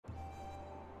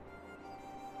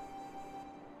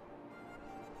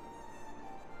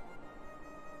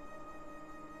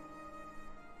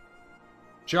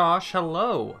Josh,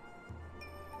 hello!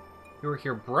 You were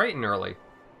here bright and early.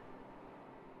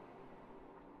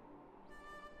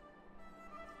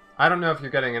 I don't know if you're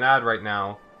getting an ad right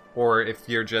now, or if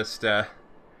you're just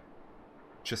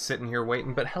sitting here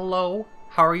waiting, but hello!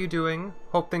 How are you doing?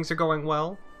 Hope things are going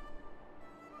well.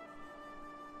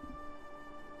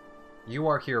 You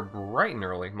are here bright and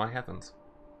early, my heavens.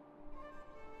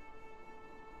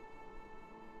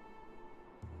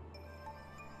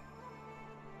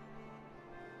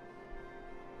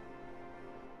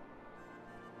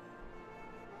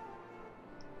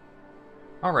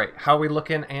 Alright, how we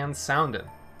looking and sounding?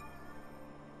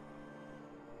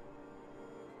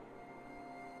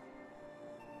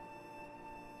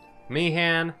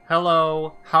 Meehan,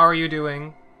 hello, how are you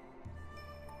doing?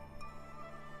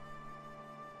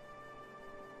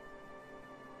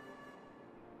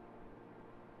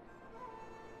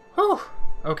 Whew,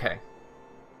 okay.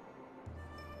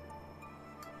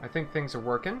 I think things are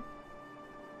working.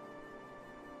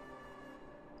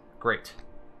 Great.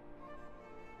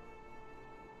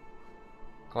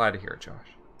 Glad to hear it, Josh.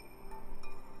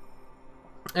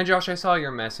 And Josh, I saw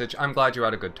your message. I'm glad you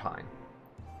had a good time.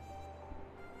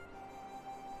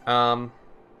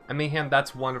 Meehan,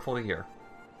 that's wonderful to hear.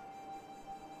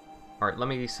 Alright, let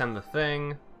me send the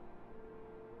thing.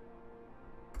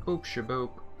 Boop shaboop.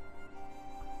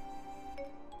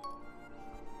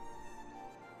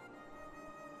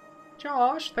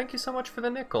 Josh, thank you so much for the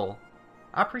nickel.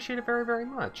 I appreciate it very, very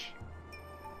much.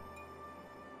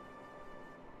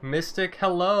 Mystic,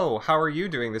 hello! How are you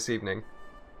doing this evening?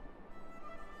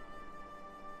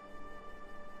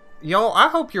 Y'all, I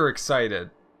hope you're excited.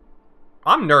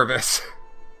 I'm nervous.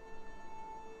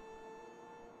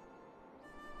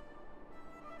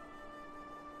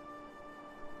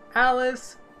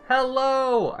 Alice,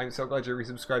 hello! I'm so glad you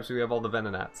resubscribed so we have all the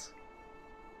Venonats.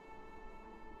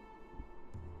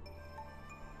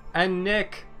 And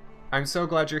Nick, I'm so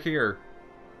glad you're here.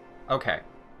 Okay.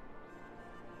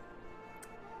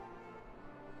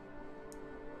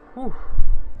 Whew.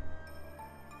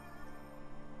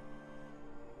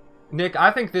 Nick, I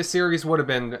think this series would have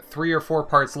been 3 or 4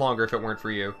 parts longer if it weren't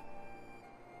for you.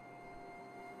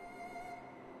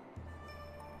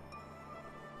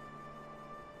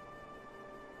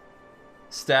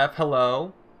 Steph,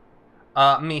 hello.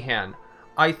 Meehan,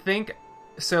 I think...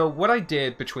 So, what I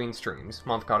did between streams...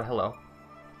 Monthcata, hello.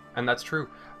 And that's true.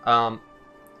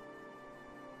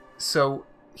 So,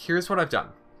 here's what I've done.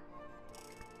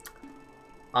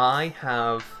 I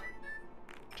have...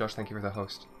 Josh, thank you for the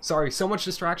host. Sorry, so much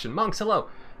distraction. Monks, hello!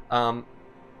 I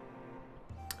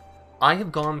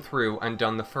have gone through and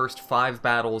done the first 5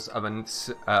 battles of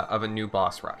a new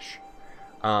boss rush.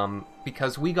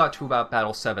 Because we got to about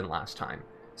Battle 7 last time.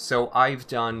 So I've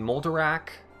done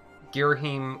Moldarak,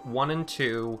 Girahim 1 and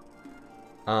 2,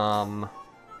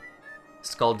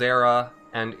 Scaldera,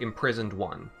 and Imprisoned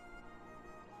 1.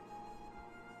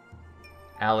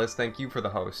 Alice, thank you for the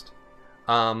host.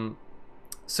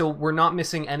 So we're not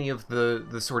missing any of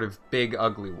the sort of big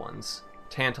ugly ones.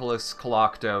 Tantalus,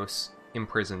 Koloktos,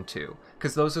 Imprisoned 2.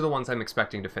 Because those are the ones I'm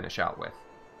expecting to finish out with.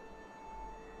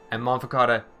 And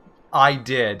Monfocata, I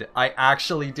did. I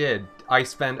actually did. I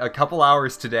spent a couple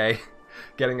hours today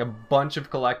getting a bunch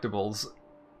of collectibles.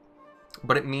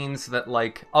 But it means that,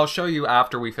 like, I'll show you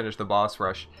after we finish the boss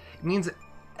rush. It means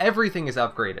everything is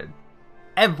upgraded.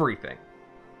 Everything.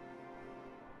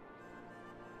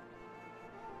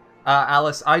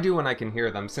 Alice, I do when I can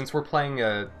hear them. Since we're playing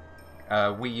a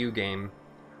Wii U game,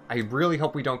 I really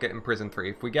hope we don't get Imprisoned 3.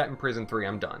 If we get Imprisoned 3,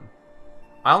 I'm done.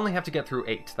 I only have to get through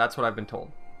 8. That's what I've been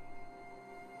told.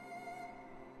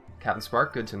 Captain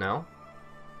Spark, good to know.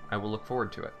 I will look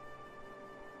forward to it.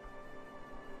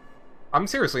 I'm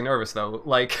seriously nervous, though.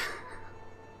 Like...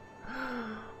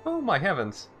 oh, my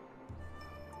heavens.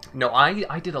 No,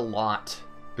 I did a lot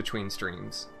between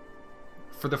streams.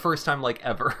 For the first time, like,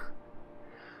 ever.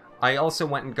 I also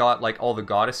went and got, like, all the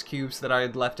goddess cubes that I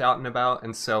had left out and about,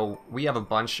 and so we have a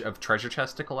bunch of treasure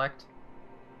chests to collect.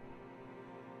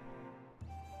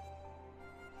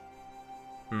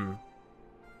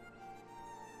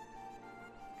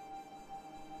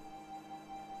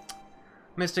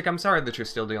 Mystic, I'm sorry that you're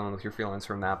still dealing with your feelings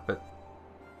from that, but...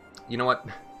 You know what?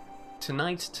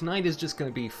 Tonight is just gonna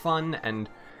be fun, and,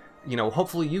 you know,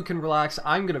 hopefully you can relax.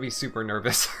 I'm gonna be super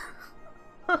nervous.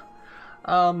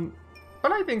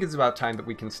 But I think it's about time that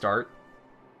we can start.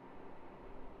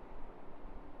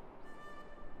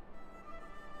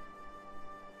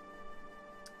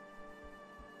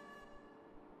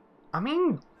 I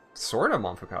mean, sort of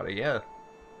Monfocata, yeah.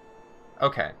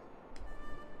 Okay.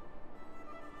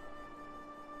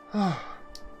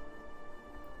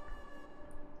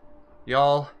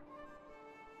 Y'all,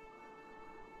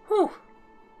 Whew.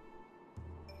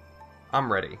 I'm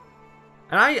ready.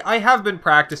 And I have been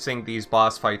practicing these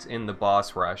boss fights in the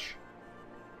boss rush.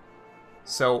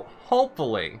 So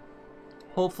hopefully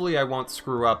I won't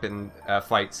screw up in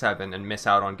Fight 7 and miss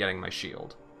out on getting my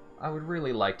shield. I would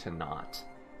really like to not.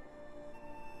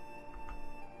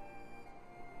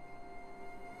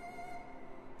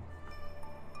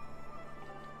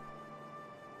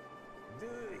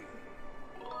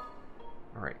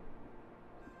 Alright.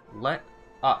 Let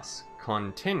us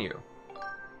continue.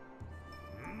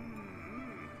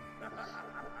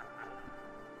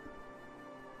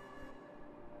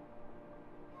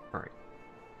 Alright.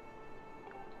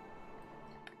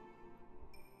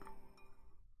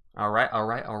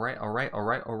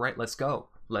 Alright, let's go.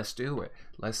 Let's do it.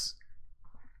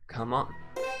 Come on.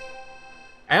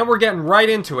 And we're getting right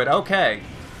into it, okay.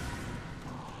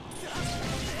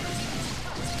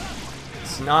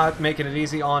 It's not making it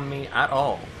easy on me at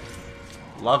all.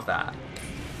 Love that.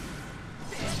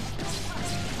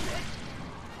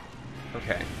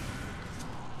 Okay.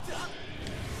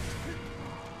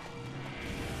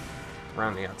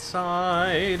 Around the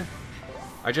outside.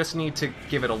 I just need to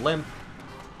give it a limp.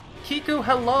 Kiku,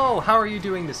 hello! How are you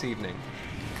doing this evening?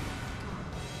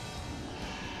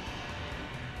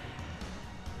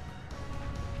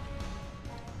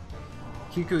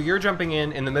 Kiku, you're jumping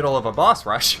in the middle of a boss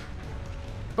rush.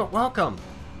 But welcome!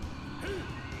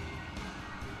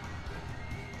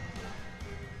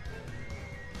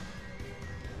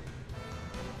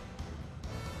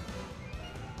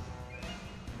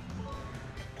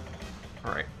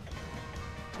 Alright.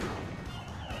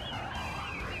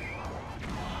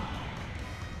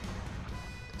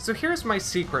 So here's my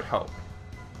secret hope.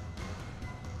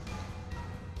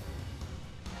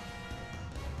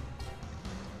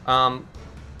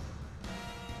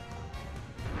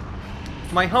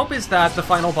 My hope is that the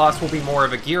final boss will be more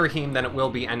of a Girahim than it will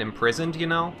be an Imprisoned, you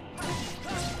know?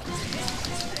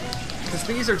 Because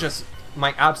these are just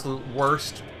my absolute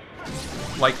worst,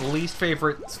 like, least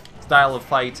favorite style of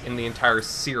fights in the entire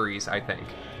series, I think.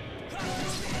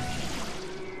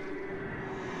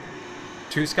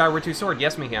 2 Skyward, 2 Sword.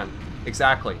 Yes, Mihan.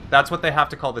 Exactly. That's what they have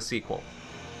to call the sequel.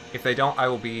 If they don't, I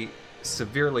will be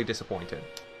severely disappointed.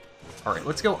 Alright,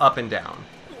 let's go up and down.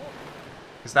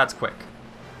 Because that's quick.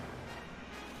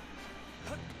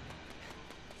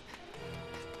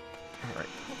 Alright.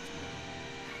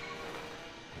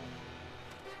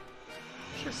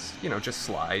 Just, you know, just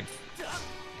slide.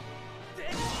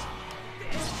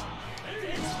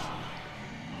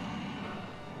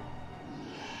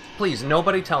 Please,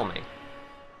 nobody tell me.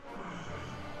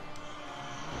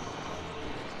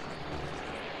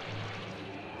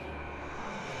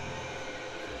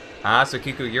 Ah, so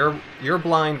Kiku, you're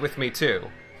blind with me too.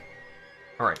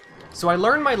 Alright, so I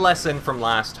learned my lesson from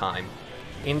last time.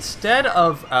 Instead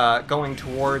of going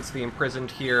towards the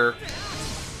Imprisoned here,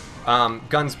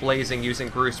 guns blazing, using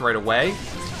Bruce right away,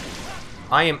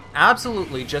 I am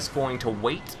absolutely just going to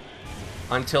wait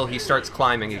until he starts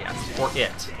climbing again. Or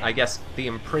it. I guess the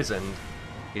Imprisoned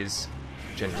is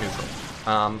gender neutral.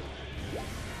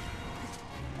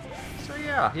 So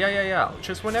yeah.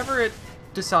 Just whenever it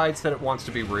decides that it wants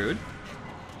to be rude.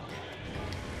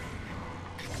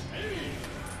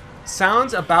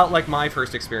 Sounds about like my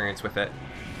first experience with it,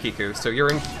 Kiku, so you're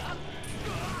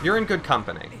in good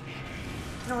company.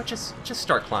 You know what, just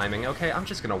start climbing, okay? I'm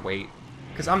just gonna wait,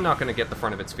 because I'm not gonna get the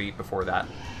front of its feet before that.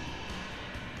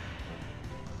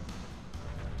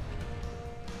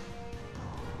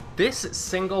 This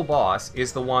single boss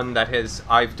is the one that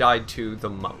I've died to the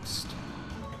most.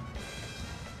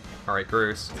 Alright,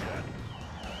 Bruce.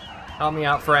 Help me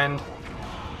out, friend.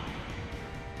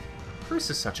 Bruce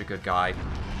is such a good guy.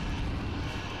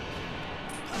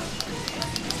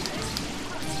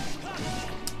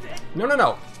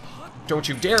 No. Don't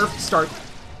you dare start.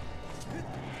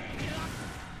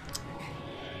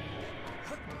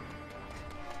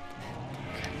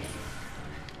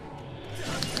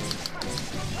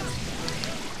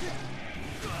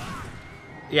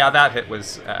 Yeah, that hit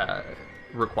was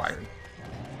required.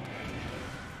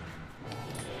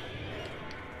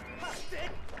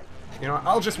 You know,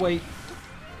 I'll just wait.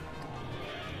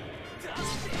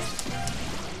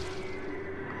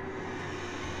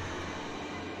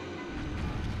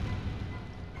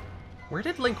 Where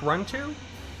did Link run to?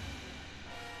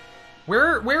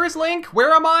 Where is Link?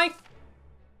 Where am I?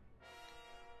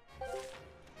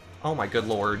 Oh my good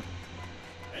lord.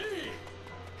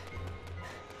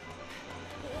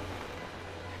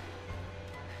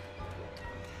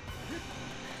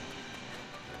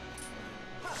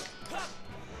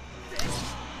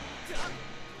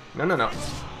 No.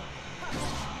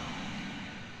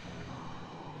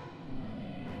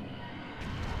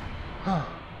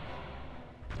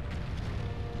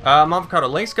 Avocado,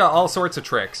 Link's got all sorts of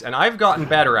tricks, and I've gotten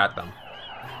better at them.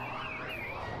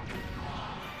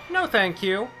 No thank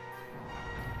you.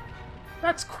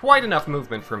 That's quite enough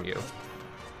movement from you.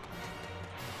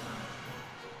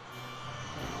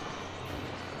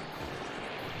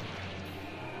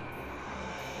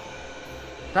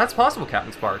 That's possible,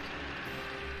 Captain Spark.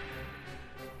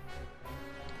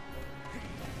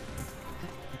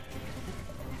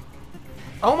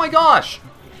 Oh my gosh!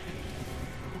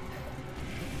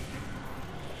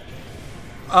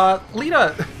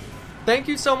 Lita, thank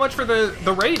you so much for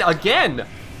the raid again!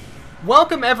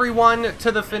 Welcome everyone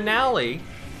to the finale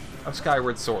of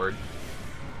Skyward Sword.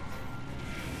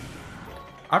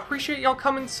 I appreciate y'all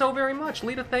coming so very much.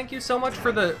 Lita, thank you so much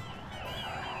for the...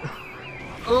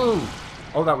 Ooh!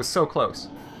 Oh, that was so close.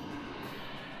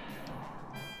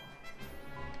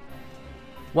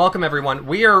 Welcome everyone.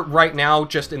 We are right now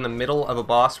just in the middle of a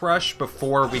boss rush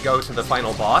before we go to the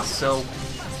final boss, so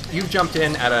you've jumped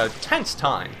in at a tense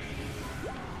time.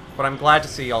 But I'm glad to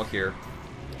see y'all here.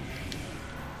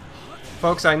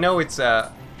 Folks, I know it's,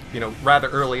 rather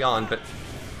early on, but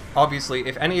obviously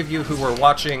if any of you who were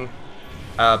watching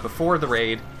before the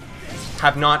raid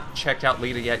have not checked out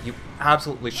Lita yet, you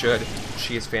absolutely should.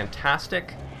 She is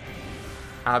fantastic.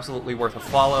 Absolutely worth a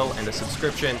follow and a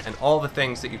subscription and all the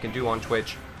things that you can do on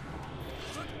Twitch.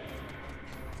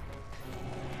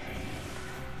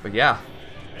 But yeah,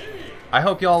 I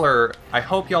hope y'all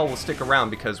will stick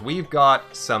around because we've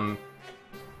got some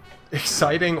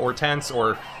exciting or tense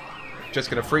or just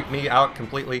gonna freak me out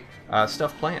completely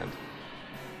stuff planned.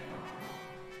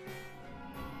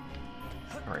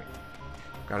 Alright.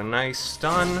 Got a nice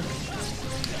stun.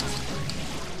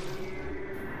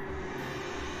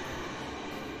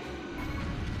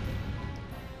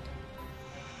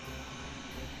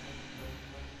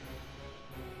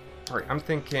 Alright, I'm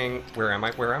thinking... Where am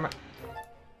I? Where am I?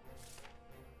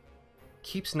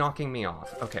 Keeps knocking me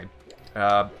off. Okay.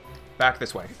 Back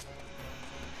this way.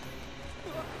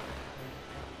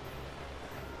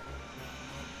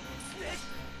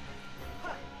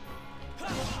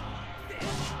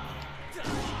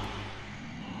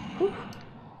 Whew.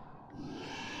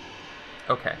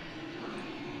 Okay.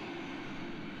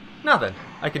 Now then,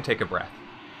 I can take a breath.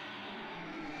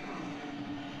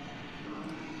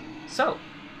 So...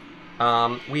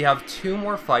 we have 2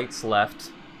 more fights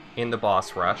left in the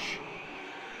boss rush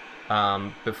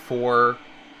before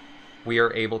we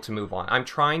are able to move on. I'm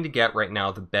trying to get right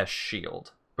now the best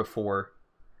shield before...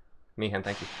 Mihan,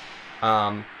 thank you.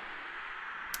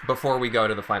 Before we go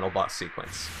to the final boss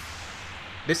sequence.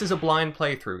 This is a blind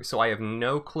playthrough, so I have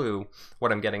no clue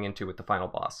what I'm getting into with the final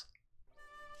boss.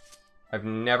 I've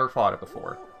never fought it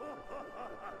before.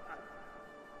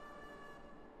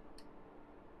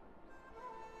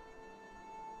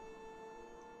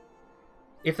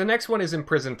 If the next one is in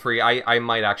Prison 3, I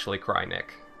might actually cry,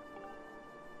 Nick.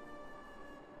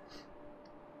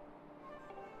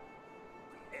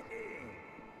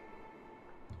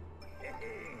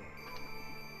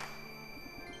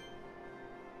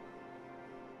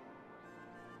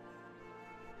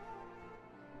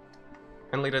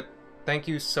 And Lita, thank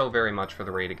you so very much for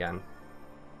the raid again.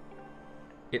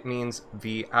 It means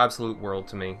the absolute world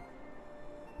to me.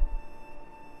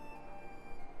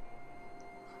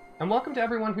 And welcome to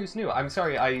everyone who's new. I'm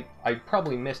sorry, I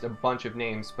probably missed a bunch of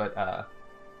names, but,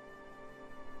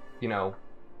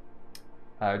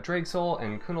 Dragsol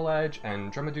and Kunaledge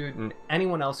and Drumadude and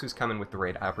anyone else who's coming with the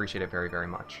raid, I appreciate it very, very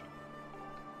much.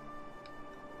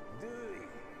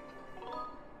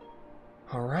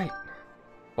 Alright.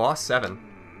 Boss 7.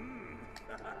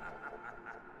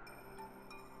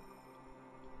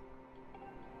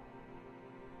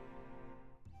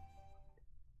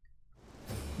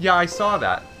 Yeah, I saw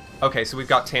that. Okay, so we've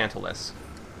got Tantalus,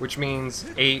 which means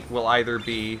 8 will either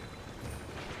be...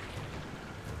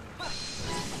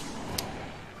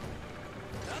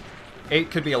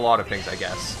 Eight could be a lot of things, I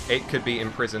guess. 8 could be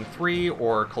in Prison 3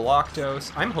 or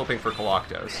Koloktos. I'm hoping for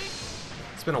Koloktos.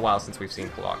 It's been a while since we've seen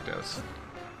Koloktos.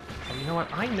 And you know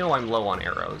what? I know I'm low on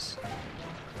arrows.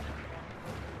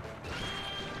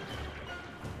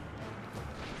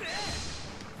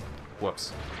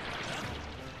 Whoops.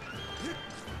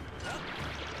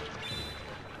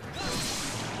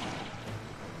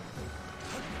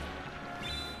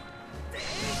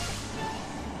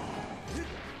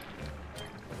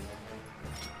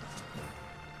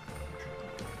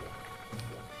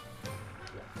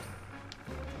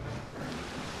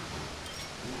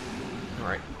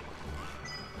 Alright.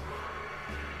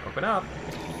 Open up.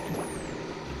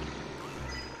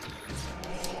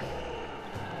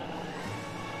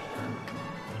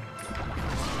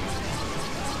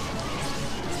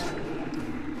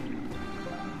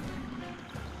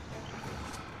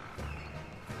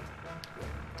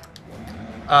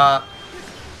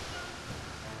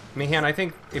 Mihan, I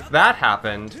think if that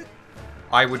happened,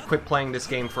 I would quit playing this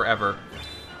game forever.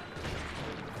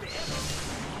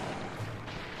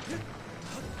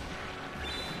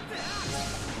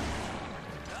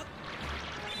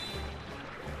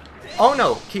 Oh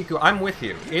no, Kiku, I'm with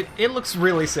you. It looks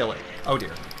really silly. Oh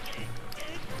dear.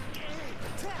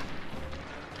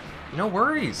 No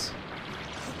worries.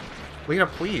 Lena,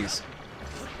 please.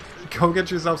 Go get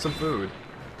yourself some food.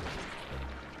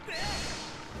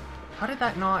 How did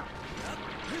that not...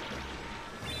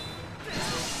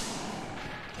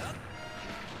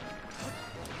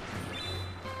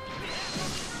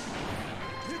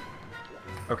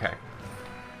 Okay.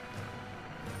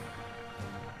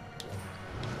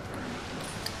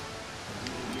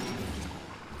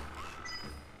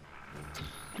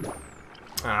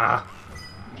 Ah,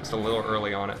 just a little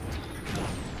early on it.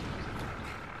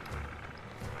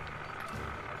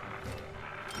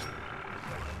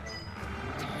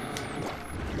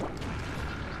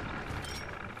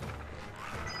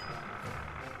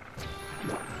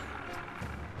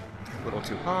 A little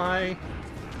too high.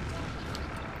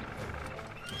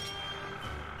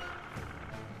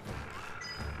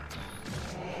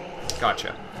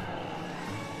 Gotcha.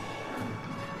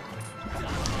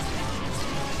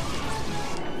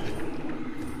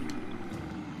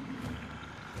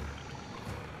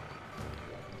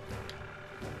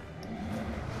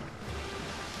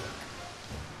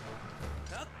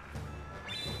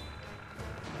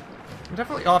 I'm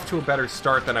definitely off to a better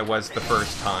start than I was the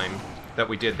first time that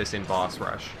we did this in Boss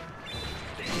Rush.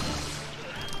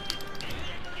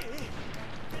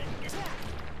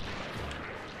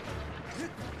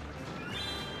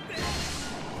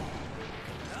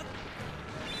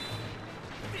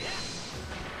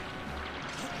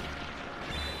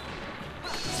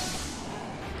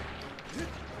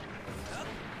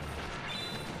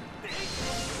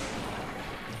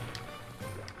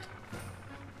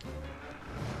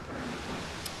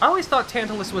 I always thought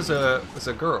Tantalus was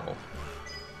a girl.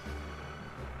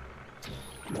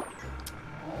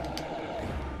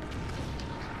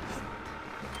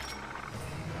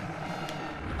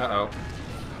 Uh-oh.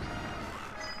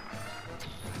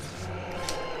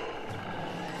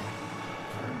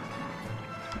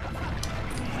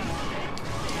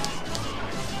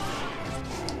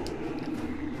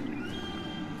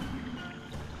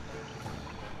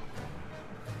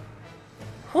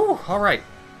 Whew, alright.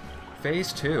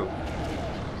 Phase 2.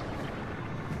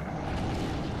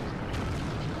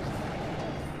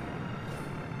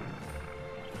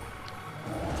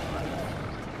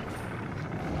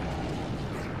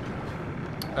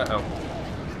 Uh-oh.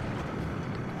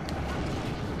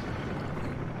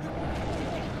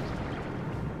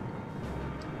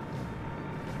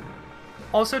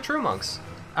 Also true, monks.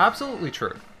 Absolutely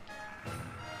true.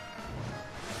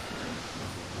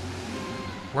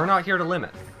 We're not here to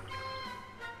limit.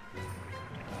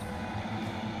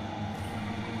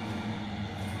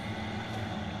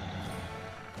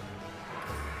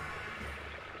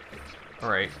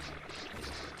 Alright.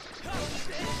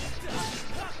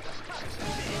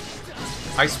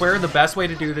 I swear the best way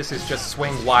to do this is just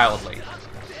swing wildly.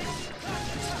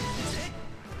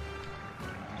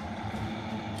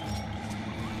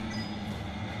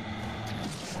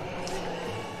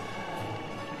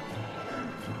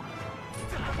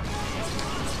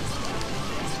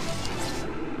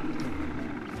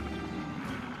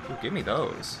 Ooh, give me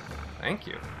those. Thank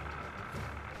you.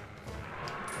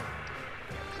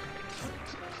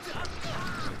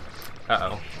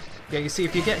 Uh-oh. Yeah, you see,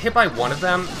 if you get hit by one of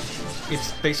them,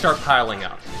 they start piling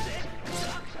up.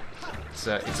 It's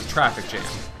a traffic jam.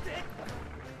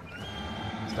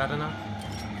 Is that enough?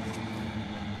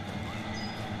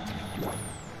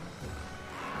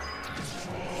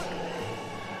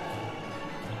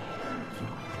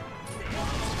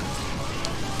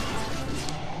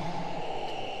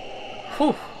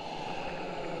 Whew.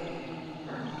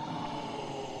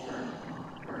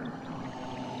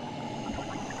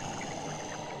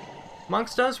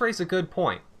 Monks does raise a good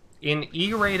point. In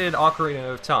E-rated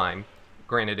Ocarina of Time,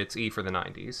 granted it's E for the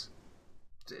 90s,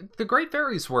 the Great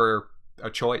Fairies were a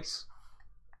choice.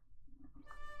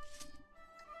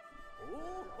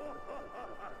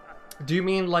 Do you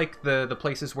mean like the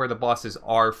places where the bosses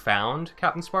are found,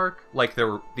 Captain Spark? Like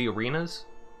the arenas?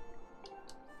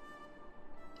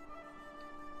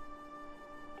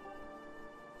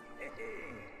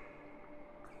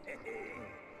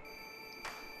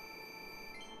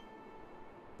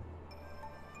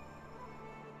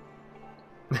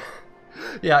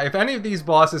 Yeah, if any of these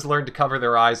bosses learned to cover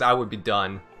their eyes, I would be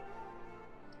done.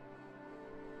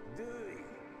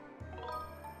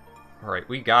 Alright,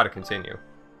 we gotta continue.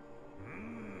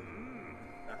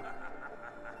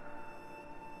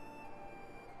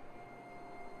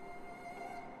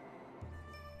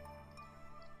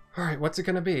 what's it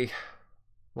gonna be?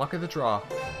 Luck of the draw.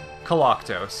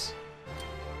 Koloktos.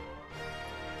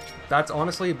 That's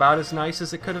honestly about as nice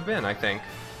as it could have been, I think.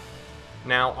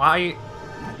 Now,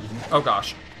 oh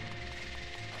gosh.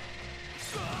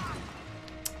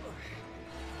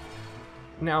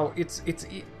 Now, it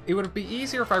would be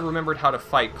easier if I remembered how to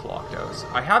fight Koloktos.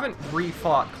 I haven't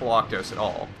re-fought Koloktos at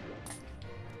all.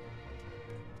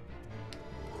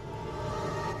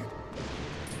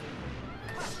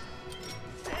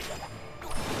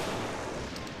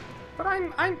 But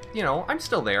you know, I'm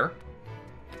still there.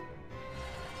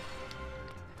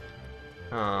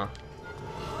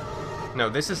 No,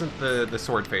 this isn't the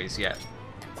sword phase yet.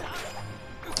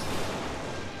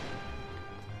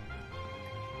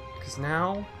 Because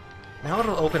now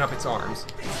it'll open up its arms.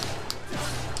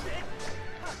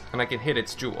 And I can hit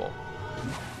its jewel.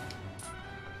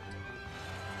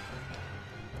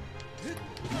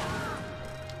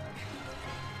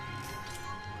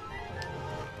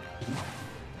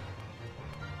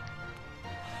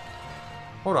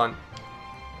 Hold on.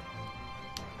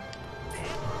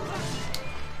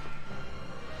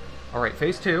 Alright,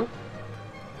 phase 2.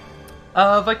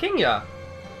 Vikingia!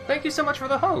 Thank you so much for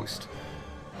the host.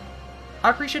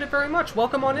 I appreciate it very much.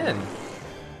 Welcome on in.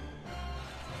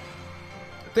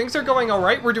 Things are going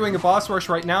alright. We're doing a boss rush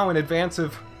right now in advance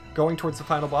of going towards the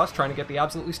final boss, trying to get the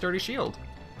absolutely sturdy shield.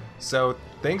 So,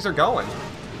 things are going.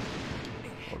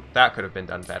 Well, that could have been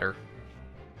done better.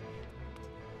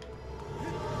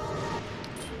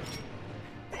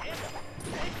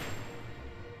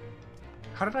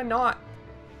 How did I not?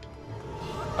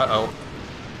 Uh-oh.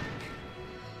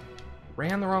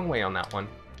 Ran the wrong way on that one.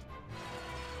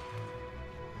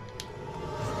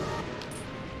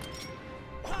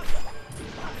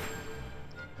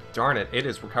 Darn it, it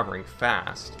is recovering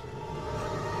fast.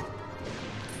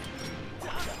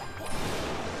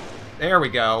 There we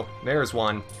go. There's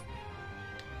one.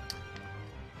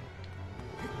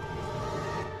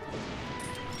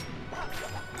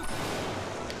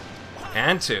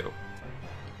 And 2.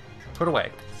 Put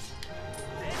away.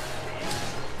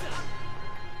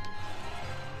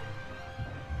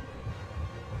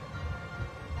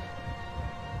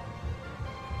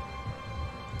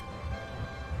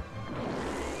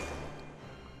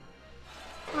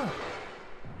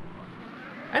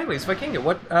 Anyways, Vikinga,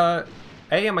 what, A,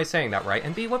 am I saying that right?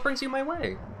 And B, what brings you my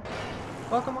way?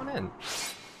 Welcome on in.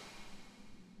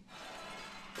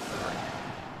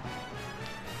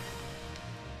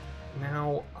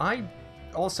 Now, I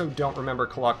also don't remember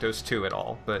Koloktos 2 at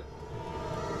all, but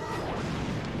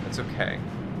that's okay.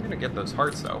 I'm gonna get those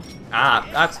hearts, though. Ah,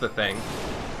 that's the thing.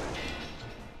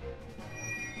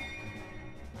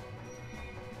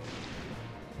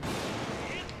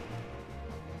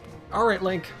 Alright,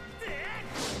 Link.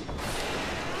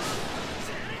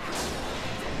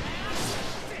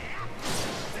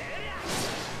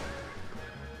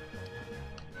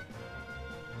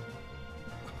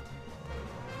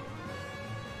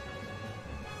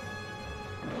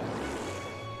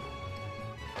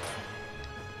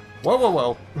 Whoa,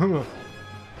 whoa, whoa.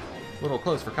 Little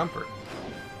close for comfort.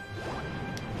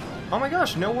 Oh my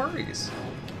gosh, no worries.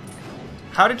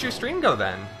 How did your stream go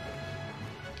then?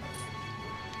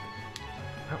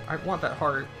 I want that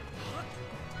heart.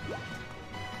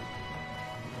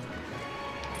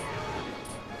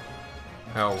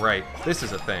 Oh, right. This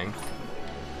is a thing.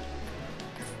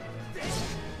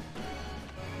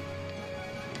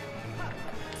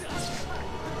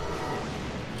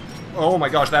 Oh my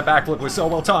gosh, that backflip was so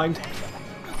well timed.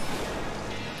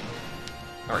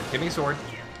 Alright, give me a sword.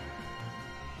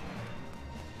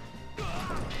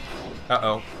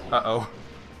 Uh-oh. Uh-oh.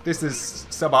 This is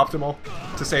suboptimal,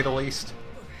 to say the least.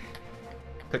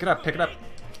 Pick it up, pick it up.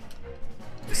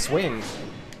 Swing.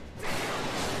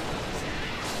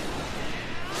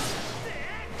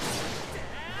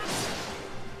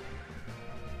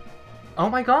 Oh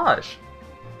my gosh.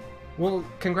 Well,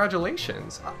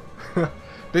 congratulations.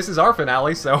 This is our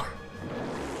finale, so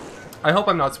I hope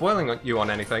I'm not spoiling you on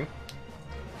anything.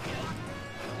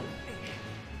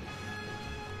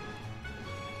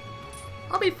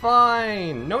 I'll be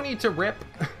fine. No need to rip.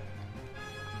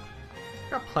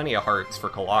 Got plenty of hearts for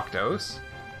Koloktos.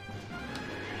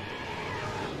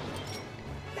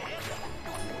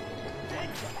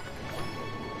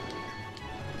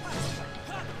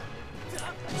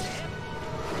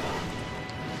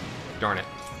 Darn it.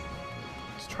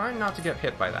 Just trying not to get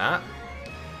hit by that.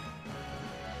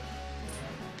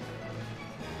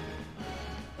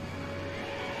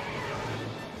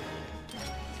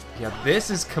 Yeah, this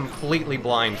is completely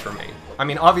blind for me. I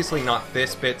mean, obviously not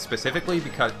this bit specifically,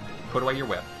 because... Put away your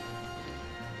whip.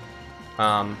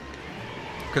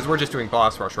 Because we're just doing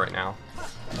boss rush right now.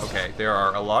 Okay, there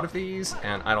are a lot of these,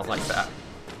 and I don't like that.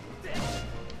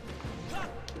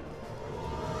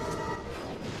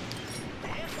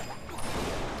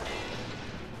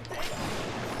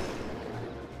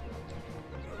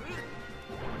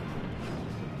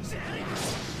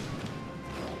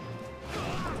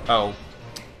 Oh.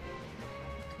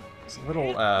 It's a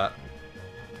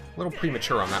little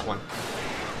premature on that one.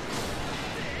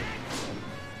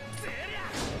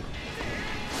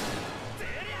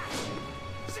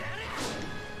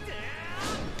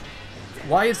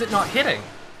 Why is it not hitting?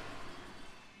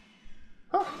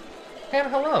 Oh, and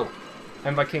hello.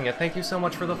 And Vikinga, thank you so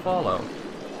much for the follow.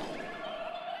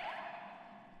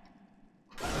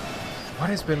 What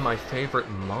has been my favorite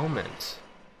moment?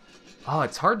 Oh,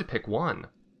 it's hard to pick one.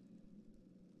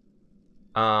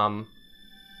 I'm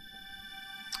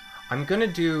gonna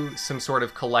do some sort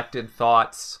of collected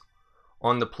thoughts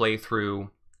on the playthrough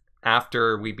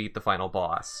after we beat the final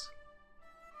boss.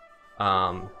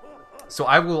 So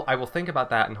I will think about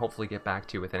that and hopefully get back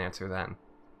to you with an answer then.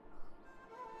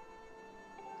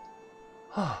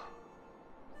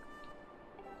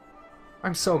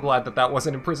 I'm so glad that that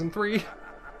wasn't in Prison 3.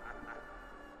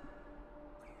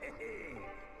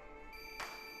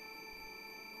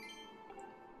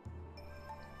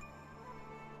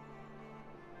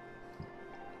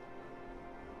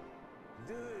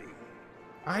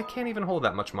 I can't even hold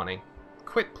that much money.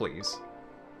 Quit, please.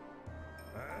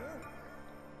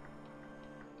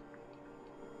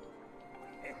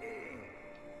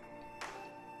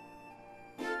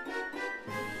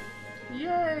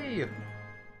 Yay!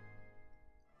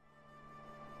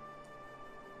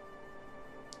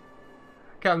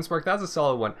 Captain Spark, that's a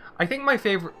solid one. I think my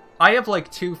favorite... I have,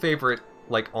 like, two favorite,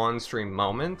 like, on-stream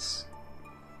moments.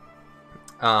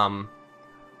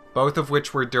 Both of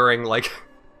which were during, like...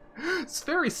 it's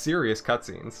very serious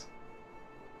cutscenes.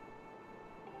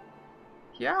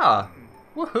 Yeah!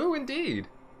 Woohoo, indeed!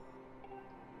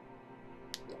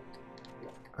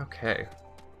 Okay.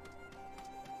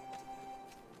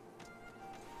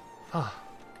 Ah.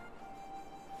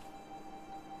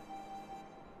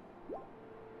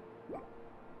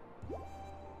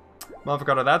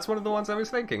 Motherfucker, that's one of the ones I was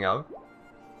thinking of.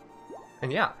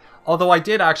 And yeah, although I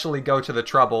did actually go to the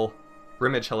trouble,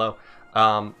 Rimage, hello,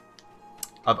 of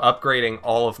upgrading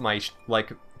all of my,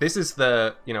 like, this is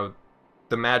the, you know,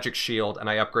 the magic shield, and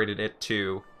I upgraded it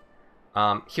to,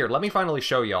 here, let me finally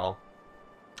show y'all.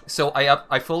 So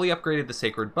I fully upgraded the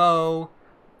Sacred Bow,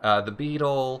 the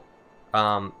Beetle,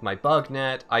 my bug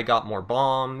net, I got more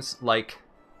bombs, like,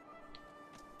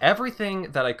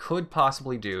 everything that I could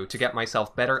possibly do to get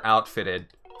myself better outfitted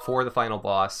for the final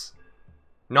boss,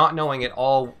 not knowing at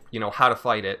all, you know, how to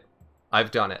fight it,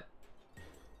 I've done it.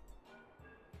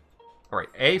 Alright,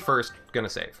 A first, gonna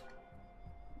save.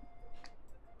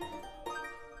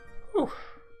 Whew.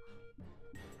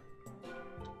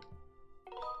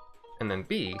 And then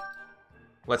B,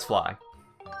 let's fly.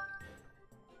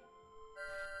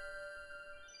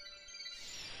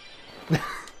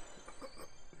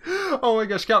 Oh my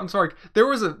gosh, Captain Spark. There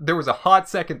was a hot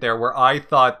second there where I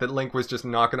thought that Link was just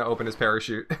not going to open his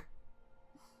parachute.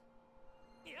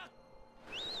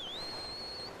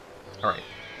 Alright.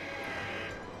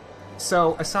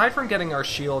 So, aside from getting our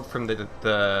shield from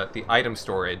the item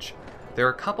storage, there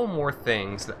are a couple more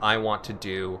things that I want to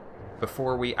do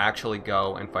before we actually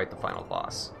go and fight the final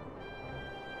boss.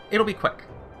 It'll be quick.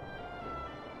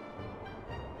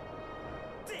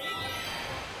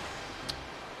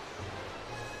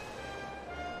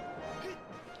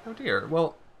 Oh dear.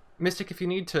 Well, Mystic, if you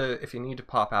need to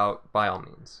pop out, by all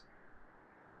means.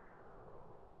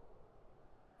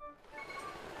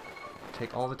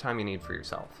 Take all the time you need for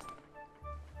yourself.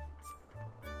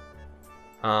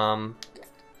 But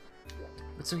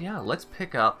so yeah, let's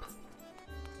pick up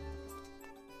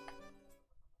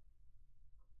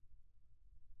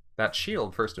that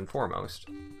shield first and foremost.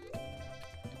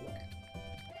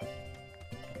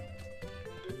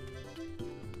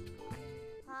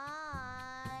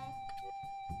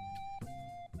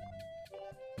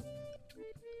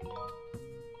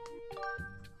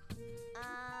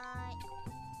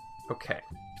 Okay.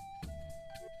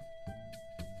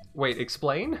 Wait,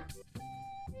 explain?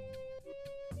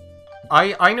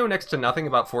 I know next to nothing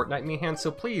about Fortnite, Mihan,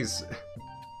 so please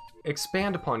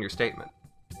expand upon your statement.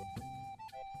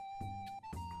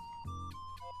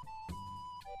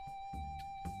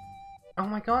 Oh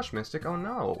my gosh, Mystic, oh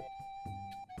no.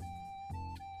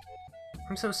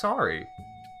 I'm so sorry.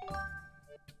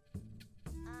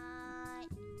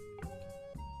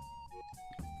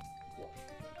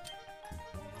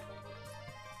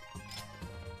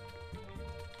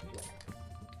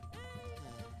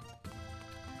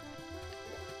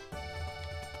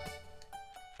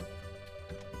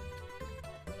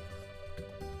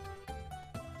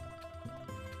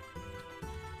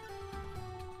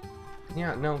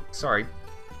 Yeah, no, sorry.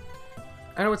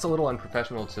 I know it's a little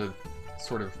unprofessional to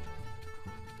sort of...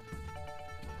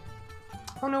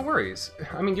 Oh, no worries.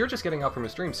 I mean, you're just getting out from a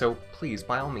stream, so please,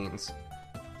 by all means.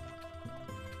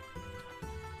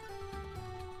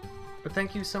 But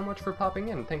thank you so much for popping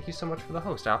in. Thank you so much for the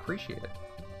host. I appreciate it.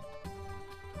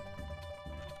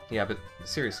 Yeah, but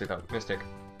seriously though, Mystic.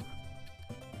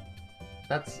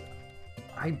 That's...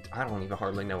 I don't even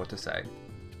hardly know what to say.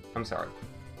 I'm sorry.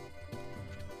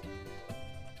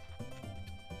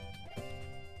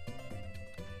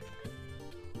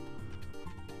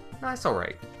 That's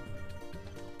alright.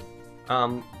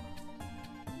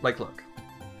 Like, look.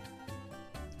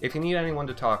 If you need anyone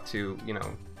to talk to, you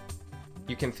know,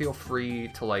 you can feel free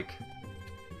to, like...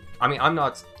 I mean, I'm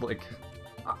not, like...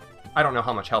 I don't know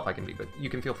how much help I can be, but you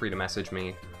can feel free to message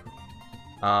me.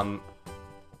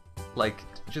 Like,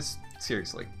 just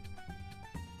seriously.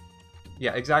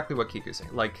 Yeah, exactly what Kiku's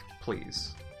saying. Like,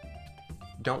 please.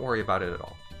 Don't worry about it at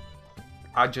all.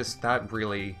 That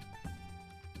really...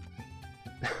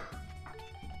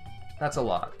 That's a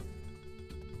lot.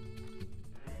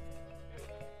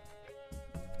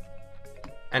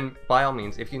 And by all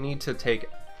means, if you need to take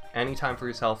any time for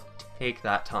yourself, take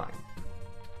that time.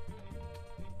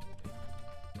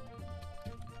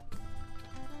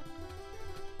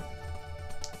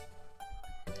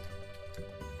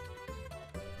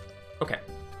 Okay.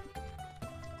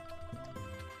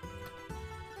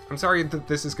 I'm sorry that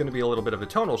this is going to be a little bit of a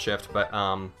tonal shift, but,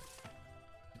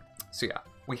 so yeah,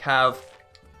 we have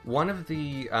one of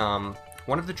the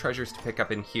treasures to pick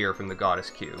up in here from the goddess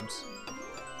cubes.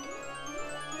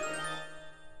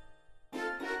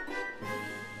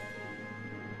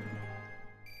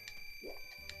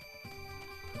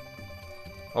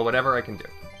 Or whatever I can do.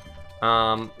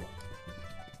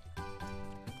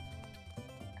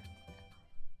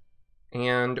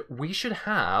 And we should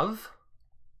have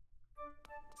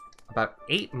about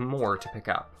 8 more to pick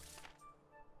up.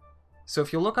 So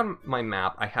if you look on my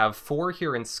map, I have 4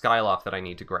 here in Skyloft that I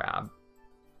need to grab.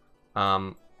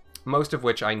 Most of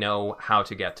which I know how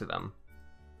to get to them.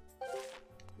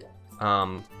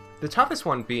 The toughest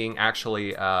one being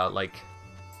actually, like...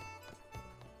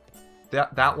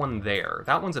 That one there.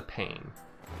 That one's a pain.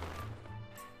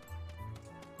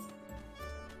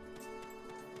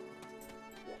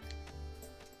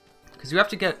 Because you have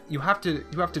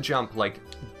to jump, like,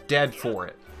 dead for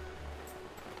it.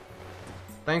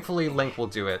 Thankfully, Link will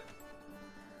do it.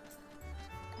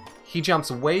 He jumps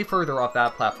way further off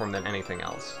that platform than anything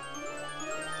else.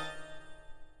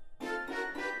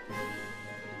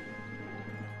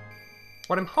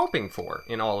 What I'm hoping for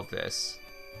in all of this...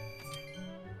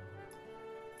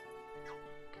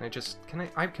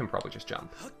 I can probably just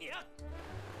jump.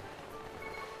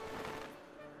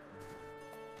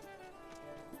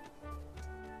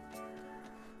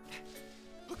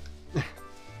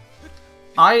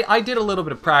 I did a little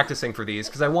bit of practicing for these,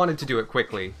 because I wanted to do it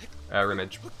quickly,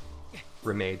 Rimage.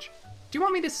 Do you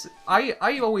want me to...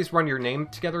 I always run your name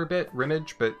together a bit,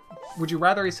 Rimage, but would you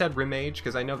rather I said Rimage?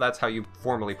 Because I know that's how you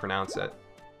formally pronounce it.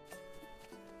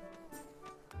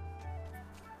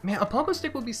 Man, a pogo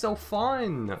stick would be so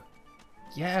fun!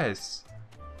 Yes!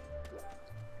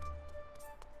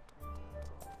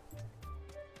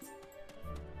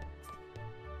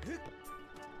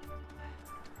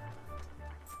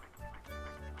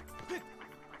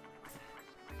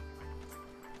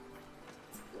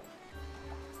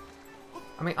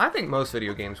 I mean, I think most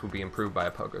video games would be improved by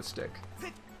a pogo stick.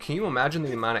 Can you imagine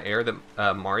the amount of air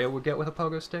that Mario would get with a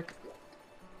pogo stick?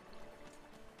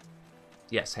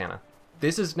 Yes, Hannah.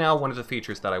 This is now one of the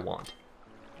features that I want.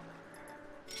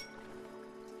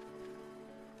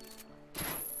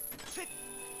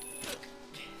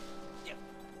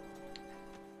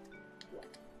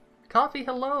 Coffee,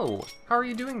 hello! How are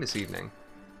you doing this evening?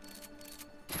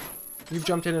 You've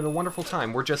jumped in at a wonderful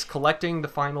time. We're just collecting the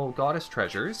final goddess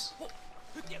treasures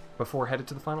before headed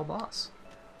to the final boss.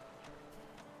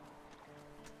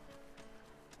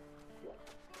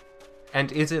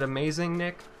 And is it amazing,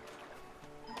 Nick?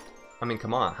 I mean,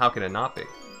 come on, how could it not be?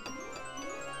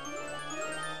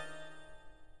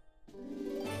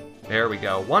 There we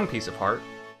go, 1 piece of heart.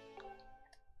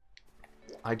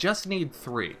 I just need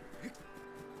 3.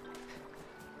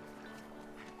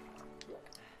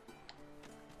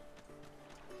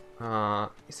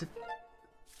 Is it...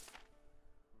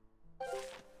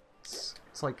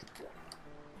 It's like...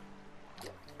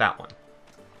 that one.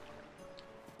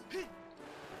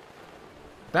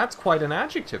 That's quite an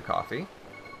adjective, Coffee.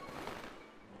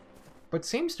 But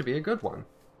seems to be a good one.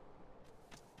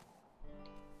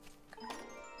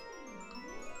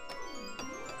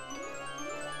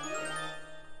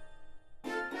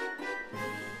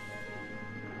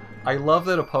 I love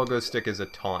that a pogo stick is a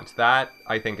taunt. That,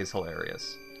 I think, is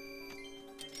hilarious.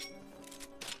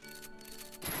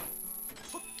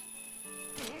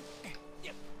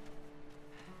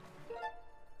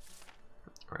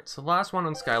 Alright, so the last one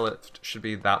on Skylift should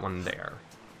be that one there.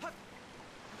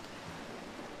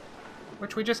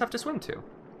 Which we just have to swim to.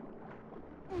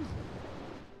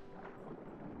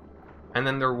 And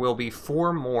then there will be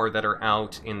 4 more that are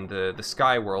out in the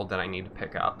Sky World that I need to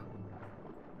pick up.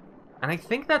 And I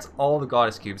think that's all the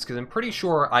Goddess Cubes, because I'm pretty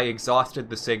sure I exhausted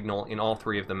the signal in all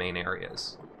 3 of the main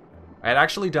areas. I had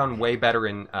actually done way better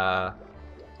in Eldin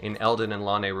and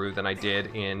Lanayru than I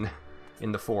did in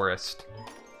the forest.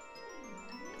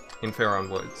 In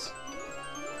Faron Woods.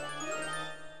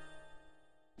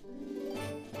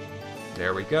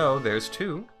 There we go, there's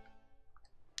 2.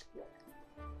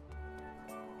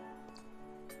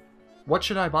 What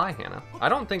should I buy, Hannah? I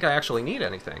don't think I actually need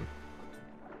anything.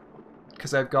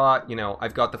 Because I've got, you know,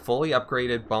 I've got the fully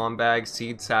upgraded bomb bag,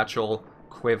 seed satchel,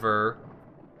 quiver.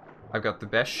 I've got the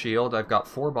best shield. I've got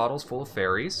 4 bottles full of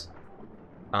fairies.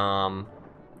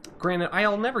 Granted,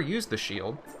 I'll never use the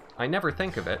shield. I never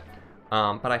think of it.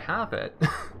 But I have it.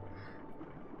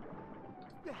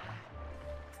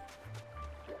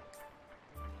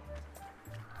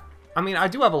 I mean, I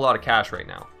do have a lot of cash right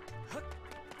now.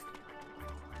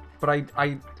 But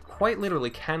I quite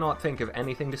literally cannot think of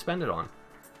anything to spend it on.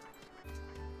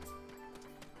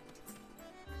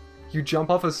 You jump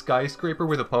off a skyscraper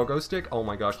with a pogo stick? Oh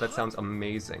my gosh, that sounds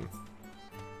amazing.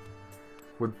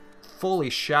 Would fully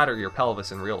shatter your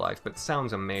pelvis in real life, but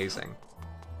sounds amazing.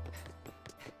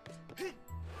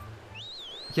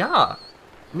 Yeah!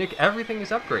 Nick, everything is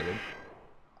upgraded.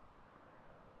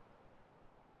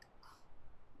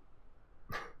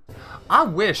 I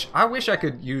wish I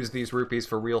could use these rupees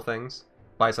for real things.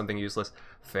 Buy something useless.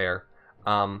 Fair.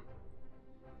 Alright,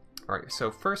 so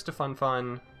first a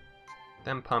Fun,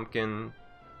 then Pumpkin,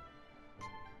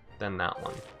 then that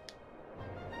one.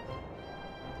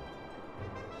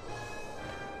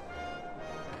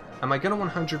 Am I gonna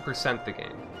 100% the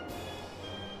game?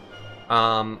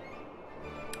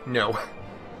 No.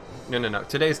 No.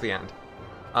 Today's the end.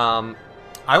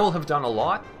 I will have done a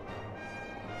lot.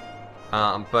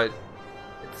 But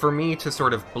for me to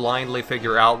sort of blindly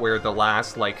figure out where the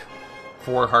last, like,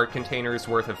 4 heart containers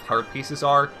worth of heart pieces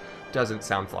are, doesn't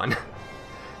sound fun.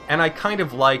 And I kind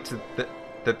of liked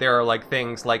that there are, like,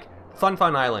 things like Fun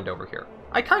Island over here.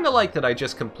 I kind of like that I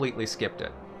just completely skipped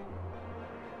it.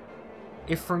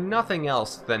 If for nothing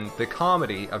else than the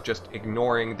comedy of just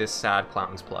ignoring this sad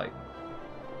clown's plight.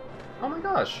 Oh my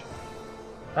gosh.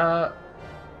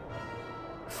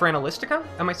 Franalistica?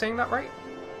 Am I saying that right?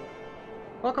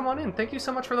 Welcome on in. Thank you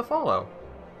so much for the follow.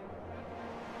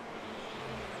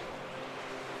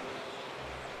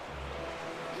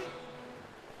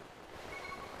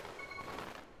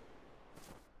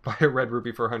 Buy a red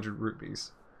rupee for 100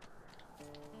 rupees.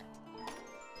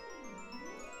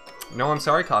 No, I'm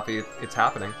sorry, Coffee. It's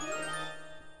happening.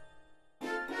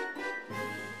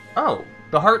 Oh,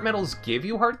 the heart medals give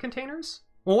you heart containers?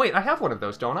 Well, wait, I have one of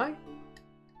those, don't I?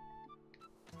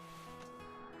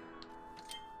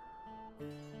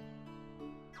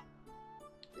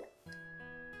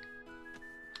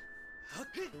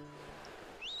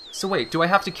 So wait, do I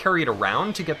have to carry it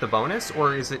around to get the bonus,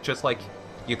 or is it just like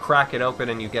you crack it open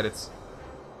and you get its...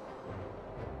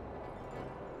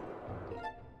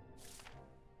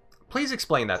 Please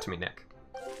explain that to me, Nick.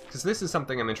 Because this is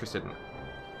something I'm interested in.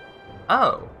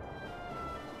 Oh.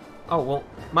 Oh, well,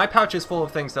 my pouch is full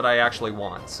of things that I actually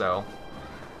want, so...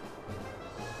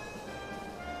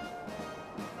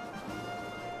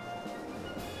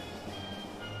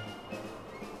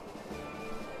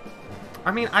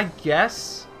 I mean, I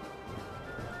guess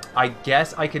I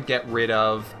could get rid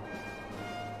of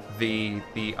the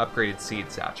upgraded seed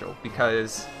satchel,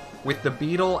 because with the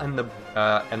beetle and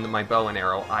my bow and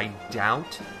arrow, I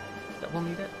doubt that we'll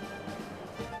need it.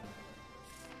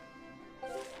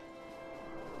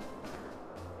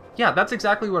 Yeah, that's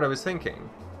exactly what I was thinking.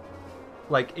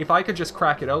 Like, if I could just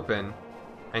crack it open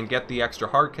and get the extra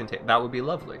heart container, that would be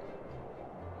lovely.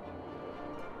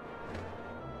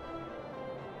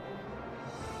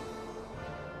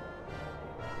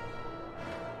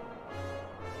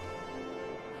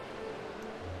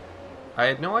 I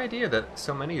had no idea that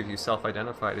so many of you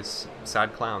self-identified as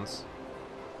sad clowns.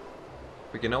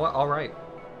 But you know what? Alright.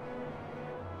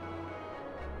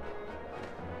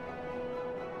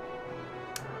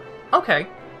 Okay.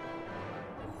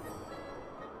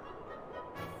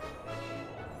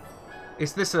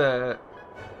 Is this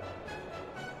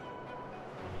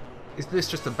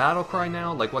just a battle cry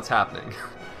now? Like, what's happening?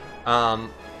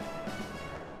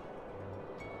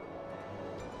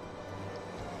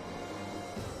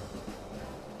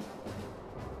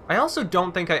 I also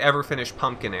don't think I ever finished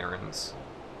pumpkin errands.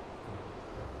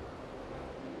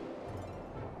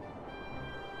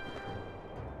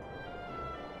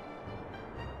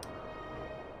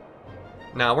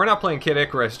 Nah, we're not playing Kid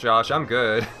Icarus, Josh. I'm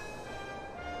good.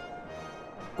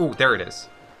 Ooh, there it is.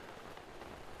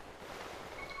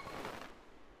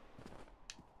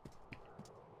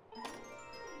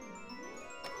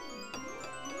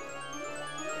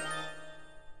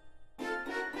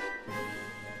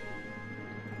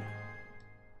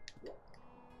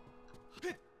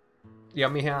 Yeah,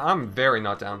 Miha, I'm very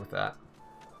not down with that.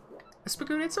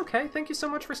 Spagoon, it's okay. Thank you so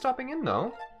much for stopping in,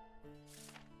 though.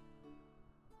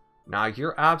 Nah,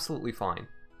 you're absolutely fine.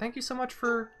 Thank you so much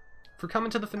for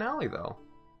coming to the finale, though.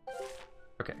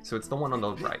 Okay, so it's the one on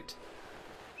the right.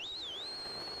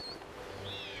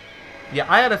 Yeah,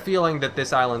 I had a feeling that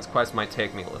this island's quest might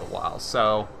take me a little while,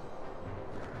 so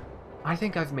I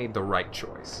think I've made the right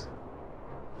choice.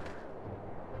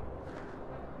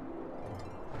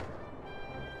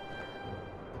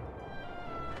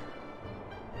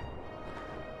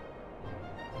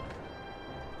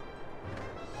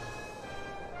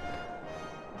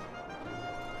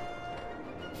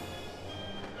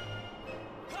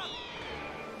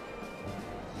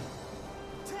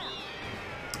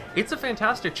 It's a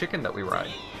fantastic chicken that we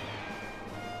ride.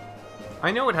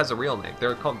 I know it has a real name.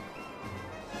 They're called...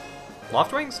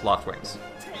 Loftwings? Loftwings.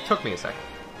 Took me a second.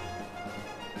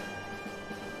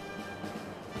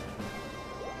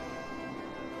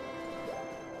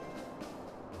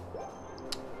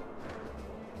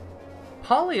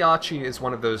 Pagliacci is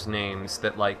one of those names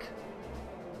that, like...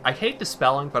 I hate the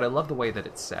spelling, but I love the way that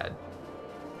it's said.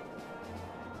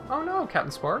 Oh no,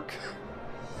 Captain Spark.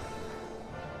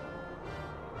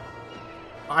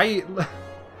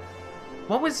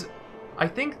 What was... I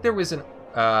think there was an...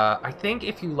 I think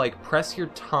if you, like, press your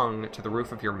tongue to the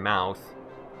roof of your mouth,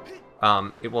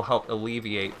 it will help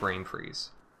alleviate brain freeze.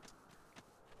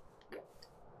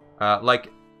 Like,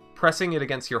 pressing it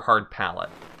against your hard palate.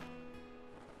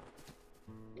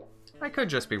 I could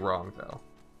just be wrong, though.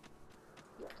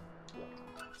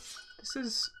 This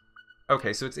is...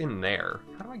 Okay, so it's in there.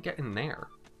 How do I get in there?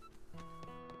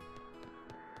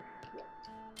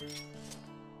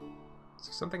 Is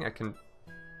there something I can...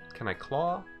 Can I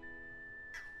claw?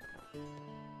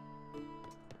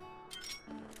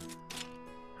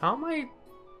 How am I...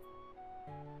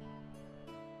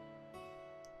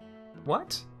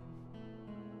 What?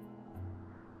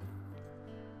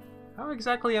 How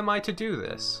exactly am I to do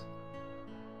this?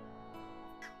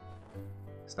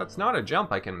 'Cause that's not a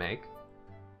jump I can make.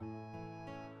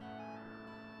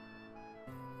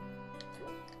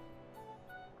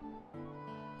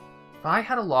 If I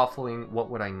had a Lawfling, what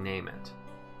would I name it?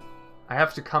 I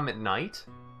have to come at night?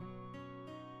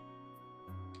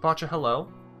 Botcha, hello.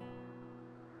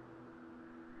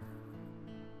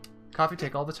 Coffee,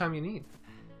 take all the time you need.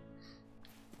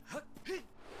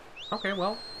 Okay,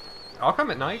 well, I'll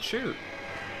come at night, shoot.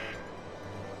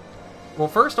 Well,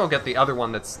 first I'll get the other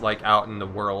one that's, like, out in the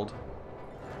world.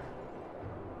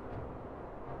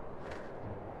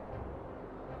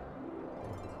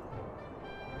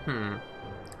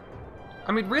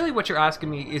 I mean, really what you're asking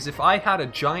me is if I had a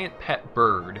giant pet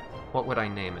bird, what would I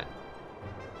name it?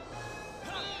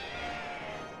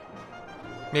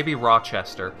 Maybe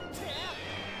Rochester.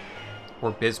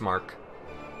 Or Bismarck.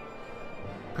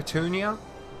 Petunia?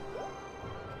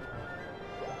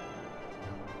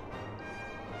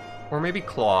 Or maybe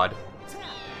Claude.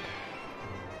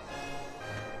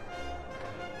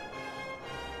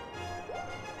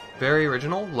 Very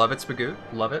original. Love it, Spagoot.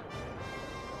 Love it.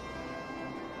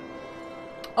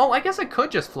 Oh, I guess I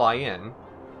could just fly in.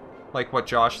 Like what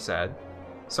Josh said.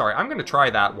 Sorry, I'm gonna try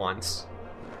that once.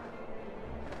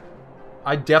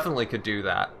 I definitely could do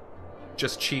that.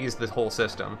 Just cheese the whole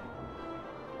system.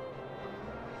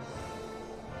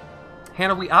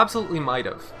 Hannah, we absolutely might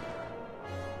have.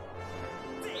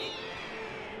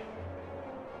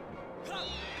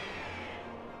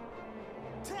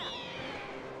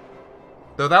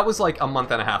 Though that was like a month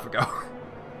and a half ago.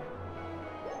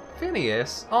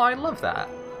 Phineas? Oh, I love that.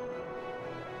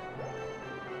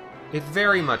 It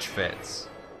very much fits.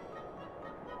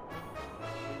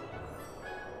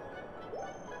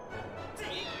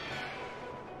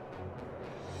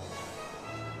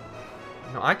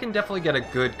 No, I can definitely get a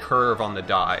good curve on the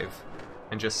dive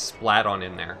and just splat on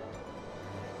in there.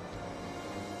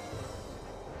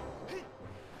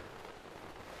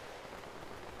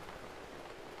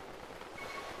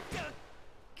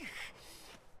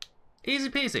 Easy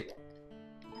peasy.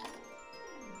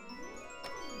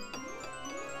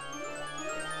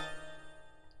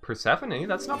 Persephone,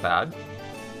 that's not bad.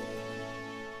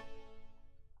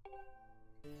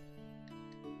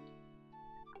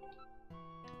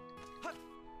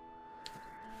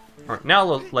 Alright, now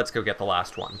let's go get the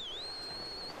last one.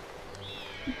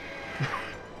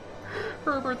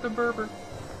 Herbert the Berber.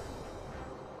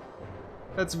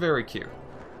 That's very cute.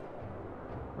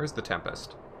 Where's the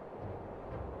Tempest?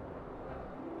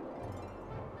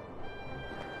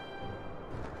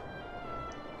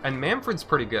 And Manfred's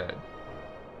pretty good.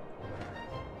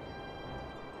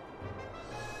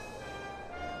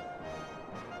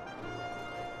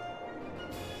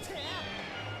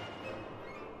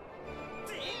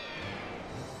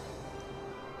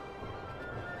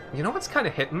 You know what's kind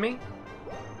of hitting me?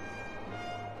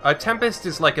 A Tempest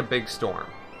is like a big storm.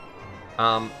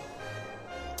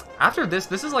 After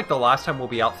this is like the last time we'll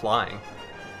be out flying.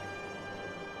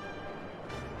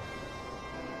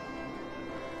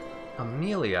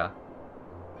 Amelia.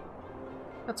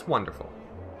 That's wonderful.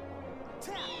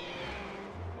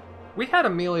 We had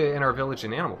Amelia in our village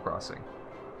in Animal Crossing.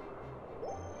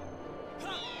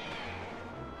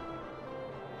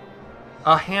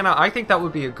 Hannah, I think that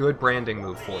would be a good branding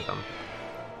move for them.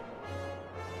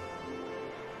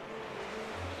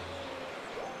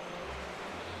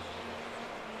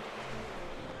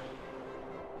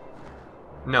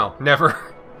 No, never.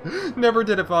 Never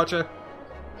did it, Vacha.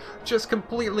 Just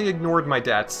completely ignored my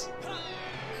debts.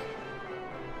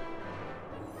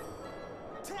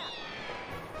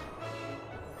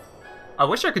 I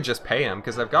wish I could just pay him,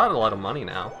 because I've got a lot of money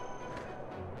now.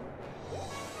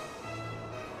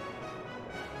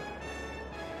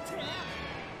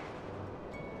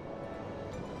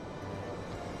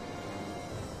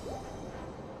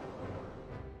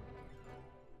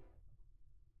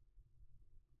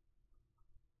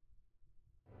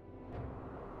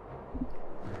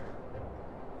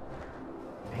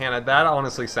 Hannah, that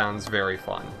honestly sounds very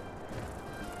fun.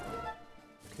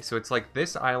 Okay, so it's like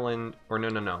this island, or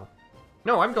no.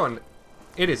 No, I'm going...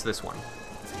 It is this one.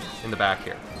 In the back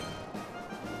here.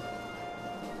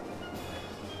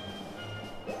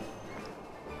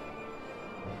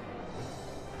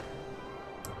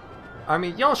 I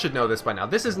mean, y'all should know this by now.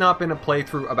 This has not been a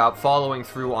playthrough about following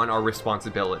through on our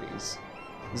responsibilities.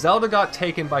 Zelda got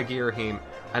taken by Girahim,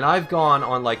 and I've gone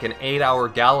on like an 8-hour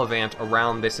gallivant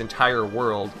around this entire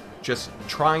world, just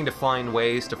trying to find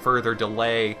ways to further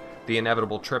delay the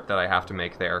inevitable trip that I have to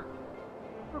make there.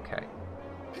 Okay.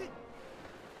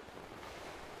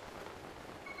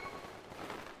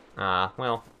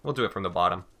 Well, we'll do it from the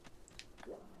bottom.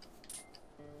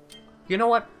 You know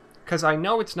what? Because I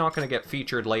know it's not going to get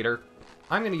featured later,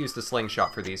 I'm going to use the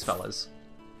slingshot for these fellas.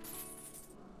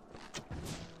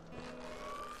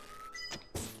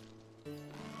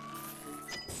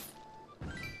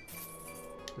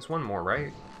 There's one more,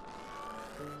 right?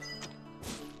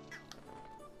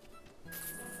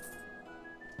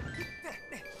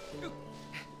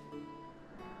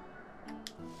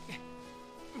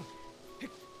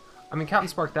 I mean, Captain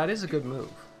Spark, that is a good move.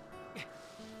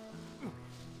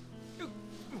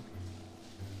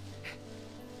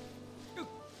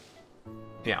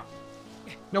 Yeah.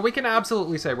 No, we can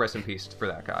absolutely say rest in peace for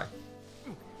that guy.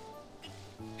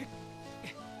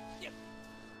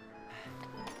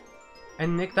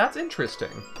 And Nick, that's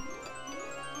interesting.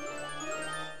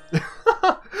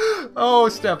 Oh,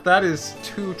 Steph, that is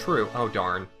too true. Oh,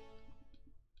 darn.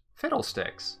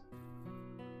 Fiddlesticks.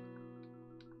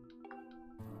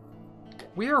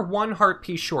 We are one heart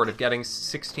piece short of getting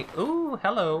 16... Ooh,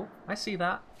 hello. I see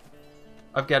that.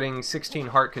 Of getting 16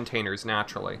 heart containers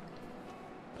naturally.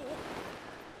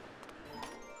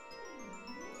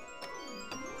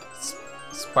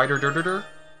 Spider-dur-dur-dur?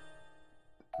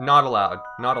 Not allowed.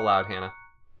 Not allowed, Hannah.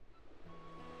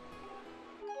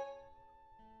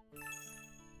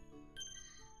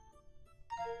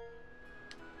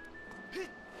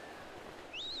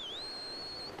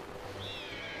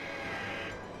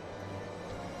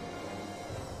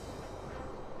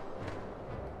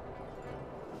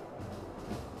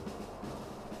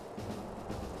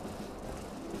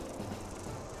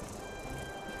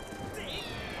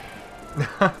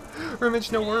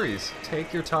 Rimage, no worries.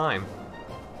 Take your time.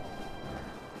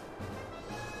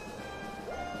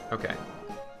 Okay.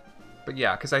 But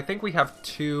yeah, because I think we have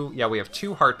two... Yeah, we have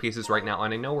 2 heart pieces right now,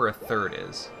 and I know where a third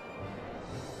is.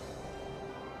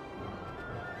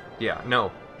 Yeah,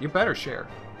 no. You better share.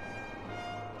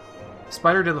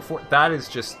 Spider to the 4... That is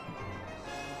just...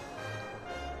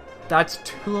 That's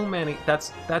too many... That's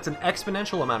an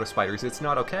exponential amount of spiders. It's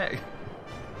not okay.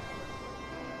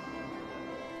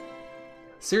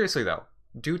 Seriously, though,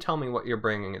 do tell me what you're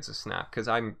bringing as a snack, because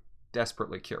I'm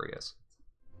desperately curious.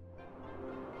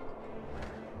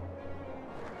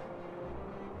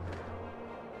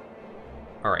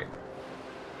 Alright.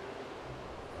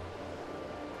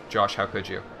 Josh, how could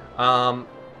you?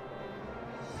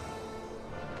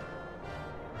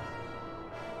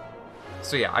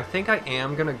 So yeah, I think I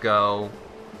am gonna go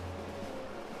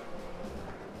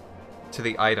to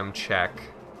the item check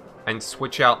and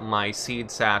switch out my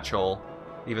seed satchel,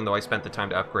 even though I spent the time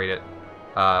to upgrade it,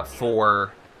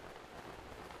 for...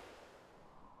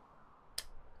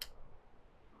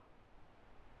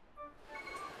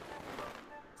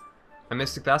 a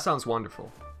Mystic. That sounds wonderful.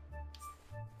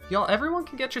 Y'all, everyone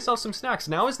can get yourself some snacks.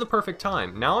 Now is the perfect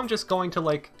time. Now I'm just going to,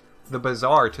 like, the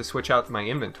bazaar to switch out my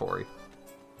inventory.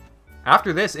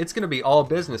 After this, it's gonna be all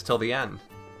business till the end.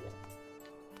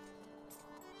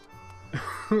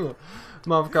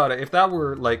 Mavkata, if that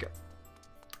were, like...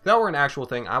 if that were an actual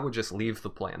thing, I would just leave the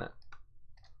planet.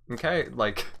 Okay?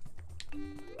 Like...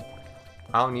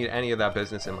 I don't need any of that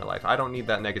business in my life. I don't need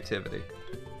that negativity.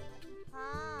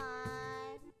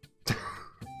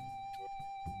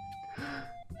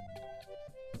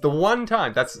 The one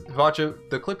time, that's, Vacha,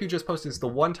 the clip you just posted is the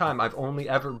one time I've only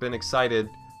ever been excited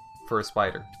for a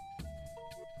spider.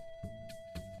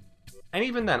 And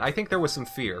even then, I think there was some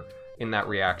fear in that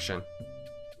reaction.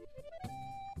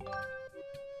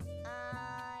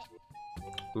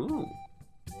 Ooh.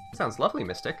 Sounds lovely,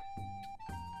 Mystic.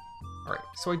 Alright,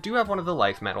 so I do have one of the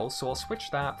life metals, so I'll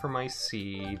switch that for my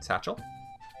seed satchel.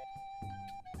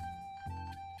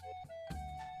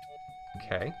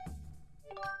 Okay.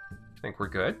 I think we're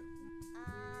good.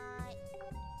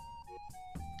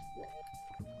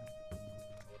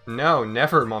 No,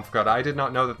 never, Momfgod. I did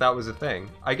not know that that was a thing.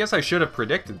 I guess I should have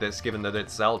predicted this, given that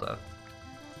it's Zelda.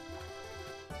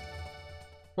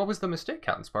 What was the mistake,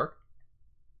 Captain Spark?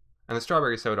 And the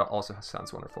strawberry soda also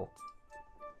sounds wonderful.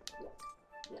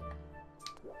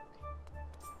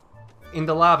 In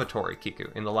the lavatory, Kiku.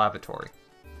 In the lavatory.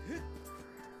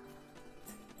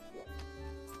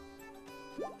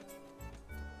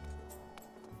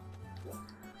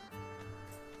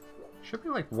 Should be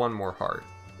like one more heart.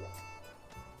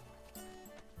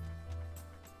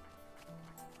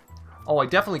 Oh, I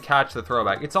definitely catch the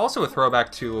throwback. It's also a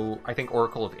throwback to, I think,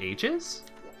 Oracle of Ages?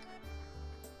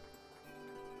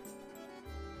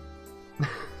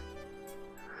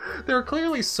 There are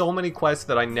clearly so many quests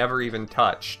that I never even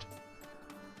touched.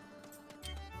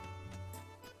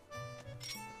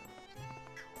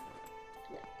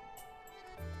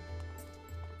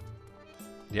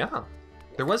 Yeah.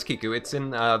 There was Kiku. It's in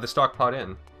the Stockpot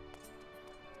Inn.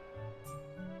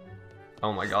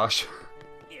 Oh my gosh.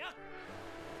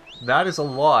 That is a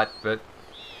lot, but...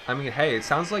 I mean, hey, it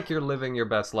sounds like you're living your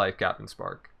best life, Captain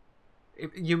Spark.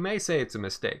 You may say it's a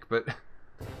mistake, but...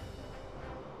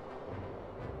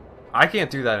 I can't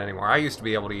do that anymore. I used to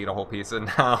be able to eat a whole pizza,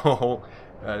 now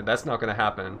that's not gonna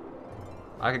happen.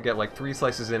 I could get like 3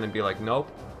 slices in and be like, nope.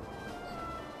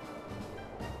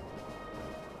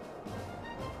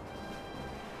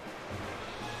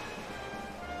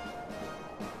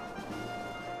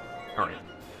 Alright.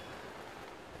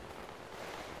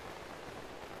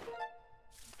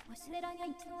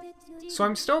 So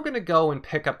I'm still gonna go and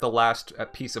pick up the last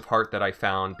piece of heart that I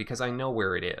found, because I know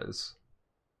where it is.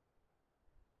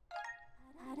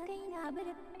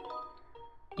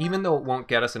 Even though it won't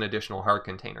get us an additional heart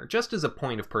container, just as a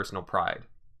point of personal pride.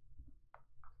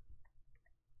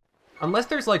 Unless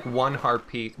there's like one heart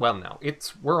piece... well, no,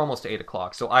 we're almost 8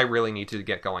 o'clock, so I really need to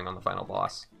get going on the final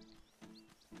boss.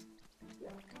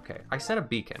 Okay, I set a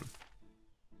beacon.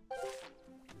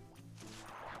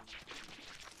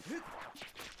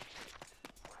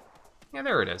 Yeah,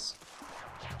 there it is.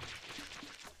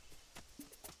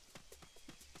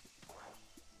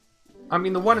 I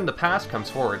mean, the one in the past comes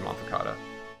forward, Monfacata.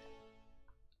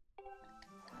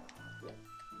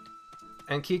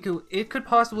 And Kiku, it could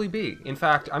possibly be. In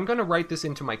fact, I'm going to write this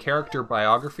into my character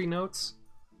biography notes.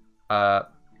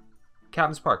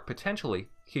 Captain Spark, potentially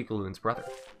Kikaloon's brother.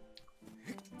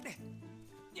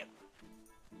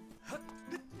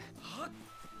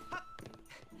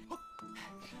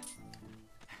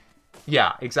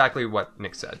 Yeah, exactly what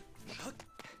Nick said.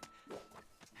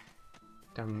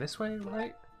 Down this way,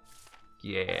 right?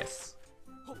 Yes.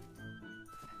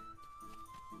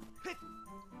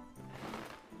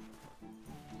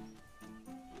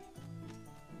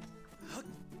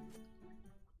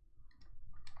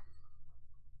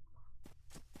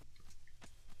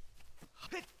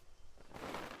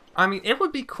 I mean, it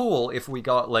would be cool if we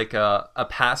got, like, a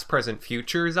past, present,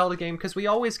 future Zelda game, because we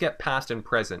always get past and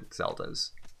present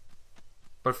Zeldas.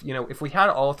 But, if, you know, if we had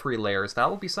all 3 layers,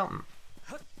 that would be something.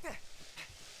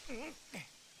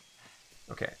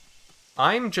 Okay.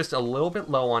 I'm just a little bit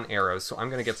low on arrows, so I'm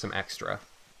going to get some extra.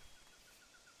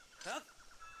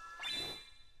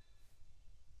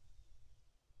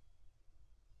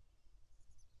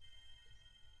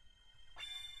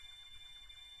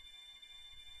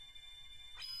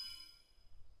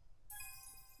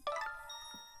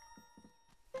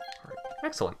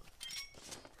 Excellent.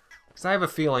 Because I have a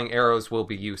feeling arrows will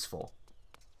be useful.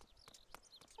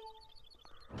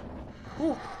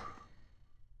 Whew.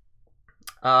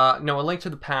 No, A Link to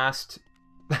the Past...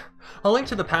 A Link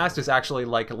to the Past is actually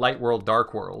like Light World,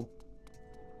 Dark World.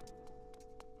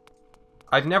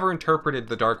 I've never interpreted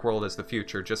the Dark World as the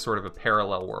future, just sort of a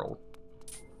parallel world.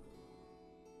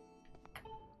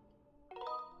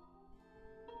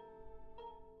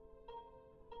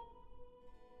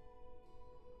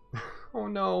 Oh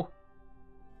no.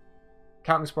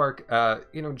 Captain Spark,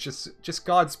 you know, just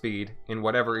Godspeed in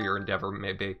whatever your endeavor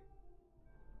may be.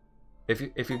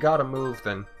 If you gotta move,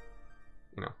 then,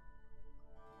 you know,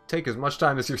 take as much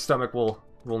time as your stomach will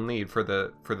need for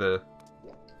the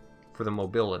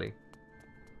mobility.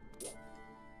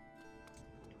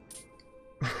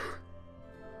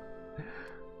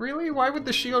 Really? Why would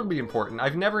the shield be important?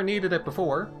 I've never needed it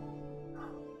before.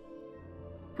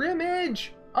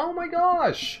 Rimage! Oh my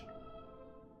gosh!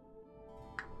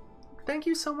 Thank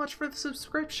you so much for the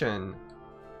subscription.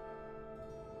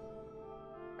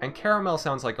 And caramel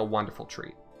sounds like a wonderful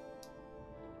treat.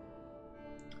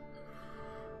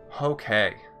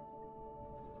 Okay.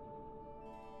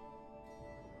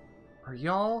 Are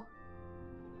y'all...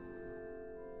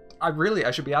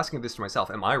 I should be asking this to myself.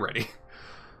 Am I ready?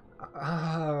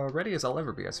 Ready as I'll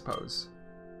ever be, I suppose.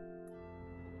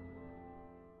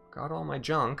 Got all my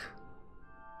junk.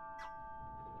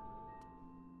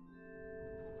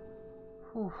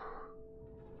 Whew.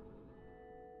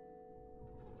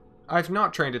 I've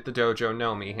not trained at the dojo,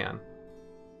 no, Mihan.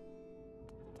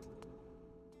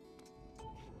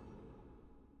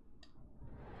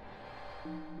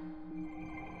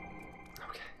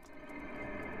 Okay.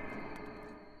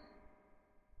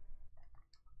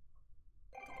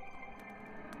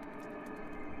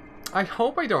 I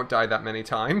hope I don't die that many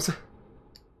times.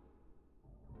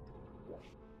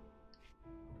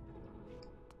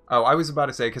 Oh, I was about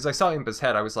to say, because I saw Impa's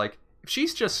head, I was like, if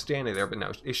she's just standing there, but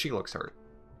no, she looks hurt.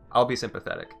 I'll be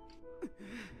sympathetic.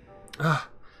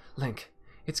 Link,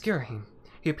 it's Girahim.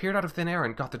 He appeared out of thin air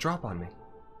and got the drop on me.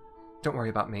 Don't worry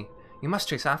about me. You must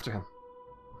chase after him.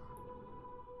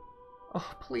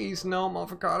 Oh, please, no,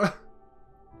 Mavocata.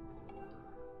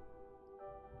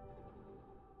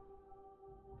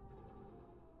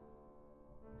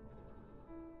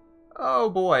 Oh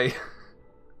boy.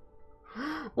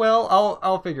 Well,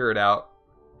 I'll figure it out.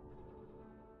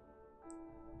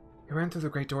 He ran through the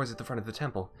great doors at the front of the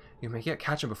temple. You may yet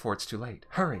catch him before it's too late.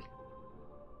 Hurry!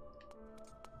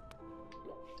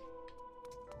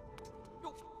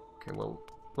 Okay, well,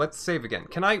 let's save again.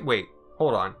 Can I... Wait,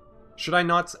 hold on. Should I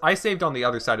not... I saved on the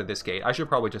other side of this gate. I should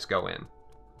probably just go in.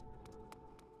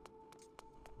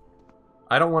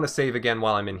 I don't want to save again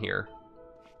while I'm in here.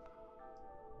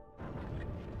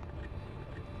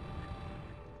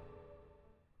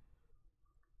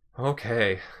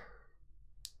 Okay.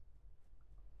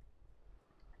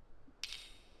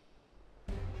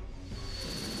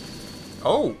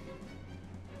 Oh!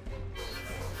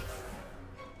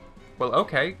 Well,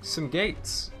 okay, some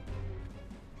gates.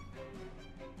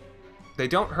 They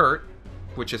don't hurt,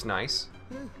 which is nice.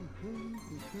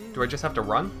 Do I just have to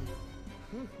run?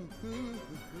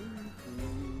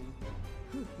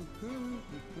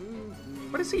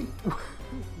 What is he...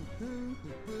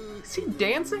 Is he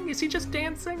dancing? Is he just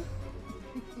dancing?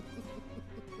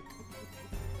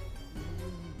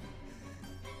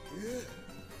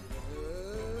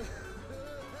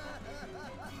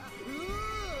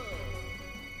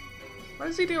 What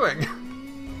is he doing?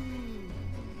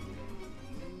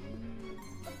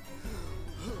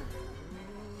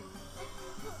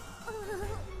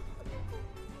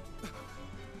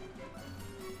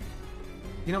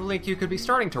 You know, Link, you could be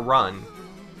starting to run.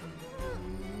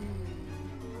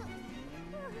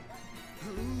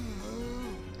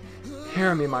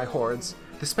 Hear me, my hordes.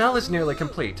 The spell is nearly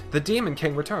complete. The Demon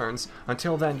King returns.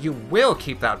 Until then, you will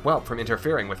keep that whelp from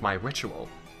interfering with my ritual.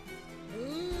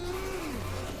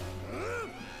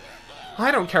 I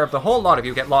don't care if the whole lot of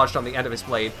you get lodged on the end of his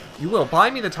blade. You will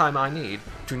buy me the time I need.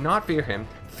 Do not fear him.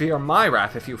 Fear my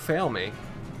wrath if you fail me.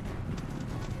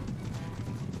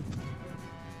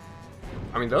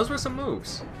 I mean, those were some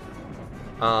moves.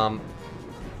 Oh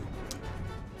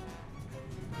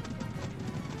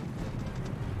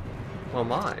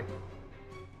my.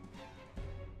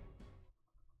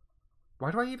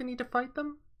 Why do I even need to fight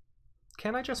them?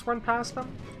 Can I just run past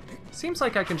them? Seems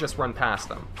like I can just run past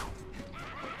them.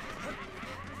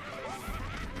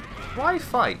 Why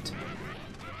fight?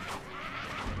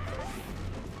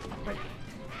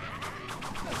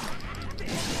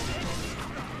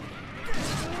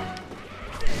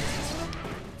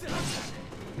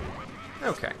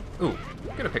 Okay. Ooh,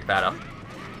 I'm gonna pick that up.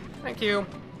 Thank you.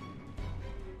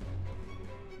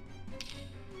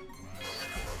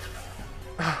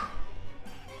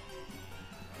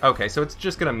 Okay, so it's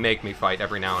just gonna make me fight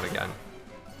every now and again.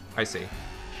 I see.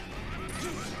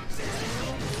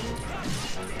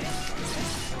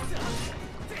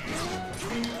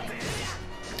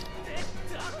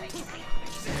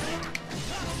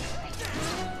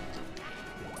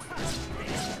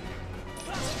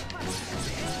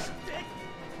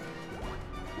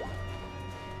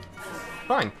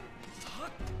 Fine.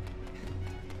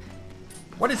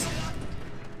 What is...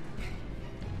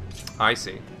 I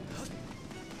see.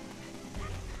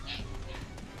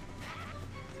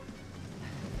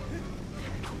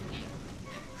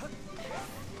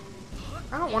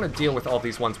 I don't want to deal with all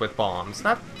these ones with bombs.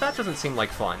 That doesn't seem like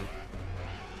fun.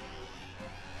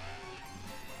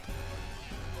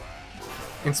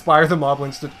 Inspire the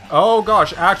moblins to... Oh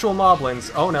gosh, actual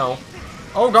moblins. Oh no.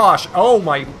 Oh gosh. Oh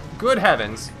my good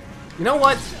heavens. You know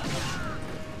what?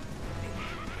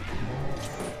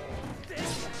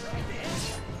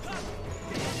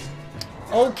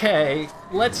 Okay,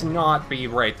 let's not be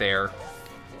right there.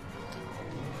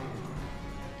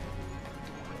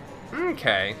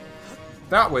 Okay.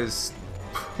 That was...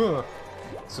 So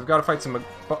we've got to fight some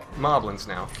moblins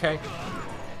now, okay?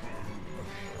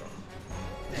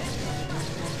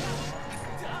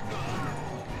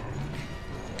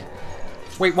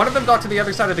 Wait, one of them got to the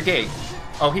other side of the gate.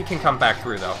 Oh, he can come back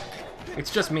through, though.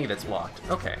 It's just me that's blocked.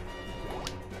 Okay.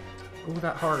 Ooh,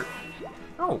 that heart.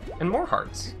 Oh, and more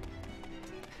hearts.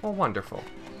 Oh, wonderful.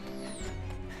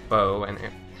 Bow and...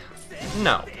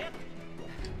 No.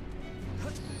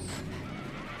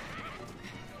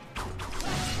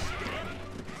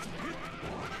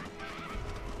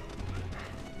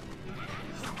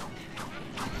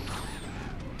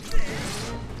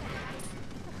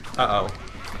 Uh-oh.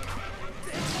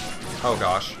 Oh,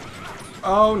 gosh.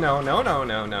 Oh, no, no, no,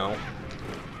 no, no.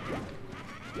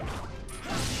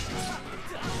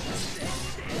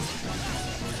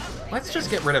 Let's just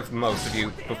get rid of most of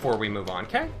you before we move on,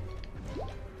 okay?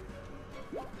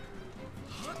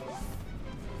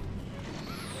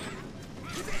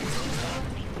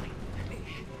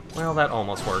 Well, that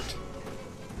almost worked.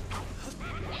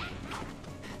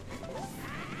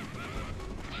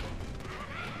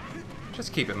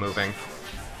 Just keep it moving.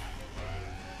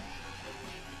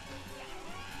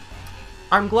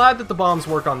 I'm glad that the bombs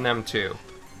work on them, too.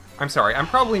 I'm sorry, I'm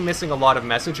probably missing a lot of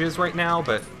messages right now,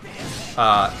 but...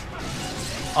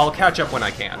 I'll catch up when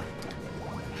I can.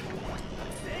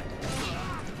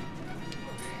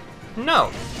 No!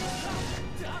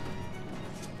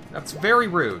 That's very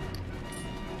rude.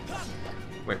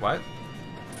 Wait, what?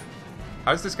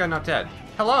 How is this guy not dead?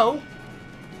 Hello?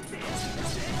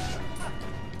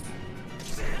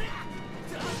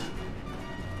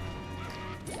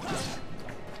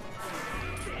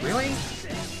 Really?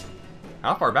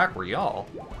 How far back were y'all?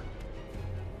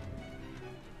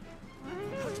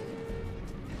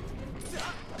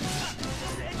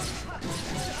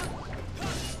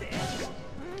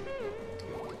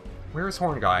 Where's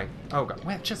Horn Guy? Oh god,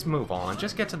 wait, just move on.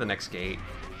 Just get to the next gate.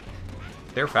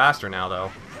 They're faster now,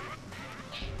 though.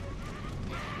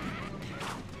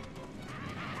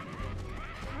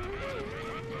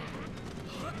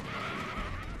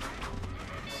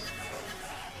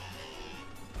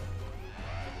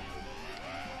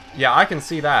 Yeah, I can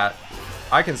see that.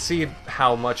 I can see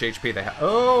how much HP they have.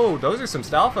 Oh, those are some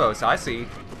Stalfos. I see.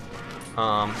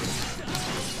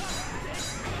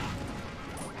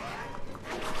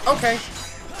 Okay.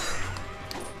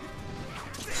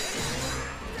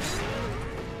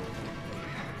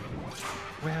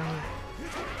 Well...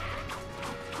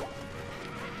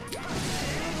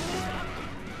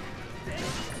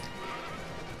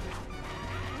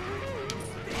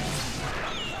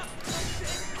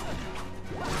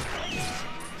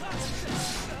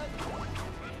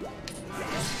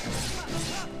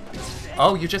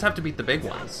 Oh, you just have to beat the big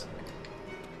ones.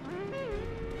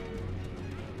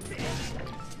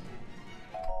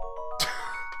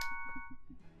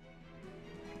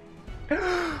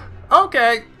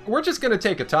 Okay, we're just gonna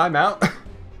take a timeout.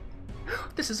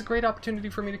 This is a great opportunity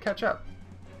for me to catch up.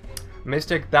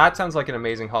 Mystic, that sounds like an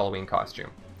amazing Halloween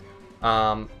costume.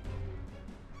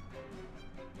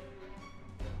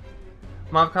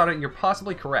 Mavkata, you're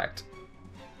possibly correct.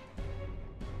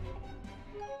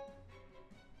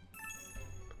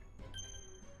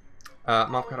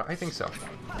 Mavkata, I think so.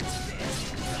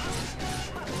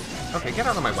 Okay, get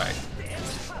out of my way.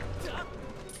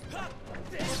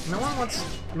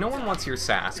 No one wants your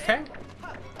sass, okay?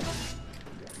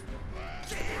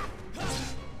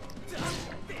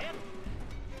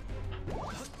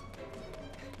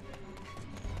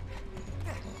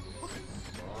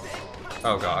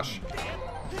 Oh gosh.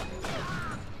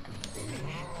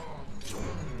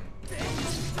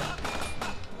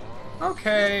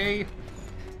 Okay.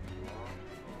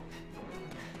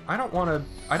 I don't want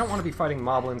to be fighting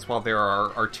moblins while there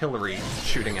are artillery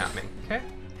shooting at me. Okay?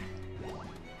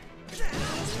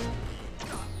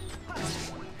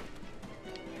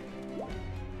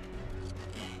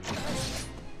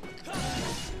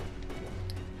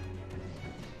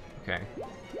 Okay.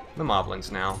 The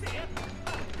moblins now.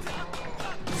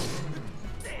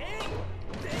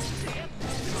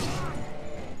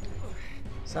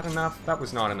 Is that enough? That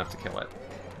was not enough to kill it.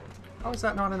 How is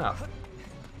that not enough?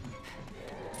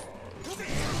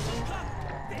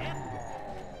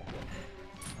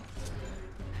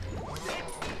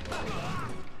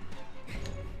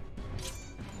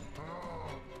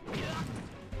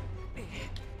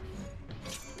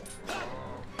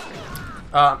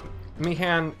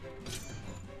 Mihan,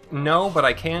 no, but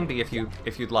I can be if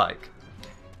you'd like.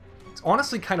 It's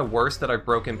honestly kind of worse that I've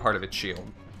broken part of its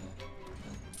shield.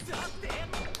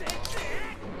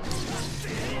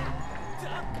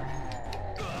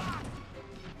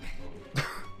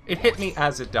 It hit me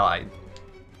as it died.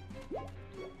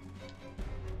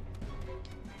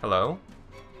 Hello?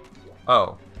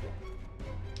 Oh.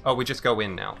 Oh, we just go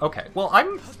in now. Okay. Well,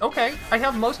 I'm... Okay. I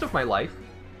have most of my life.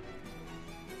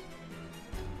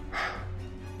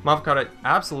 Mav got it.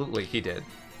 Absolutely, he did.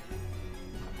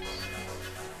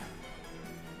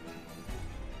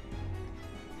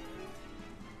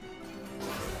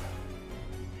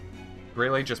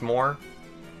 Really? Just more?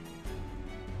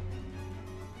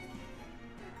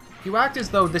 You act as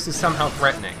though this is somehow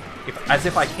threatening. As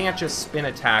if I can't just spin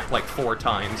attack like 4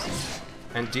 times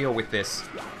and deal with this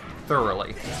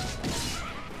thoroughly.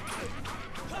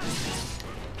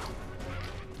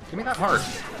 Give me that heart.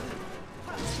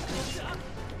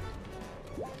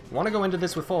 Want to go into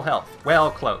this with full health.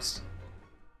 Well, close.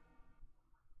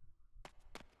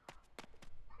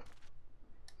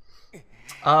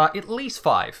 At least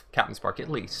 5, Captain Spark,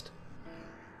 at least.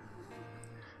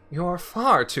 You're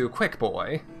far too quick,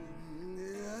 boy.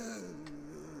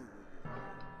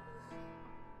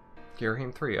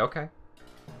 Girahim 3, okay.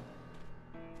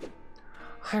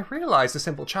 I realize a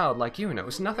simple child like you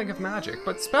knows nothing of magic,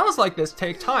 but spells like this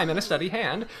take time and a steady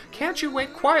hand. Can't you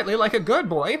wait quietly like a good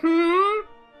boy, hmm?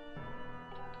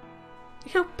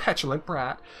 You petulant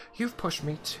brat. You've pushed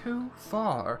me too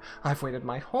far. I've waited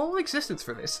my whole existence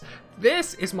for this.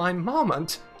 This is my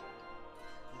moment.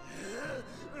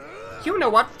 You know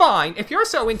what? Fine. If you're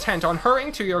so intent on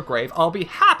hurrying to your grave, I'll be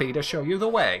happy to show you the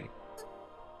way.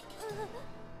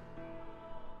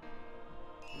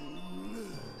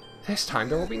 This time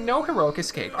there will be no heroic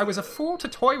escape. I was a fool to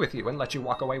toy with you and let you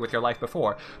walk away with your life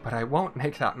before, but I won't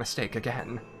make that mistake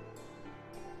again.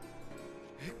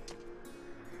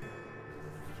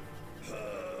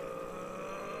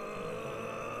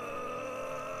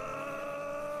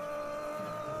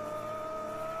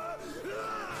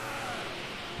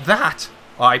 That,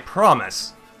 I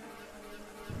promise.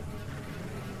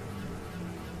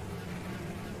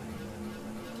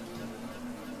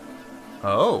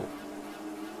 Oh.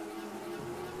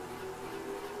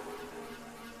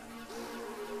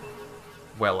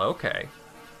 Well, okay.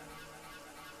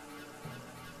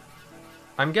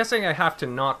 I'm guessing I have to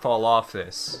not fall off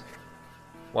this,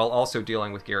 while also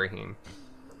dealing with Girahim.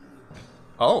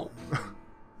 Oh.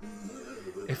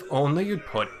 If only you'd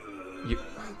put...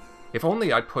 If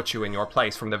only I'd put you in your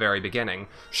place from the very beginning.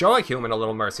 Show a human a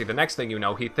little mercy, the next thing you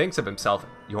know, he thinks of himself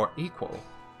your equal.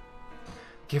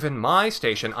 Given my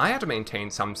station, I had to maintain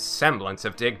some semblance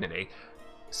of dignity,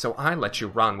 so I let you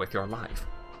run with your life.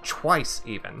 Twice,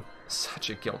 even. Such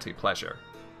a guilty pleasure.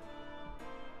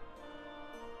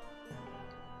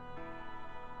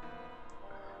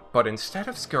 But instead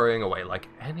of scurrying away like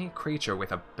any creature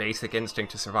with a basic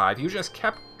instinct to survive, you just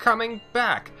kept coming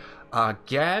back.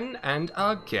 Again and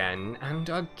again and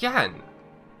again.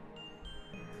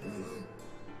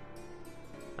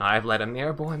 I've let a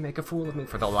mere boy make a fool of me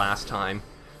for the last time.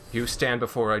 You stand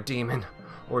before a demon,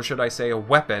 or should I say a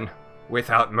weapon,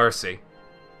 without mercy.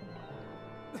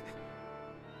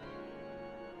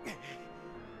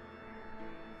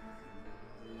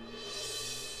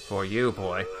 For you,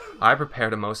 boy, I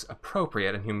prepared a most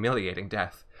appropriate and humiliating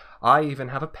death. I even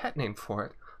have a pet name for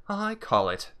it. I call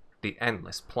it the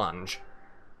Endless Plunge.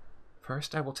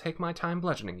 First, I will take my time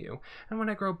bludgeoning you, and when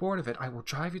I grow bored of it, I will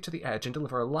drive you to the edge and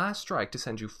deliver a last strike to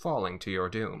send you falling to your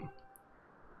doom.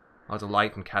 I'll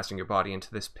delight in casting your body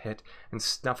into this pit and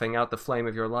snuffing out the flame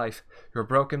of your life. Your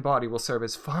broken body will serve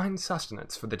as fine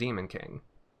sustenance for the Demon King.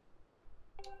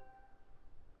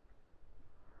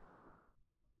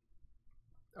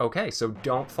 Okay, so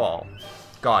don't fall.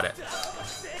 Got it.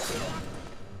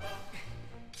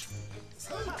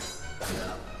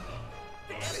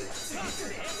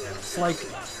 it's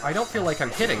like, I don't feel like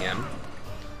I'm hitting him.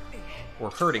 Or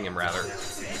hurting him, rather.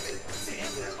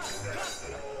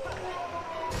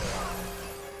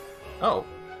 Oh.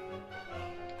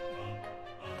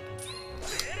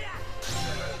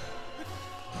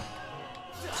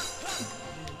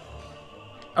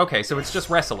 Okay, so it's just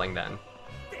wrestling then.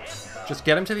 Just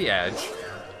get him to the edge.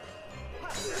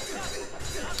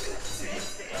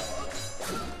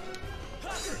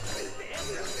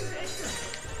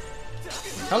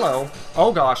 Hello.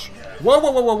 Oh gosh. Whoa, whoa,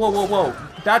 whoa, whoa, whoa, whoa, whoa.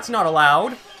 That's not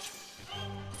allowed.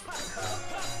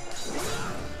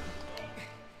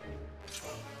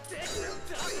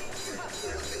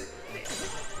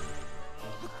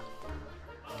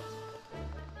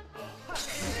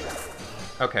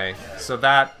 Okay, so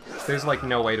that... there's like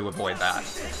no way to avoid that.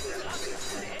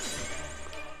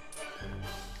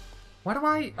 Why do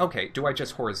I... okay, do I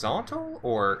just horizontal,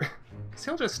 or... because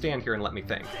he'll just stand here and let me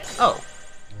think. Oh,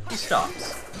 he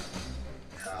stops.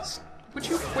 Would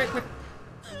you quit with...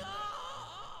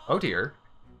 oh dear.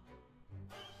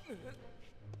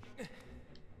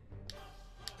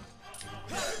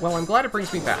 Well, I'm glad it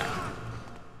brings me back.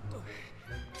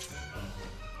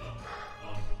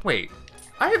 Wait,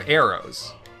 I have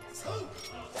arrows.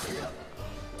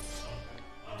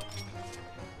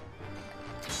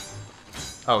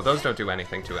 Oh, those don't do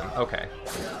anything to him. Okay.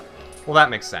 Well, that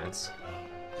makes sense.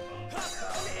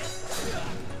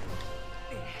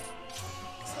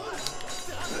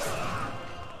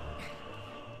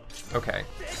 Okay.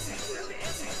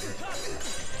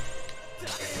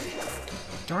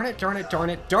 Darn it, darn it, darn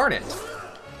it, darn it!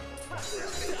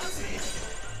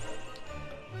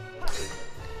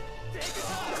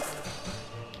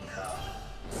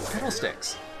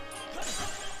 Fiddlesticks.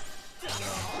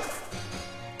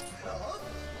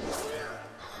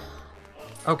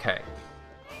 Okay.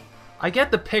 I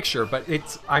get the picture, but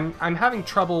it's... I'm having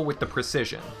trouble with the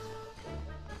precision.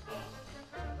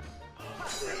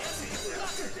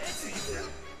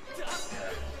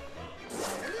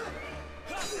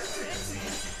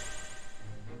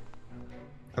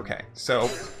 Okay, so...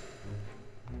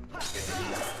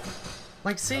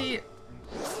 like, see...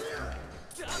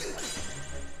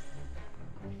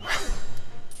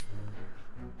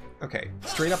 okay,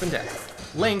 straight up and down.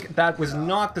 Link, that was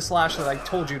not the slash that I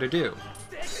told you to do.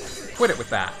 Quit it with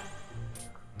that.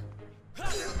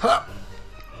 Huh!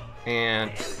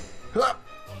 And... huh!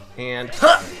 And...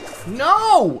 huh!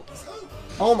 No!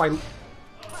 Oh my...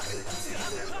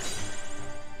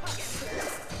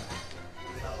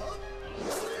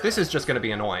 this is just gonna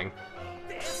be annoying.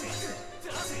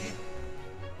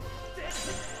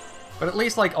 But at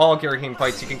least like all Girahim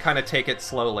fights, you can kind of take it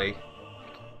slowly.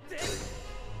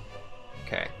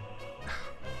 Okay.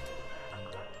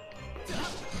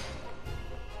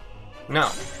 No.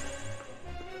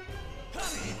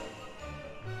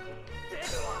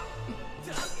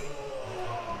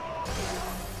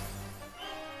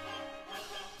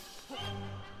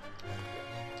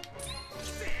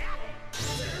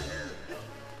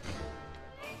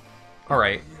 All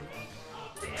right.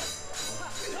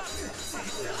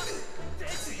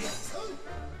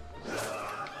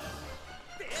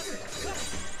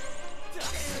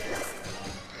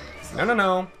 No, no,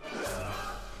 no.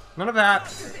 None of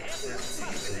that.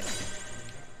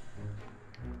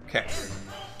 Okay.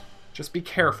 Just be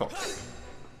careful.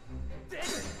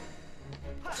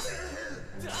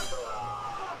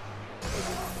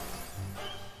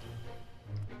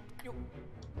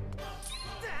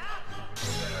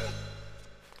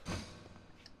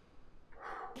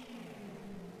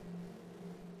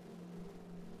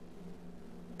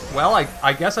 Well,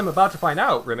 I guess I'm about to find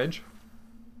out, Rimage.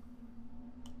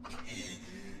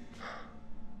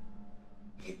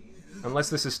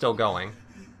 Unless this is still going.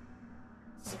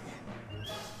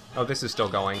 Oh, this is still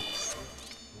going.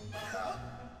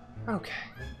 Okay.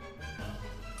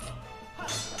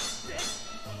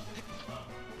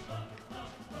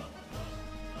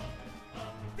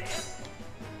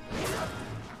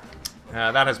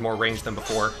 That has more range than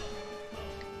before.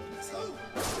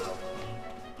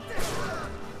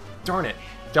 Darn it.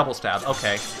 Double stab.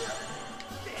 Okay.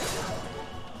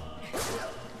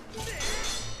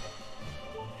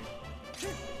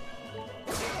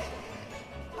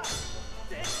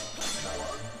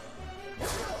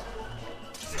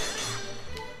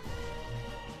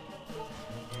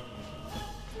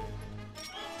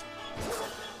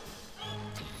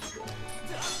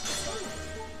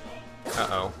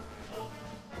 Uh-oh.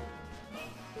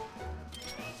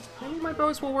 Maybe my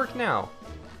bows will work now.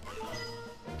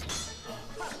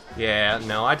 Yeah,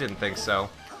 no, I didn't think so.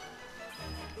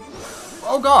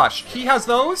 Oh gosh, he has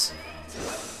those?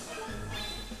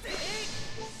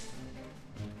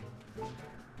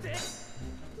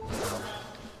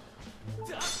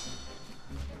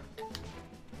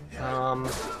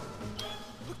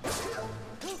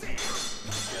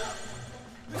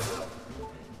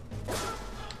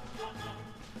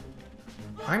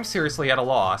 I'm seriously at a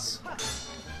loss.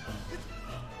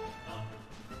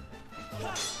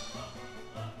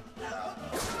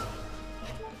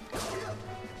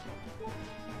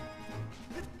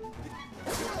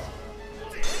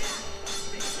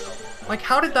 Like,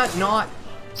 how did that not...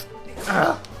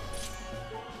 Ugh.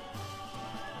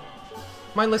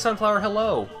 Mindless Sunflower,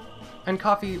 hello! And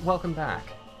Coffee, welcome back.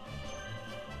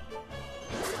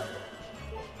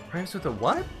 Rhymes with a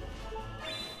what?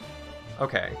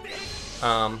 Okay.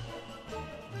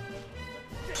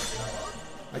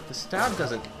 Like, the stab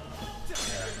doesn't...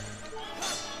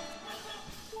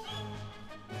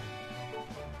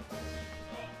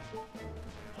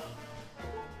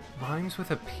 Rhymes with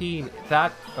a P...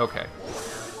 That... Okay.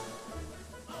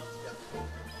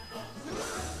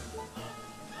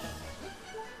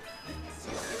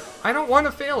 I don't want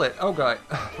to fail it! Oh, God.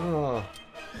 Oh.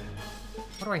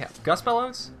 What do I have? Gust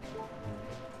Bellows?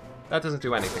 That doesn't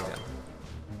do anything, then.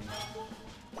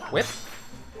 Whip.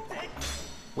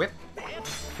 Whip.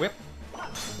 Whip.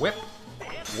 Whip.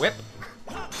 Whip.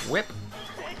 Whip.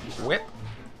 Whip.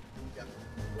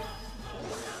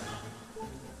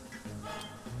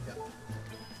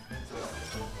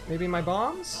 Maybe my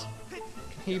bombs?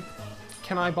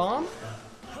 Can I bomb?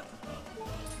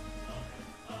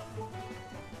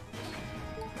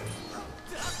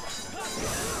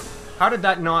 How did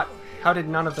that not... How did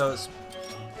none of those...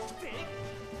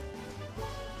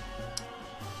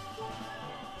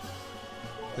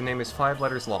 The name is 5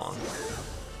 letters long.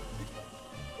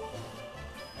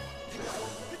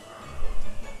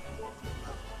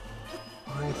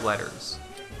 Five letters.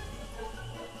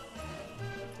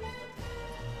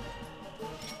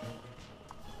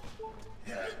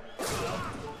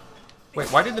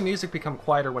 Wait, why did the music become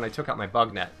quieter when I took out my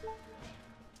bug net?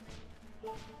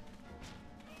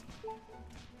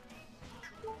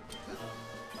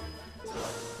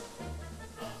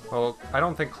 Well, I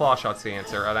don't think Claw Shot's the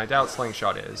answer, and I doubt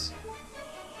Slingshot is.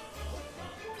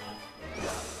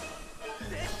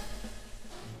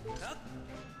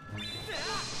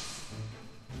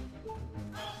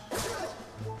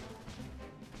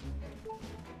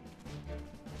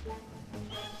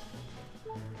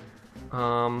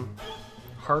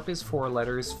 Harp is 4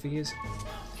 letters, Fee is...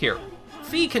 Here.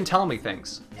 Fee can tell me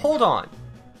things. Hold on.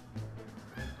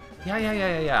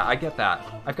 Yeah, I get that.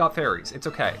 I've got fairies. It's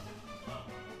okay.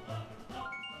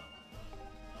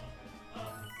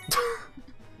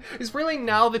 Is really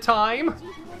now the time?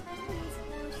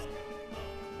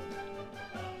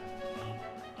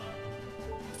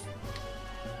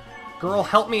 Girl,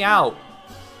 help me out.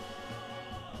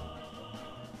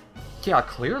 Yeah,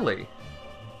 clearly.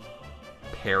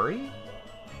 Parry?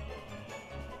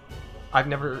 I've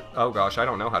never... Oh gosh, I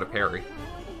don't know how to parry.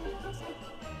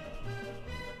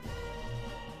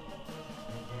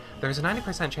 There is a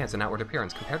 90% chance in outward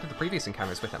appearance compared to the previous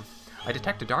encounters with him. I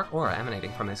detect a dark aura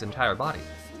emanating from his entire body.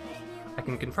 I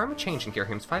can confirm a change in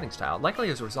Girahim's fighting style, likely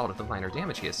as a result of the minor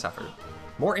damage he has suffered.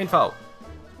 More info!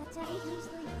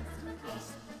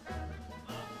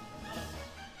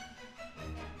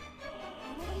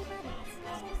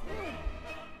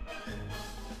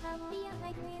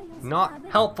 Not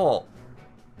helpful!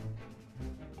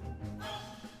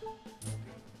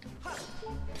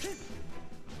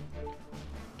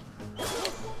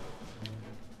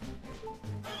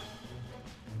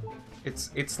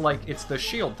 It's like, it's the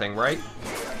shield thing, right?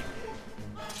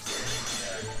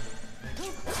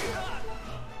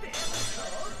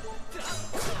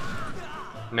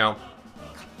 No.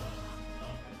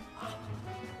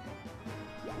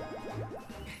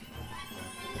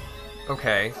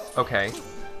 Okay, okay.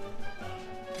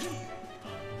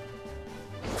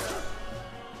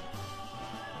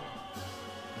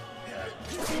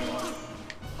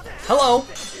 Hello!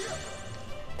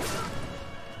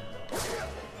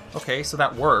 Okay, so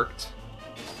that worked.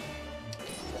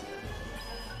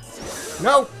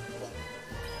 No!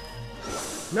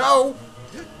 No!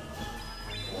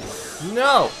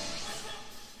 No!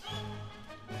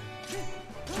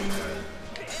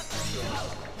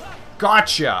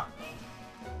 Gotcha!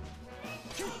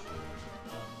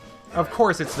 Of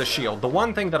course it's the shield, the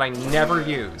one thing that I never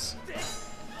use.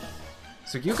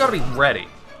 So you gotta be ready.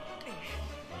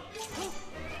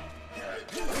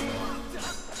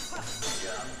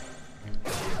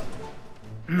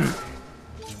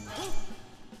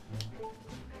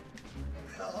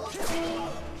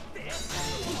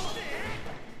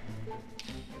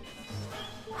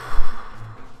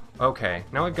 Okay,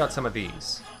 now we've got some of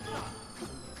these.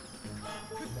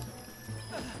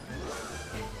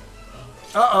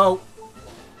 Uh-oh!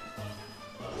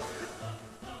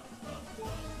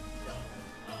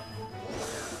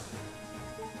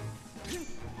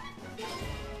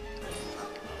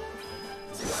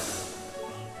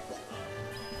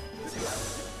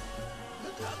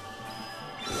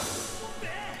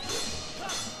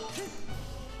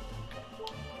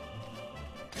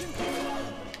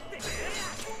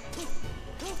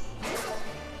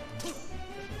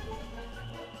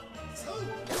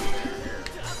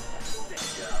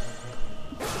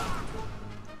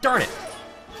 Darn it!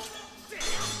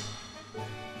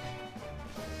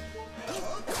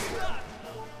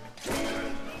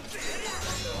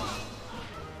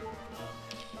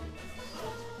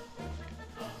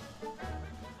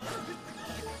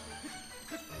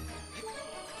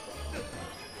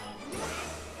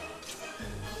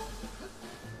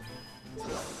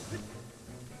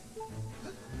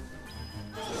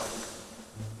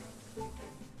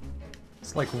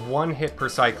 It's like 1 hit per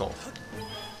cycle.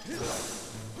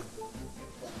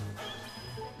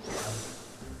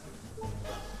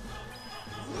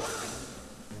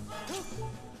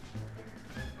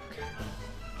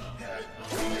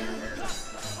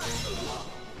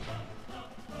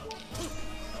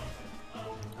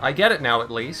 I get it now,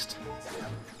 at least.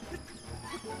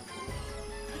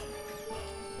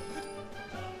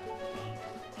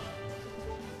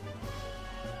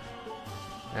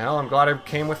 Well, I'm glad I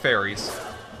came with fairies.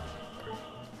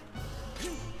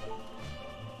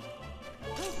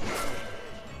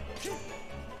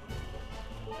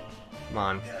 Come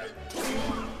on.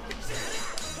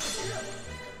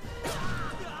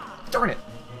 Darn it!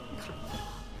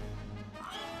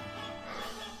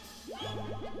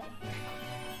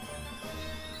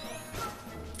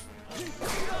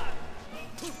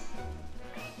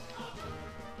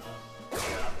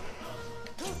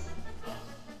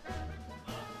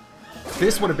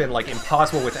 This would have been, like,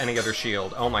 impossible with any other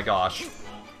shield. Oh my gosh.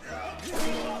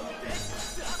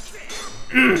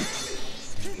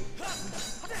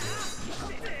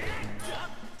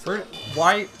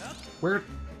 Why? Where?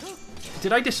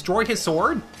 Did I destroy his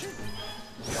sword?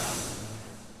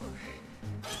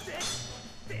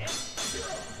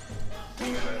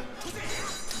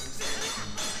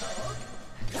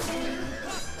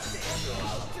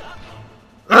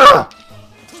 Ugh!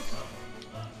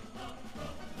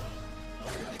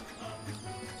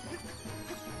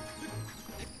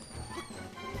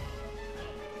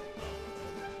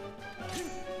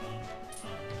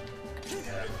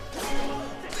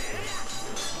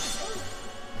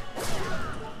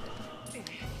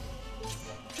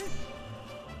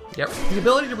 Yep, the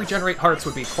ability to regenerate hearts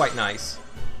would be quite nice.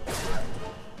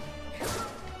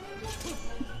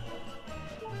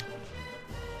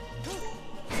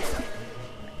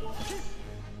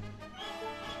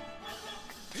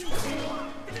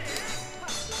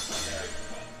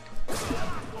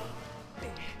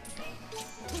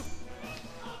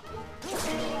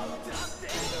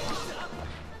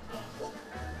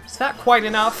 Is that quite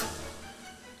enough?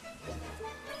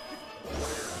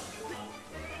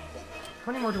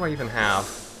 How many more do I even have?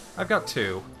 I've got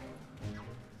 2.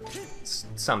 It's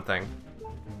something.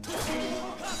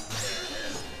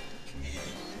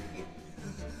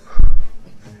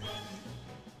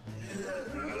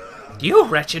 You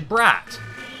wretched brat!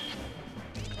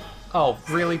 Oh,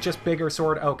 really? Just bigger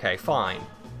sword? Okay, fine.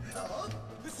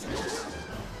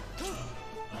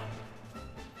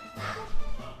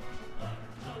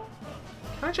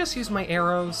 Can I just use my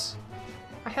arrows?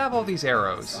 I have all these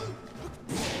arrows.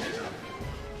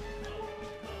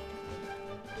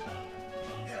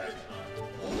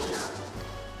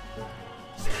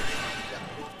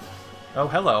 Oh,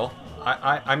 hello.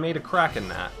 I made a crack in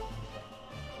that.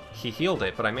 He healed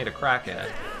it, but I made a crack in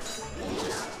it.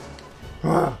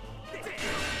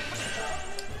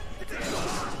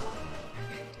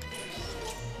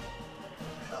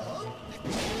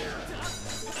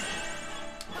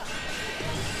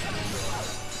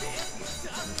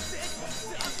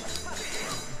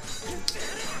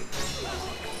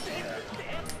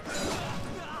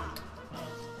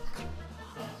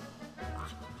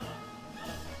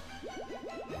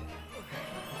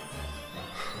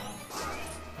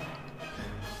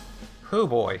 Oh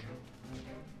boy.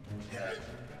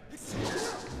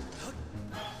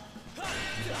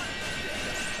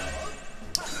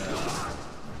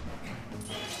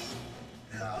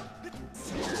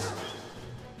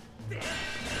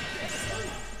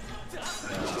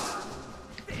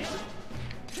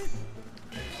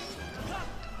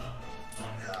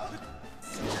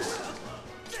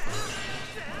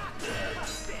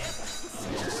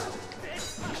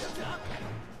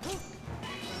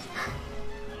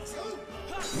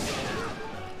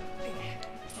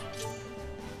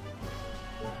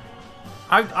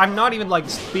 I'm not even, like,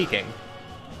 speaking.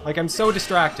 Like, I'm so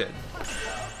distracted.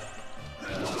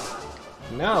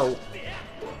 No.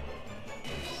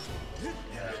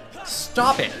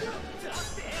 Stop it!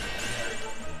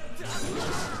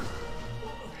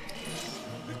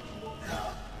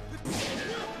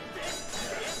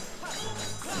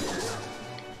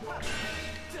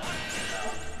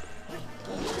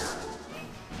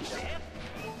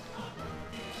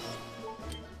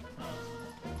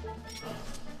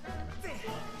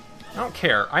 don't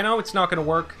care. I know it's not gonna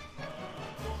work.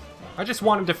 I just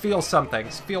want him to feel something.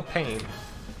 Feel pain.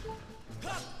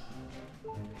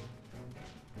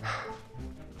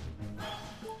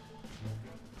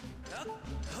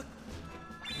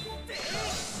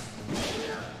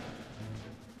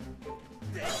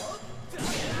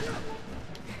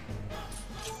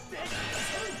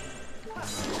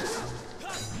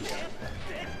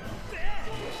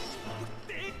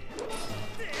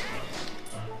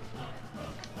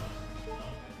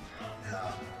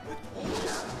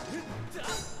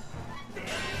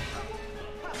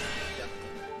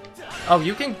 Oh,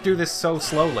 you can do this so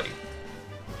slowly.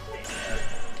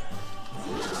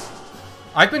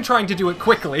 I've been trying to do it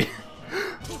quickly.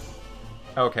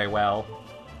 Okay, well.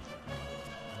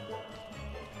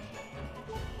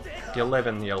 You live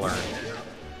and you learn.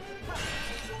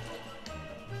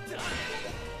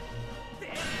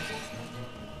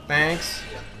 Thanks.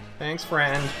 Thanks,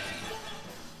 friend.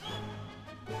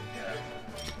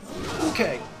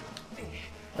 Okay.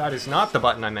 That is not the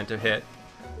button I meant to hit.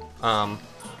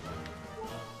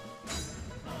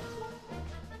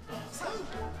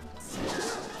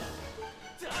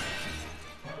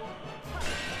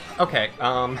 Okay,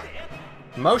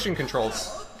 motion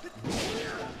controls.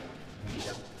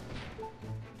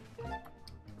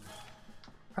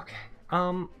 Okay,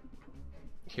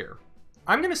 here.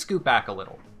 I'm gonna scoot back a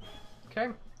little, okay?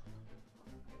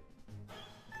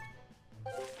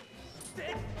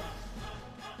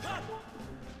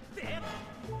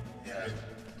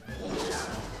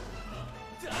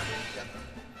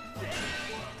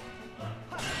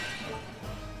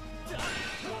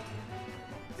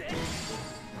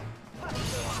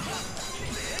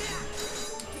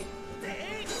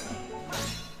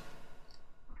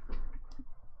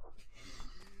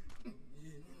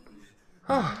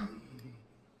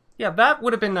 Yeah, that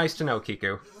would have been nice to know,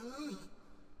 Kiku.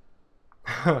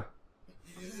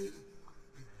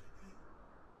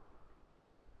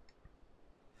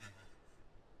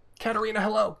 Katarina,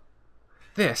 hello.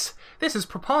 This is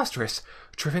preposterous.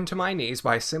 Driven to my knees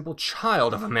by a simple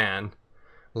child of a man.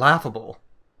 Laughable.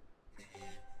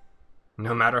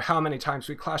 No matter how many times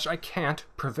we clash, I can't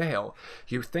prevail.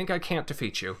 You think I can't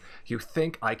defeat you? You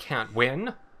think I can't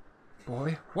win?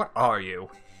 Boy, what are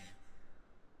you?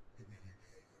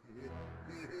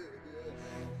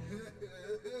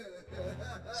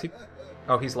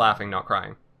 Oh, he's laughing, not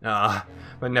crying.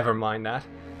 But never mind that.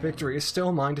 Victory is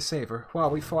still mine to savor. While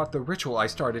we fought, the ritual I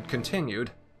started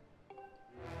continued.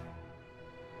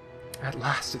 At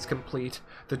last it's complete.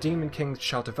 The Demon King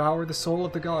shall devour the soul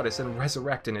of the goddess and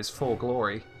resurrect in his full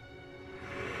glory.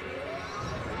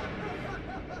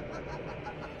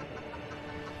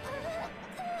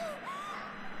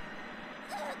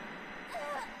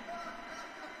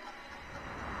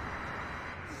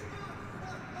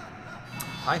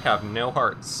 I have no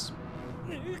hearts.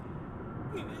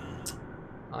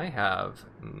 I have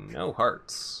no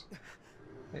hearts.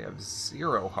 I have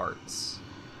 0 hearts.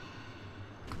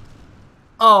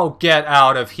 Oh, get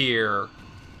out of here!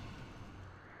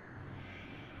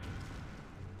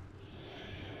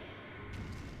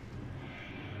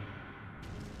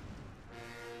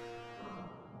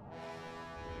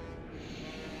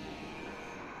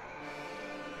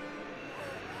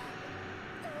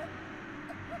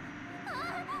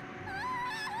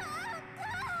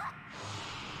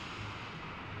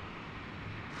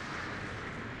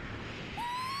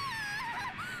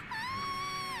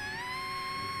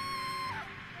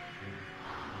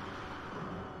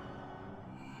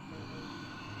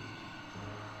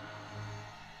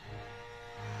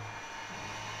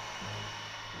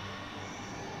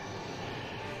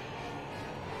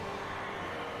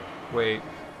 Wait.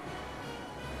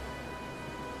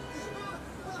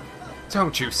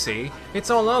 Don't you see? It's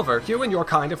all over. You and your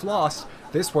kind have lost.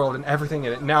 This world and everything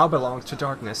in it now belongs to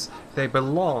darkness. They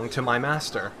belong to my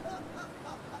master.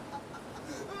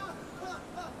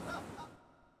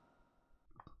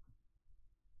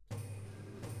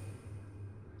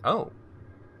 Oh.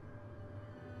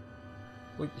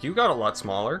 Well, you got a lot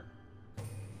smaller.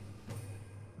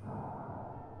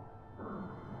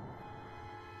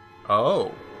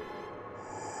 Oh.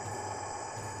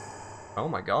 Oh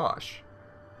my gosh.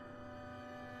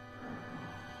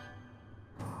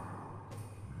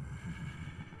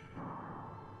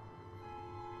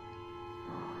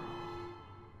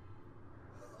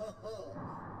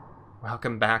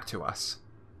 Welcome back to us,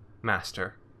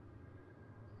 Master.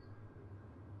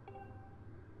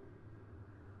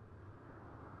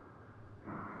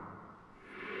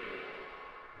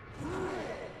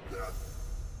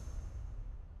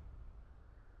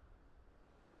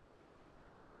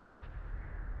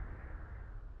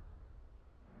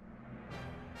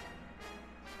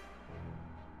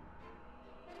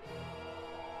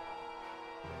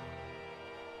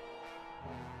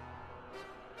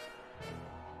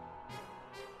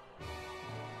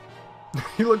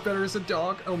 You look better as a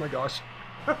dog. Oh my gosh.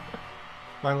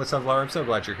 Mindless Sunflower, I'm so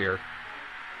glad you're here.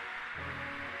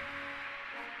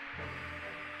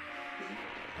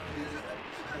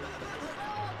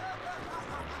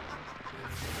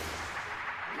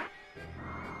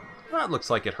 That looks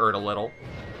like it hurt a little.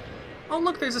 Oh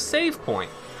look, there's a save point.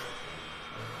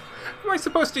 Am I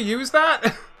supposed to use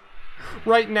that?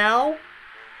 Right now?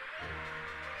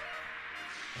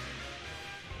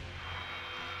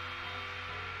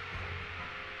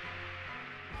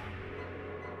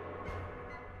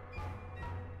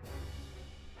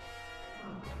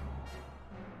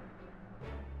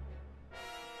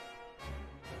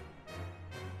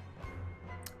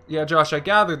 Yeah, Josh, I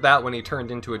gathered that when he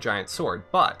turned into a giant sword,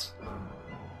 but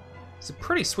it's a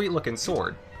pretty sweet looking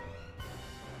sword.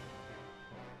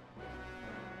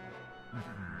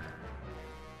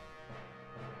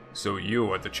 So you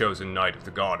are the chosen knight of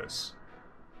the goddess.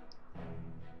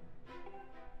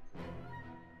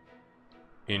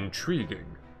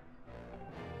 Intriguing.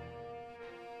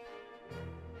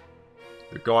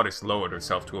 The goddess lowered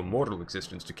herself to a mortal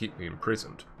existence to keep me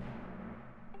imprisoned.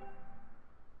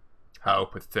 How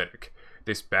pathetic.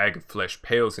 This bag of flesh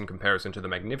pales in comparison to the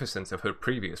magnificence of her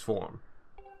previous form.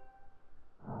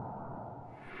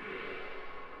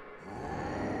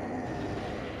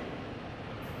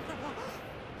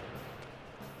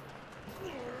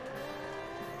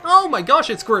 Oh my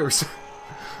gosh, it's Groose!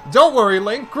 Don't worry,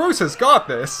 Link, Groose has got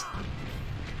this!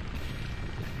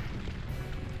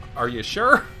 Are you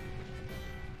sure?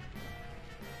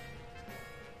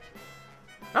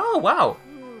 Oh, wow!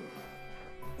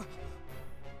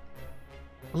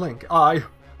 Link, I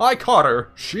caught her.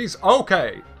 She's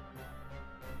okay.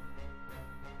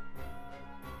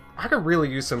 I could really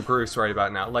use some Groose right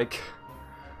about now. Like,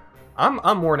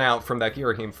 I'm worn out from that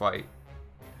Girahim fight.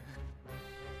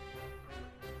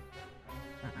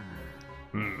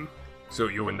 So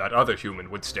you and that other human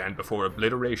would stand before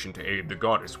obliteration to aid the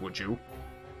goddess, would you?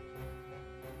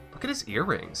 Look at his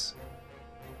earrings.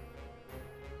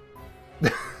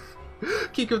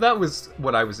 Kiko, that was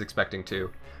what I was expecting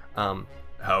too.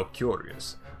 How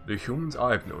curious. The humans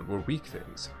I've known were weak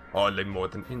things, hardly more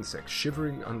than insects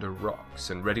shivering under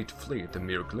rocks and ready to flee at the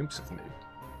mere glimpse of me.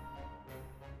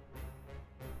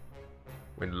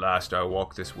 When last I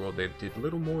walked this world, they did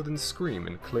little more than scream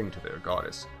and cling to their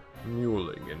goddess,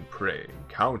 mewling and praying,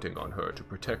 counting on her to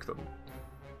protect them.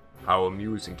 How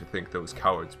amusing to think those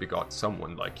cowards begot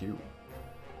someone like you.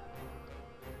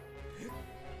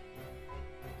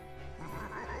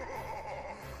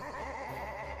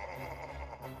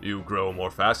 You grow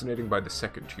more fascinating by the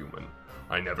second human.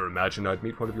 I never imagined I'd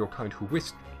meet one of your kind who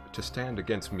wished to stand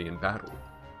against me in battle.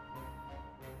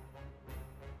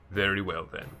 Very well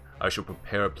then. I shall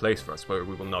prepare a place for us where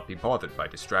we will not be bothered by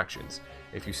distractions.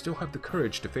 If you still have the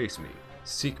courage to face me,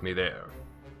 seek me there.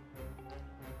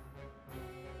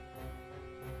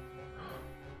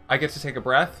 I get to take a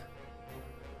breath?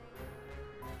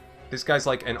 This guy's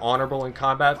like an honorable in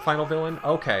combat final villain?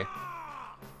 Okay.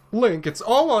 Link, it's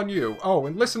all on you. Oh,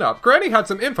 and listen up. Granny had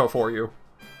some info for you.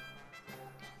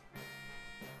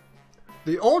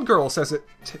 The old girl says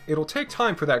it'll take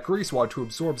time for that grease wad to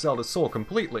absorb Zelda's soul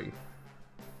completely.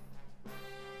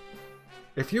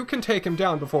 If you can take him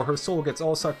down before her soul gets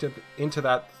all sucked up into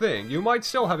that thing, you might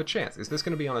still have a chance. Is this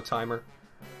going to be on a timer?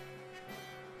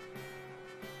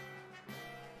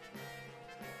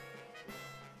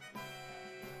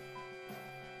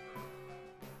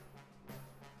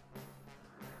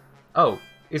 Oh,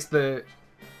 is the...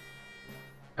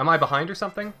 Am I behind or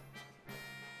something?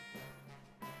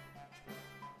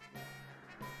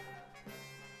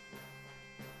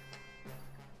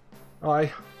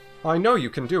 I know you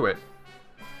can do it.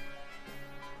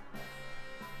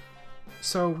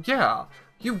 So, yeah,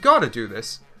 you've got to do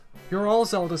this. You're all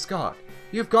Zelda's god.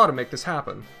 You've got to make this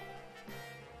happen.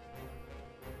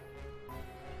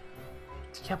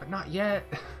 Yeah, but not yet.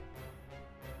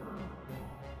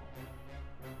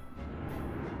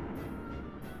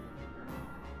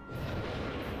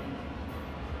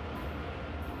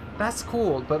 That's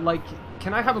cool, but like,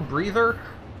 can I have a breather?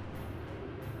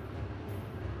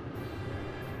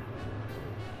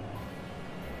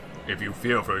 If you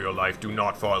fear for your life, do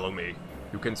not follow me.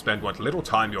 You can spend what little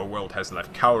time your world has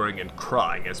left cowering and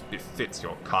crying as befits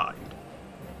your kind.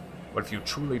 But if you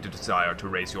truly desire to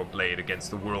raise your blade against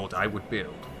the world I would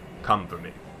build, come for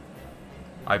me.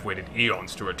 I've waited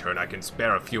eons to return. I can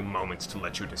spare a few moments to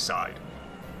let you decide.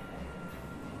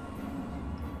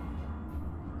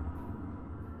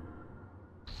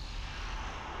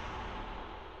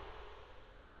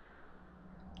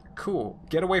 Cool.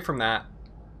 Get away from that.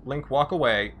 Link, walk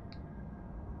away.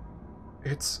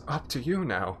 It's up to you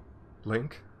now,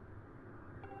 Link.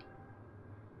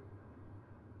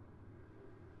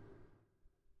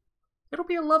 It'll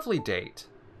be a lovely date.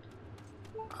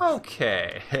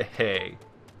 Okay, hey.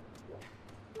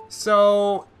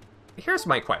 So, here's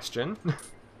my question.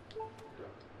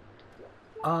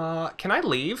 Can I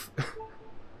leave?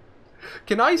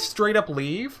 Can I straight up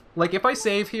leave? Like, if I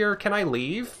save here, can I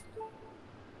leave?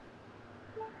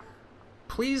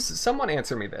 Please, someone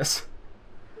answer me this.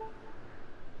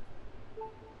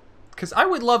 Because I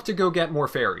would love to go get more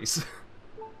fairies.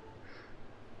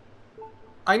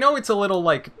 I know it's a little,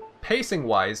 like,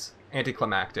 pacing-wise,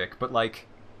 anticlimactic, but, like...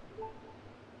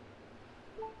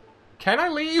 Can I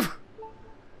leave?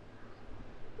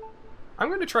 I'm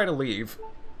gonna try to leave.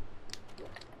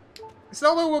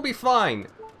 Zelda will be fine.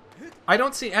 I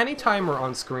don't see any timer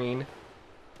on screen.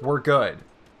 We're good.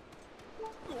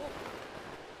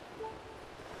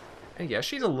 And yeah,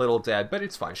 she's a little dead, but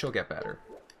it's fine. She'll get better.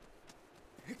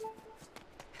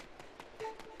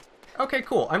 Okay,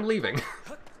 cool. I'm leaving.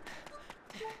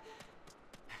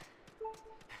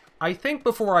 I think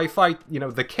before I fight, you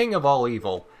know, the king of all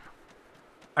evil,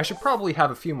 I should probably have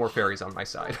a few more fairies on my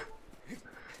side.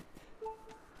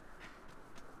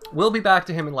 We'll be back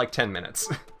to him in like 10 minutes.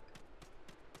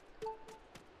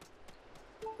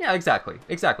 Yeah, exactly.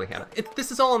 Exactly, Hannah.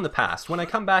 This is all in the past. When I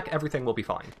come back, everything will be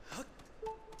fine.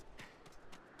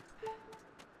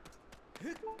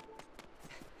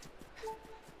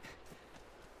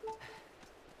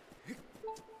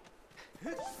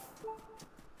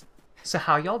 So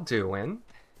how y'all doing?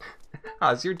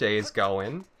 How's your days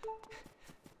going?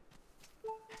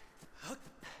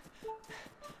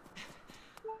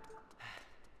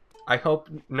 I hope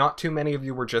not too many of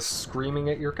you were just screaming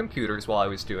at your computers while I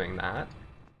was doing that.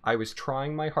 I was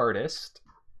trying my hardest,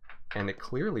 and it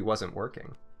clearly wasn't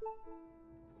working.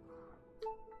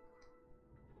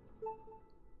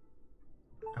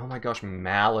 Oh my gosh,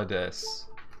 Malladus.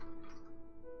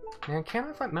 Man, can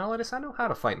I fight Malladus? I know how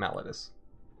to fight Malladus.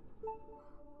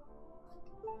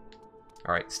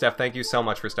 Alright, Steph, thank you so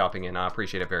much for stopping in. I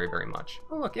appreciate it very, very much.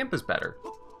 Oh look, Imp is better.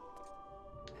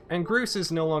 And Groose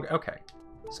is no longer... Okay.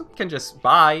 So we can just...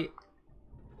 Bye!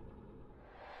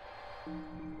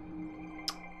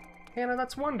 Hannah,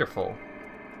 that's wonderful.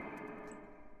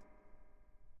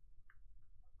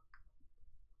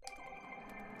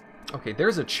 Okay,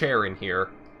 there's a chair in here.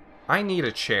 I need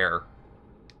a chair.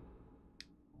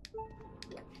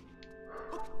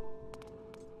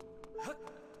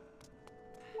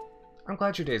 I'm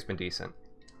glad your day's been decent.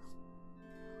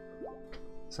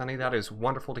 Sonny, that is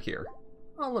wonderful to hear.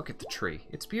 Oh, look at the tree.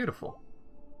 It's beautiful.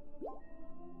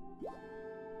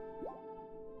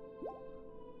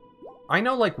 I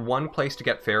know, like, one place to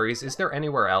get fairies. Is there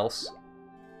anywhere else?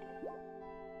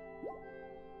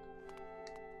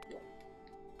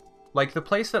 Like, the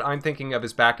place that I'm thinking of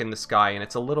is back in the sky, and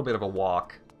it's a little bit of a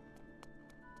walk.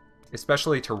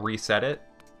 Especially to reset it.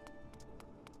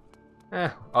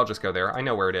 I'll just go there. I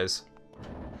know where it is.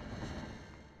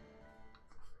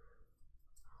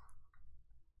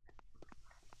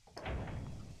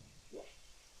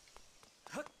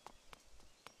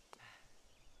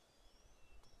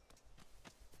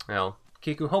 Well,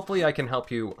 Kiku, hopefully I can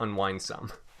help you unwind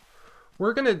some.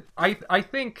 We're gonna... I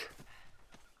think...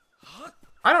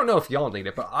 I don't know if y'all need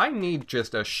it, but I need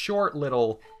just a short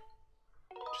little...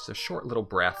 Just a short little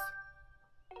breath.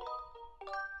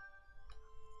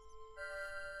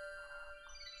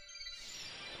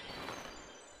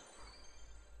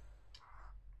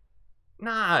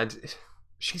 Nah,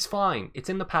 she's fine. It's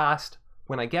in the past.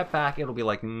 When I get back, it'll be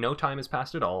like no time has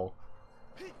passed at all.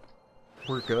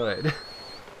 We're good.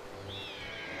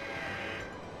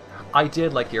 I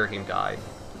did let Girahim die.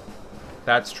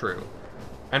 That's true.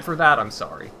 And for that, I'm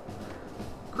sorry.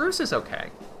 Groose is okay.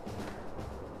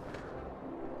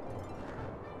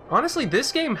 Honestly,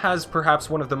 this game has perhaps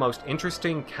one of the most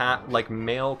interesting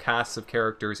male casts of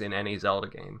characters in any Zelda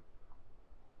game.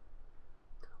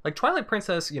 Like, Twilight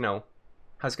Princess, you know,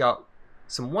 has got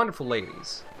some wonderful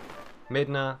ladies.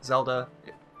 Midna, Zelda,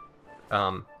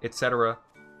 etc.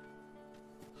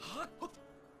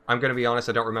 I'm gonna be honest,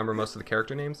 I don't remember most of the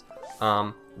character names.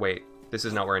 Wait, this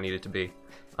is not where I needed to be.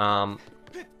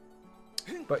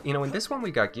 But, you know, in this one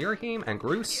we got Girahim and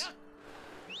Groose.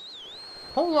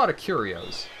 Whole lot of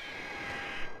curios.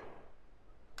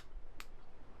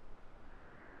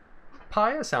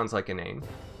 Paya sounds like a name.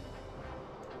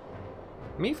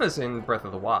 Mipha's in Breath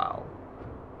of the Wild.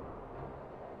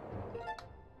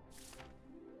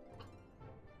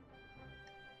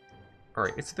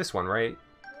 Alright, it's this one, right?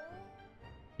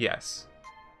 Yes.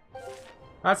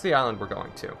 That's the island we're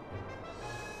going to.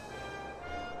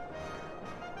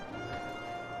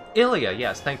 Ilia,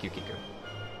 yes, thank you, Kiku.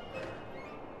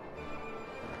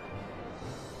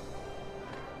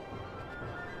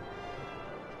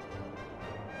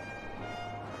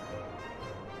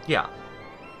 Yeah.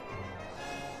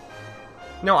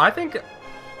 No, I think the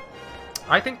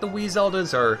Wii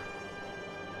Zeldas are,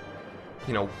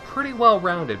 you know, pretty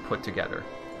well-rounded put together.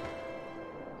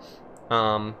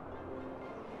 Oh.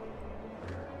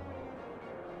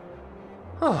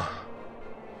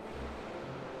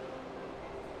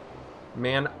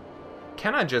 Man,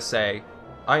 can I just say,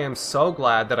 I am so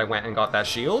glad that I went and got that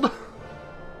shield.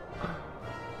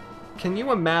 Can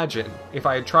you imagine if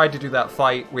I had tried to do that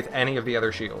fight with any of the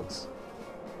other shields?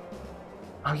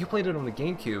 Oh, you played it on the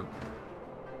GameCube.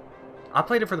 I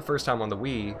played it for the first time on the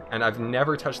Wii, and I've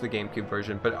never touched the GameCube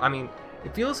version, but I mean,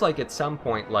 it feels like at some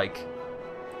point, like,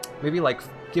 maybe like,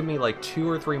 give me like 2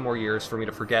 or 3 more years for me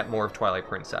to forget more of Twilight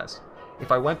Princess.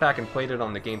 If I went back and played it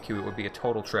on the GameCube, it would be a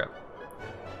total trip.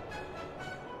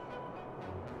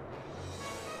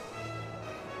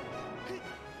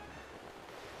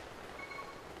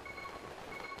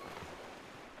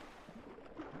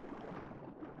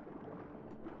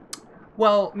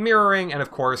 Well, mirroring, and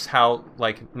of course, how,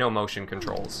 like, no motion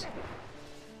controls.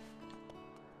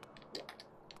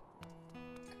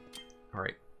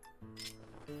 Alright.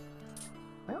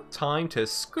 Well, time to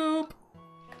scoop!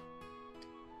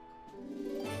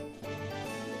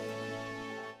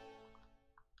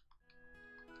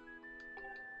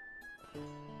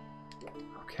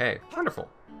 Okay, wonderful.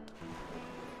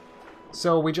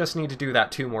 So we just need to do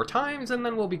that 2 more times, and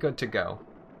then we'll be good to go.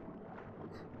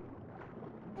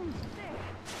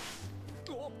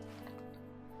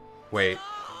 Wait.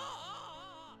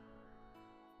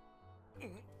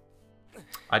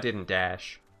 I didn't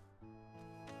dash.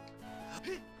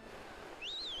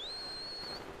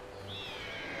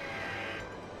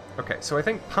 Okay, so I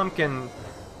think Pumpkin,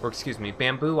 or excuse me,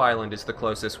 Bamboo Island is the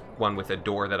closest one with a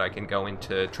door that I can go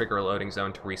into trigger a loading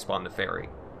zone to respawn the ferry.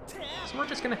 So we're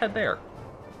just gonna head there.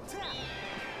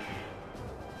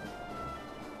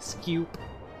 Scoop.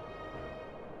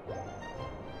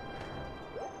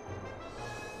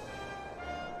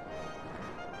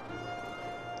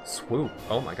 Swoop.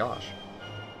 Oh my gosh.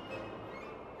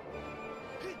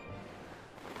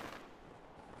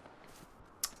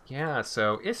 Yeah,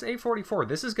 so it's 8:44.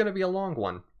 This is going to be a long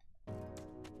one.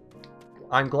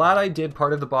 I'm glad I did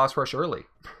part of the boss rush early.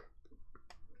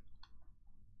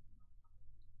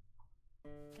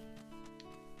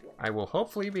 I will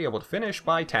hopefully be able to finish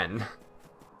by 10.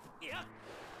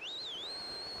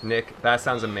 Nick, that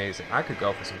sounds amazing. I could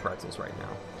go for some pretzels right now.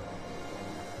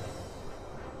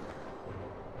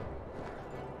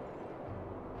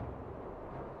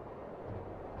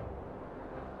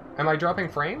 Am I dropping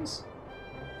frames?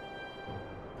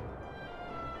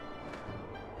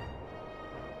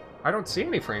 I don't see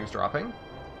any frames dropping.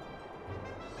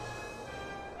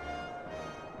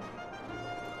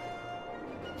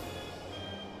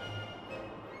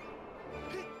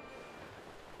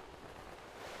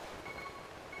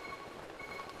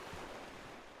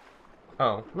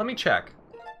 Oh, let me check.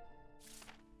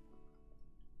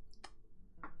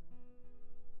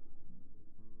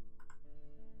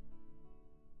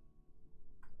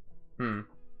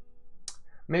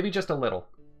 Maybe just a little.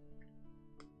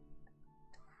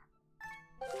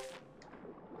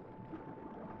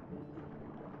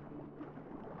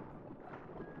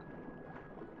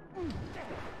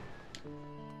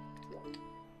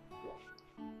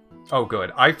 Oh,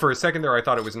 good. For a second there, I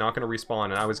thought it was not going to respawn,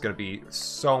 and I was going to be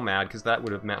so mad, because that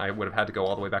would have meant I would have had to go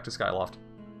all the way back to Skyloft.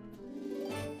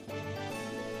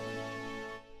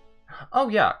 Oh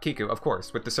yeah, Kiku, of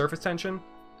course. With the surface tension,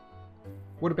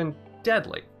 would have been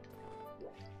deadly.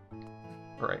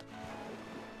 Alright.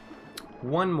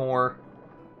 One more.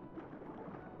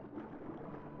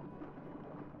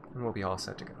 And we'll be all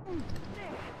set to go.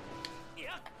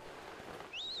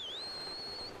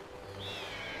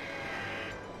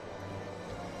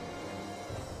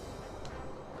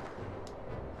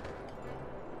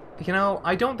 You know,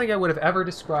 I don't think I would have ever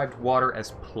described water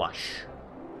as plush.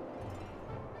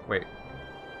 Wait.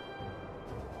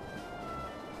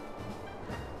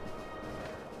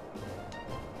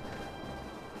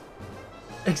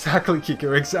 Exactly,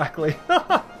 Kiku, exactly.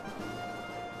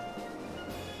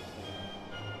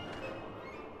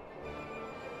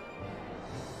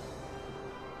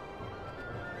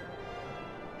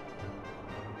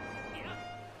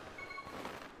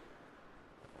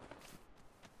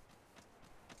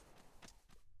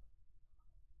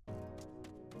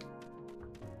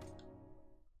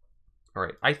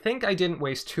 Alright, I think I didn't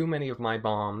waste too many of my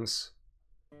bombs,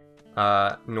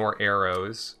 nor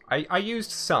arrows. I used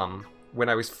some when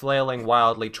I was flailing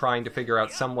wildly trying to figure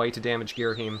out some way to damage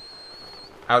Girahim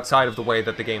outside of the way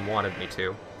that the game wanted me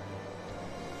to.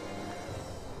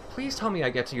 Please tell me I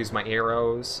get to use my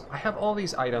arrows. I have all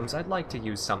these items, I'd like to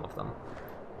use some of them.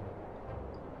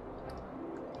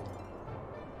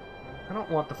 I don't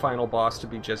want the final boss to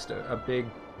be just a big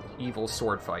evil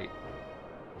sword fight.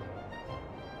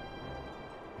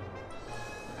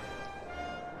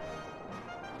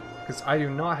 Because I do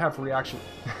not have reaction...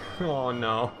 Oh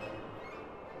no.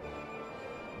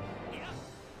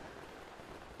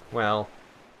 Well...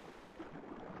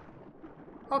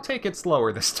 I'll take it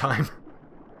slower this time.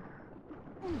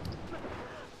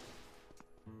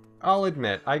 I'll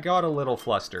admit, I got a little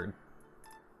flustered.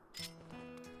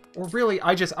 Or really,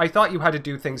 I thought you had to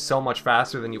do things so much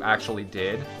faster than you actually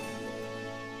did.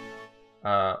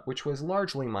 Which was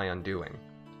largely my undoing.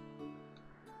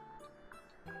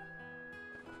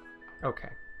 Okay.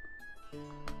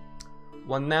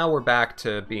 Well, now we're back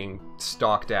to being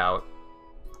stalked out.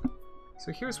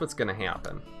 So here's what's gonna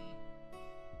happen.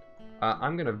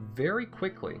 I'm gonna very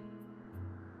quickly...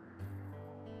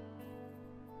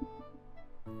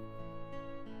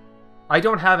 I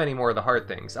don't have any more of the hard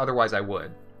things, otherwise I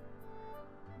would.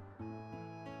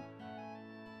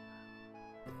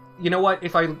 You know what,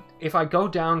 if I go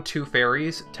down 2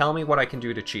 fairies, tell me what I can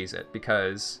do to cheese it,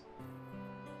 because...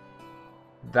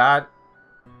 That...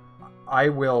 I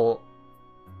will...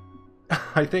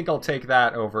 I think I'll take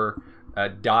that over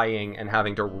dying and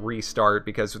having to restart,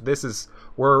 because this is...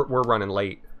 We're running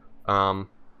late. And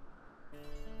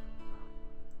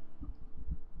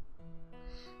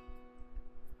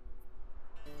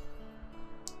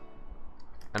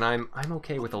I'm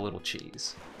okay with a little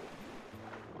cheese.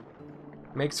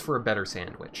 Makes for a better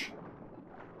sandwich.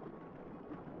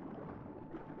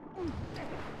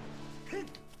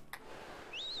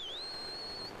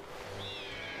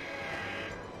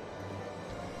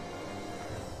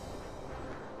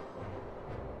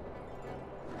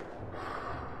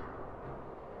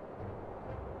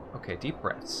 Okay, deep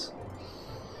breaths.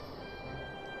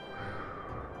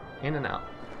 In and out.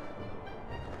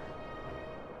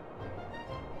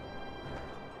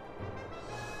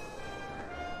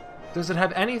 Does it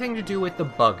have anything to do with the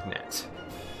bug net?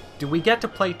 Do we get to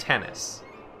play tennis?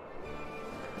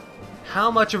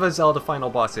 How much of a Zelda final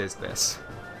boss is this?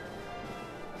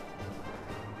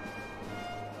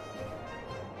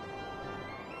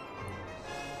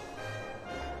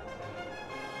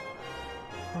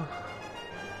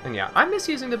 And yeah, I miss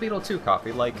using the Beetle 2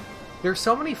 coffee. Like, there's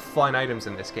so many fun items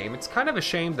in this game. It's kind of a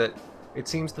shame that it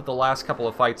seems that the last couple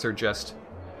of fights are just...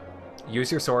 Use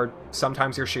your sword,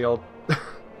 sometimes your shield.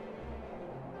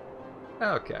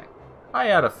 Okay. I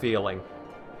had a feeling.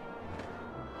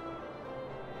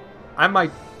 I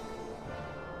might...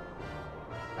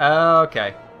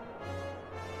 Okay.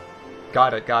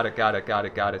 Got it, got it, got it, got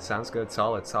it, got it. Sounds good.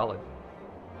 Solid, solid.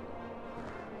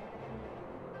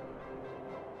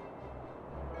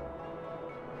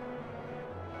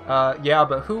 Yeah,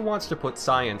 but who wants to put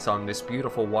science on this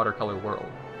beautiful watercolor world?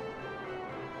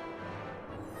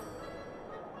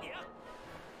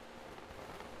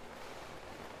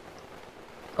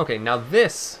 Okay, now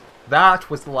that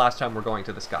was the last time we're going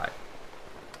to the sky.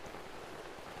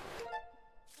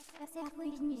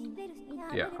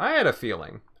 Yeah, I had a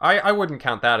feeling. I wouldn't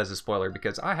count that as a spoiler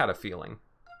because I had a feeling.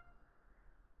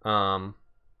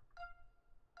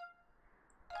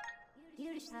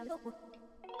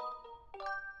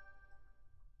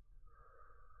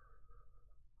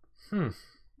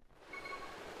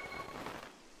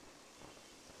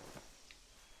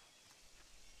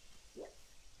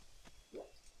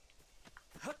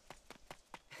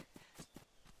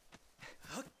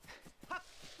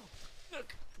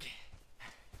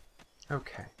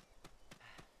 Okay.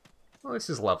 Well, this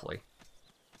is lovely.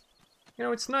 You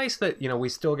know, it's nice that, you know, we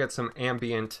still get some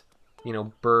ambient, you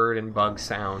know, bird and bug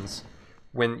sounds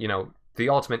when, you know, the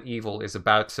ultimate evil is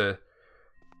about to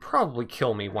probably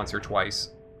kill me once or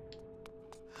twice.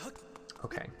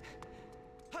 Okay.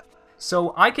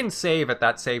 So I can save at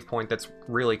that save point that's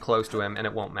really close to him and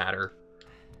it won't matter.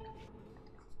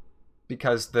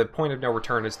 Because the point of no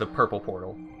return is the purple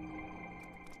portal.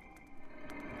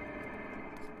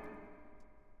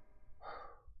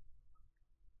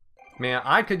 Man,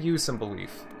 I could use some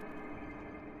belief.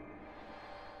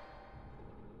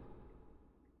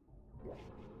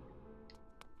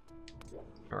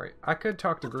 Alright, I could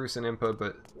talk to Groose and Impa,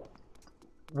 but...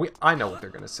 I know what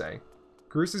they're gonna say.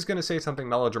 Groose is gonna say something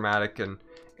melodramatic, and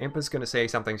Impa's gonna say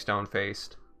something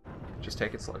stone-faced. Just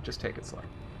take it slow, just take it slow.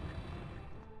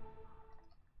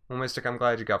 Well, Mystic, I'm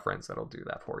glad you got friends that'll do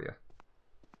that for you.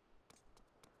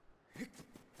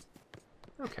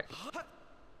 Okay.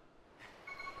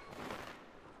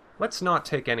 Let's not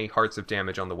take any hearts of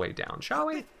damage on the way down, shall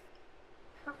we?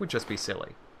 That would just be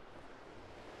silly.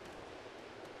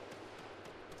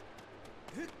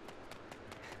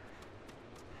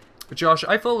 Josh,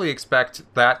 I fully expect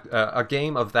that a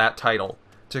game of that title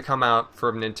to come out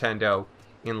from Nintendo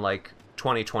in like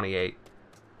 2028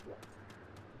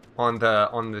 on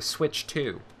the Switch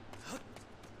 2,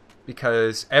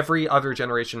 because every other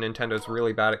generation Nintendo's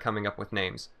really bad at coming up with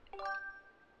names.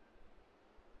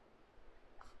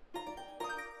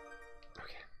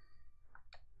 Okay.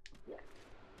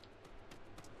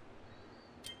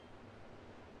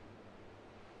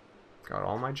 Got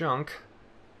all my junk.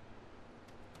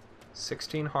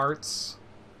 16 hearts.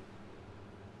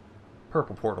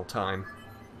 Purple portal time.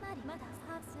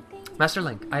 Master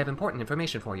Link, I have important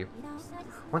information for you.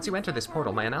 Once you enter this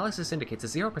portal, my analysis indicates a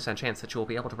 0% chance that you will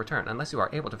be able to return unless you are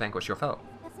able to vanquish your foe.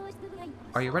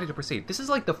 Are you ready to proceed? This is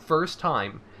like the first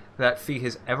time that Fee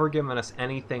has ever given us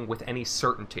anything with any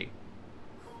certainty.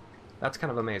 That's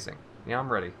kind of amazing. Yeah,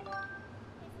 I'm ready.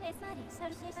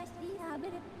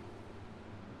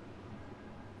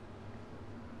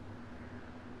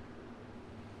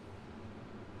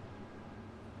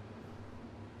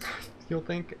 You'll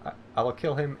think I'll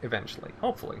kill him eventually.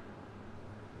 Hopefully.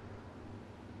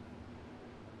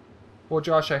 Well,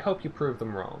 Josh, I hope you prove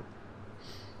them wrong.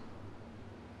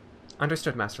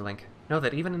 Understood, Master Link. Know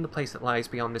that even in the place that lies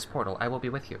beyond this portal, I will be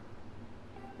with you.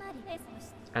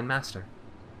 And Master,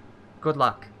 good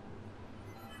luck.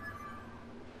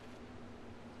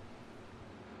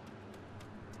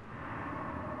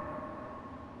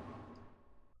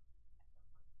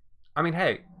 I mean,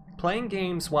 hey, playing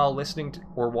games while listening to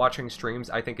or watching streams,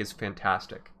 I think, is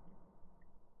fantastic.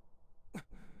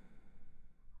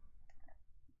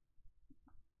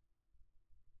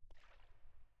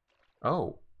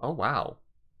 Oh. Oh, wow.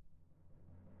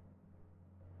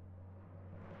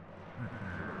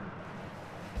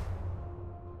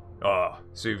 Ah,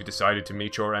 so you've decided to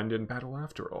meet your end in battle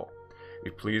after all.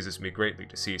 It pleases me greatly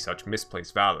to see such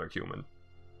misplaced valor, human.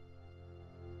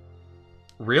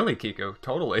 Really, Kiko?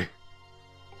 Totally.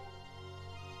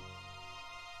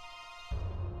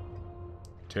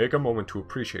 Take a moment to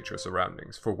appreciate your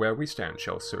surroundings, for where we stand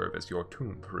shall serve as your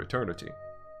tomb for eternity.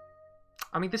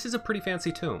 I mean, this is a pretty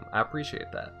fancy tomb. I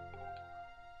appreciate that.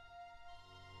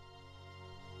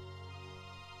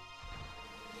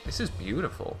 This is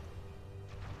beautiful.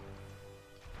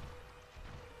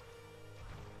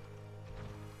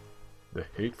 The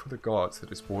hate for the gods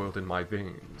that is boiled in my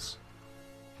veins.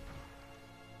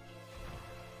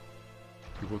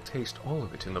 You will taste all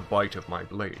of it in the bite of my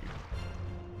blade.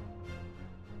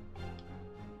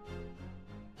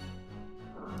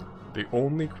 The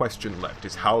only question left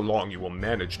is how long you will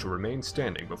manage to remain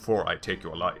standing before I take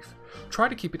your life. Try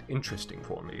to keep it interesting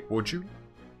for me, would you?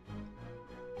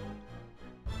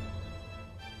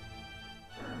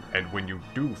 And when you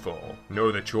do fall,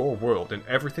 know that your world and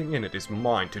everything in it is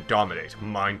mine to dominate,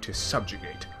 mine to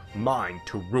subjugate, mine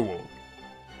to rule.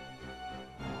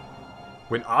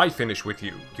 When I finish with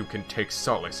you, you can take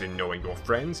solace in knowing your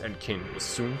friends and kin will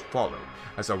soon follow,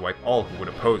 as I wipe all who would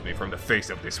oppose me from the face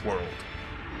of this world.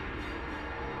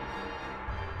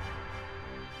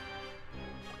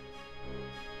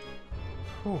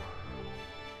 Whew.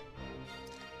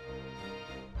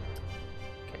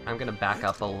 Okay, I'm gonna back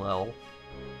up a little.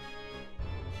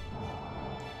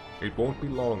 It won't be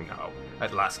long now.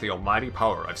 At last the almighty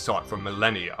power I've sought for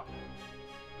millennia.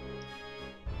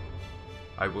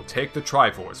 I will take the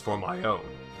Triforce for my own.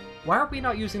 Why are we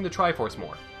not using the Triforce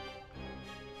more?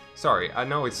 Sorry, I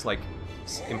know it's like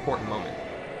an important moment.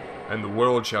 And the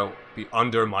world shall be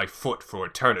under my foot for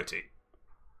eternity.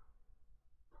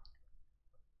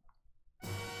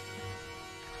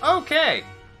 Okay!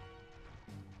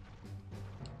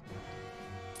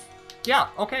 Yeah,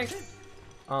 okay.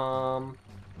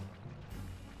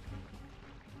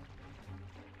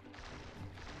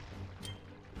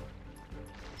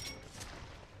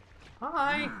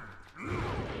 Hi.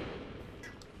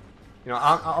 You know,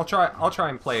 I'll try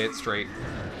and play it straight.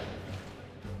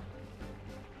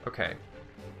 Okay.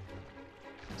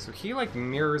 So he like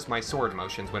mirrors my sword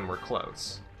motions when we're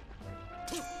close.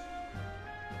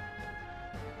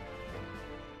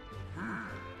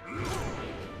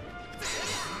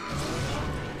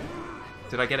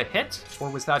 Did I get a hit, or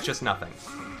was that just nothing?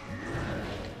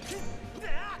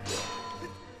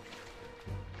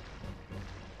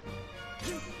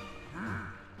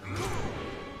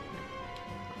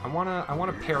 I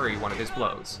wanna parry one of his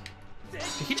blows. Did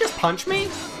he just punch me?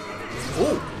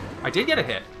 Ooh, I did get a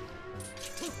hit.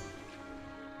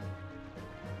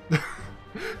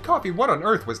 Coffee, what on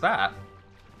earth was that?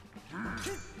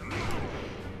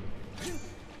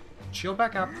 Shield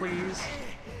back up, please.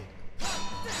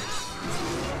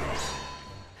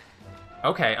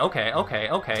 Okay.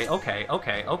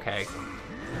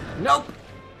 Nope!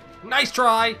 Nice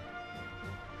try!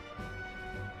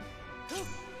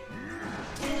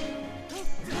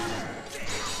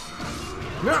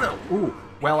 No, no! Ooh,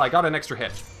 well, I got an extra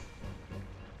hit.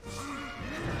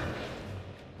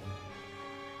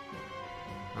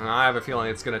 I have a feeling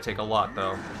it's gonna take a lot,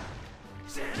 though.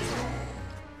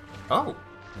 Oh!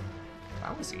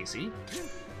 That was easy.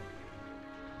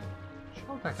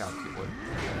 Shield back out if you would.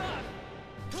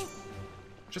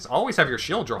 Just always have your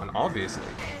shield drawn, obviously.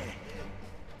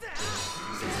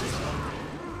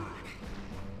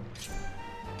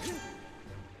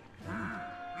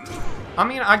 I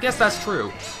mean, I guess that's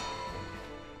true.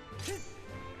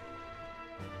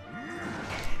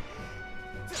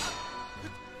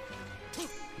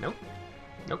 Nope.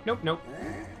 Nope, nope, nope.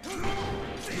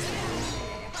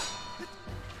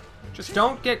 Just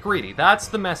don't get greedy. That's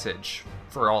the message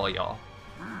for all of y'all.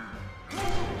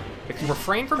 If you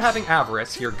refrain from having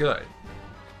avarice, you're good.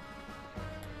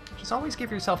 Just always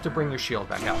give yourself to bring your shield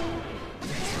back out.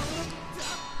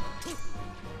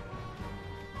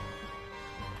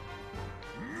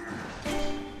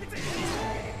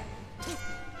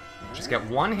 Just get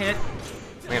one hit,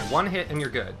 land one hit, and you're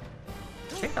good.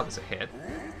 I think that was a hit.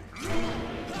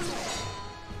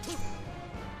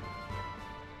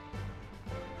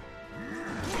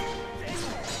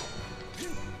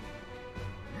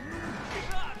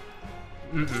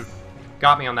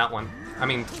 Got me on that one. I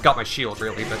mean, got my shield,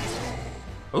 really, but...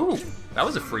 Ooh, that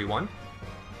was a free one.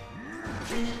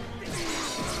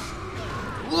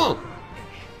 Ooh!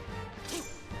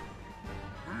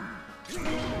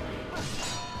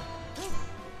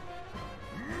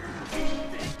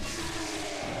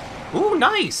 Ooh,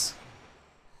 nice!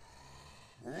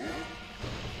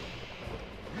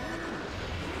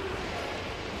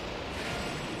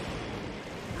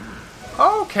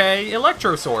 Okay,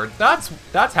 Electro Sword. That's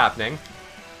happening.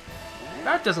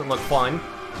 That doesn't look fun.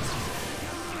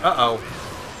 Uh-oh.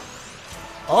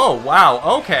 Oh,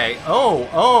 wow, okay.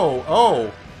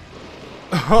 Oh.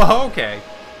 Okay.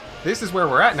 This is where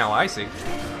we're at now, I see.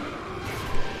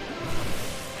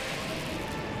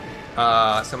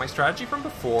 So my strategy from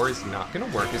before is not gonna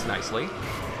work as nicely.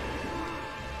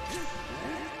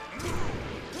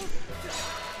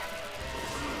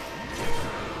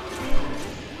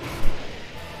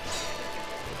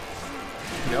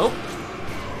 Nope.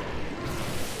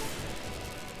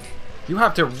 You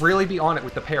have to really be on it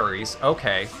with the parries.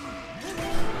 Okay.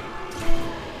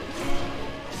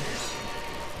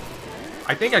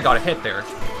 I think I got a hit there.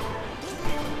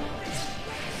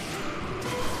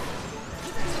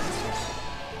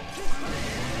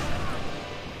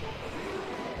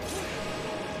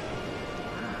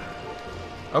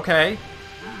 Okay.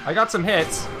 I got some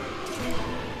hits.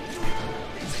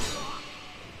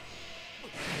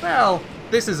 Well,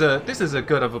 this is a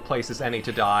good of a place as any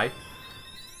to die.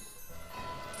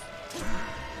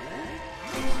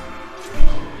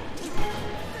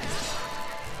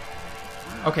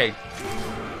 Okay.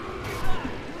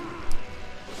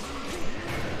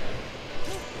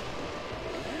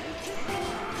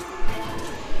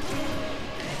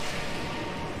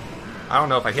 I don't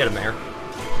know if I hit him there.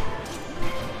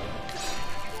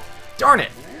 Darn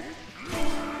it!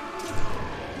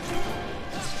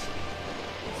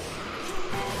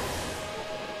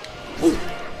 Ooh.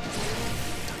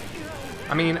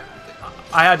 I mean,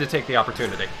 I had to take the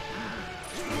opportunity.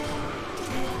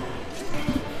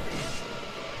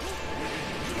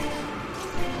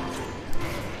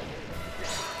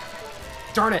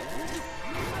 Darn it!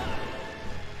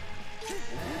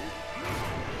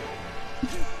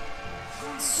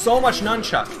 So much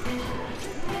nunchuck.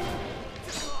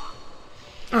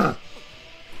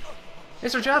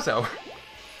 Mr. Jazzo,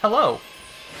 hello.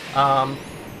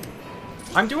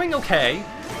 I'm doing okay.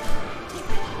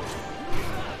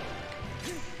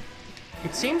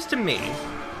 It seems to me,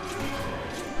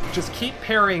 just keep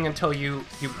parrying until you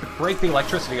break the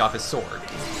electricity off his sword.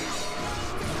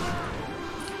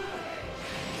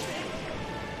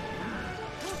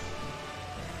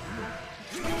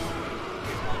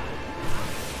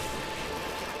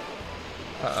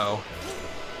 Uh-oh.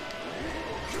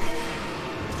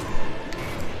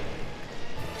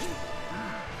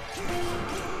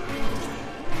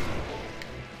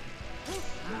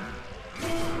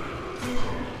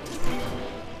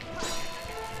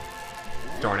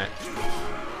 Darn it.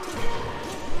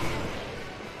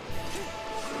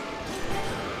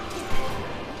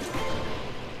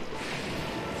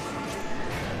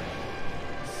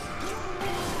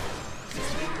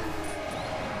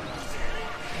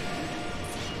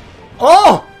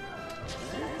 Oh!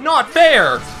 Not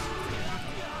fair!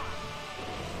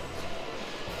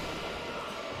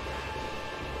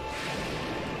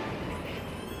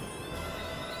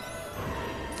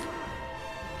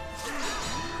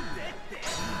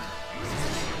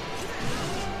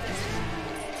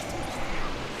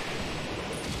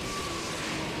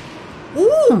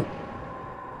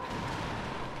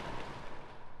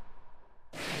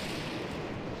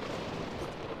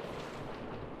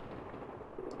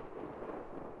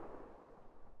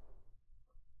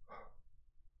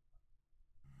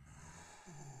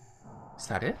 Is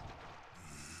that it?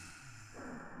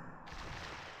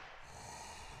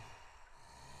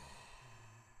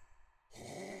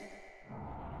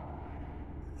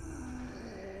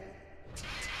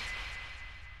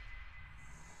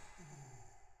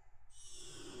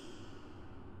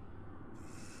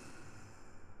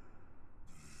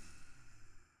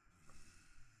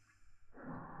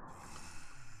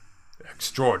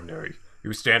 Extraordinary.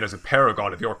 You stand as a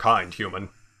paragon of your kind, human.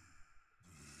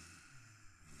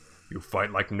 You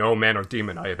fight like no man or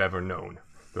demon I have ever known,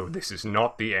 though this is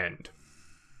not the end.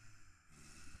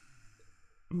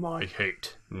 My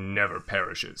hate never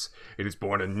perishes. It is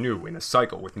born anew in a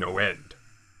cycle with no end.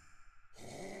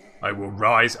 I will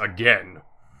rise again.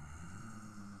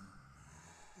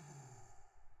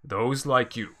 Those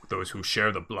like you, those who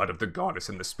share the blood of the goddess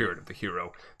and the spirit of the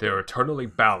hero, they are eternally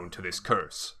bound to this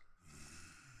curse.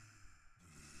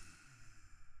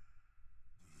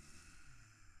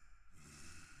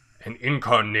 An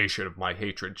incarnation of my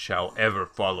hatred shall ever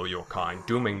follow your kind,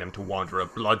 dooming them to wander a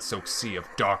blood-soaked sea of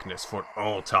darkness for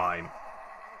all time.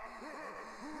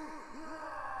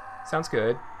 Sounds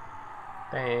good.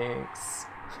 Thanks.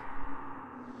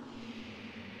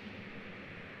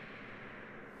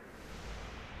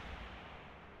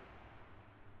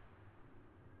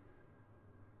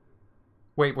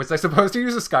 Wait, was I supposed to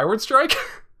use a Skyward Strike?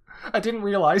 I didn't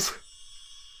realize.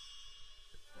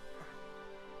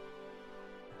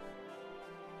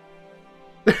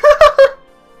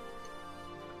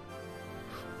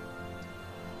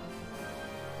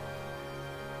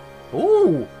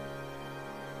 Ooh!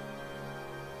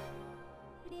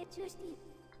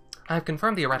 I have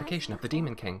confirmed the eradication of the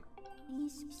Demon King.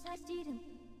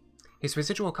 His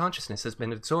residual consciousness has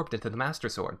been absorbed into the Master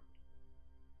Sword,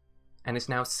 and is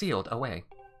now sealed away.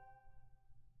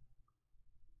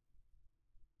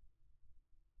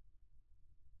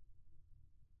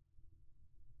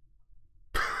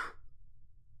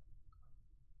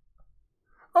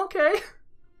 Okay.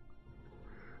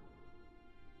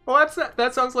 Well,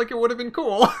 that sounds like it would have been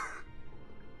cool.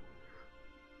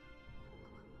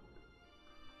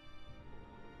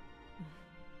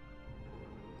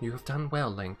 You have done well,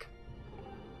 Link.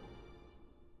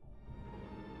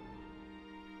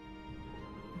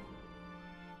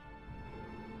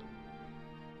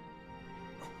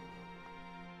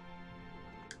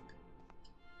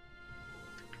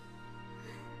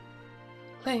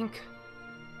 Link.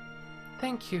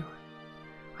 Thank you.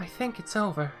 I think it's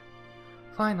over.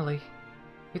 Finally,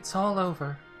 it's all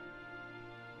over.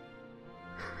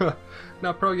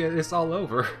 Not pro yet, it's all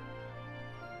over.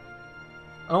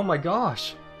 Oh my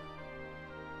gosh.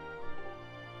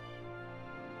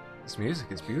 This music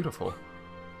is beautiful.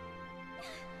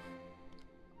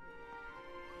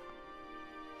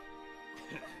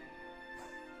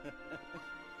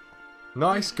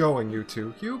 Nice going, you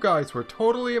two. You guys were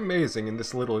totally amazing in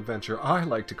this little adventure I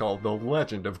like to call The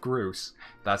Legend of Groose.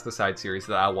 That's the side series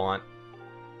that I want.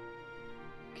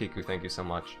 Kiku, thank you so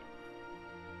much.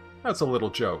 That's a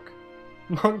little joke.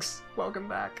 Monks, welcome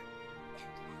back.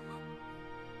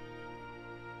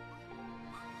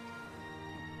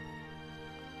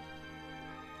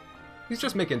 He's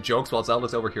just making jokes while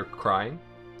Zelda's over here crying.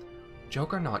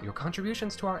 Joke or not, your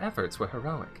contributions to our efforts were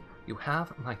heroic. You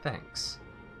have my thanks.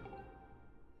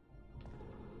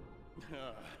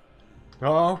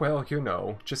 Oh, well, you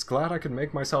know, just glad I could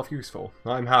make myself useful.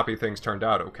 I'm happy things turned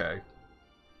out okay.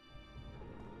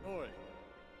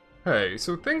 Hey,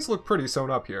 so things look pretty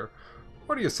sewn up here.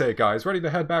 What do you say, guys? Ready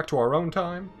to head back to our own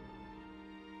time?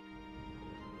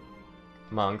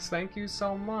 Monks, thank you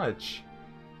so much.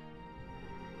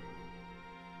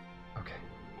 Okay.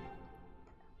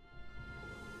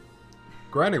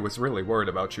 Granny was really worried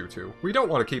about you two. We don't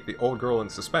want to keep the old girl in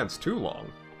suspense too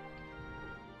long.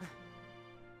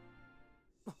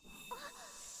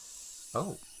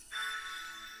 Oh.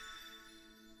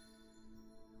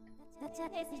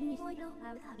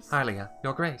 Hylia,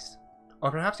 your grace.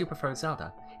 Or perhaps you prefer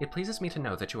Zelda. It pleases me to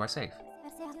know that you are safe.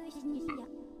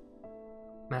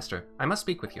 Master, I must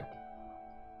speak with you.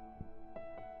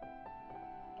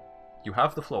 You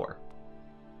have the floor.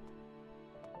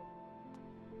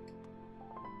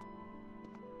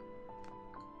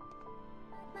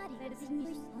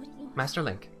 Master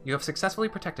Link, you have successfully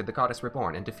protected the Goddess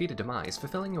Reborn and defeated Demise,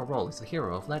 fulfilling your role as the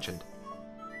hero of legend.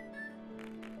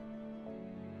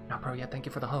 Not pro yet, thank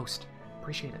you for the host.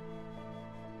 Appreciate it.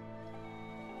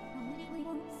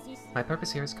 My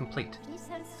purpose here is complete.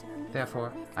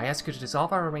 Therefore, I ask you to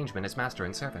dissolve our arrangement as master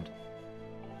and servant.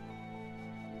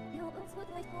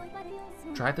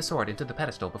 Drive the sword into the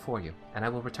pedestal before you, and I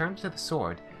will return to the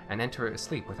sword and enter a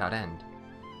sleep without end.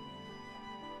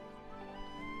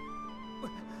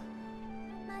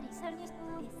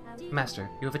 Master,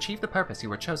 you have achieved the purpose you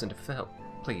were chosen to fulfill.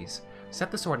 Please,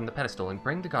 set the sword in the pedestal and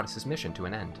bring the goddess's mission to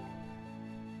an end.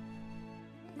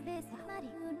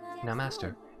 Now,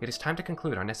 Master, it is time to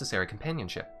conclude our necessary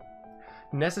companionship.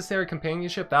 Necessary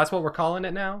companionship? That's what we're calling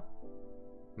it now?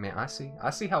 Man, I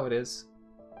see how it is.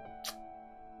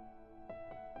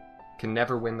 Can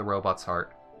never win the robot's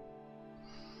heart.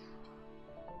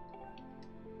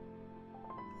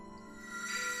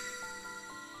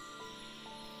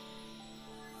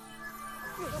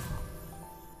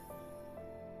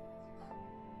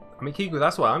 I mean, Kiku,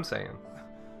 that's what I'm saying.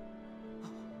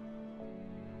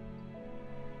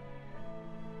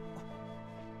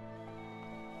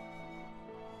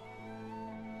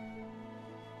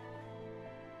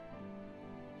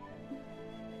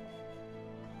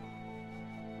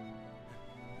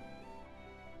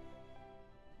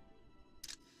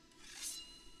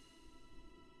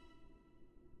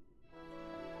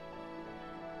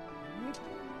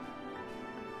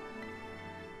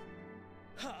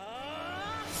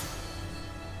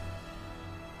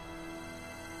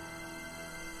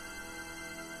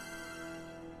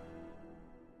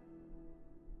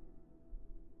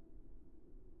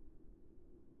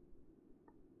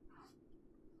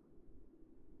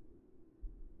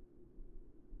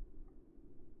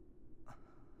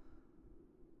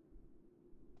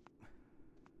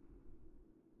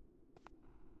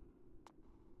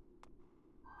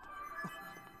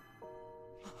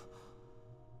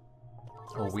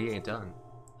 Oh, we ain't done.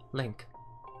 Link.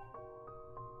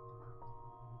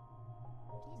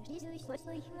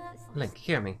 Link,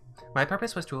 hear me. My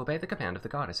purpose was to obey the command of the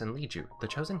goddess and lead you, the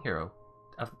chosen hero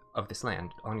of this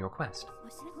land, on your quest.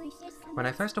 When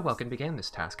I first awoke and began this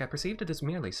task, I perceived it as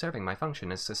merely serving my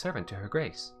function as a servant to her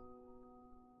grace.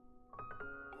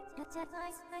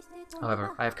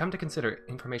 However, I have come to consider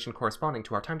information corresponding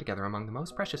to our time together among the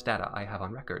most precious data I have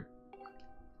on record.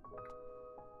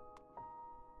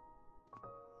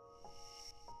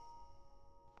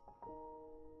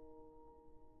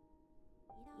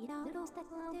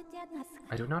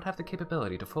 I do not have the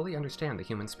capability to fully understand the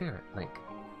human spirit, Link.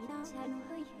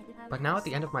 But now at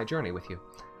the end of my journey with you,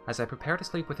 as I prepare to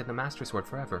sleep within the Master Sword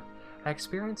forever, I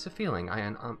experience a feeling I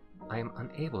am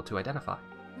unable to identify.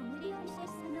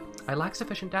 I lack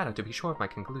sufficient data to be sure of my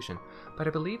conclusion, but I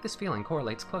believe this feeling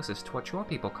correlates closest to what your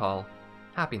people call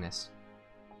happiness.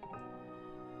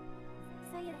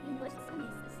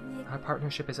 Our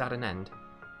partnership is at an end.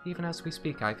 Even as we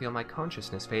speak, I feel my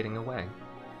consciousness fading away.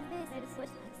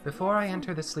 Before I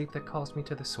enter the sleep that calls me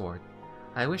to the sword,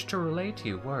 I wish to relay to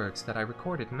you words that I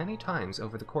recorded many times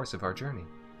over the course of our journey.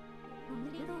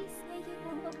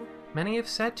 Many have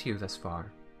said to you thus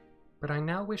far, but I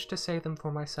now wish to say them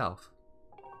for myself.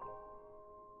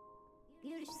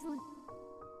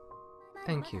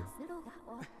 Thank you,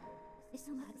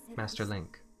 Master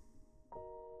Link.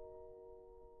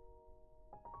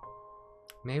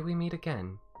 May we meet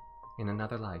again in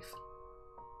another life.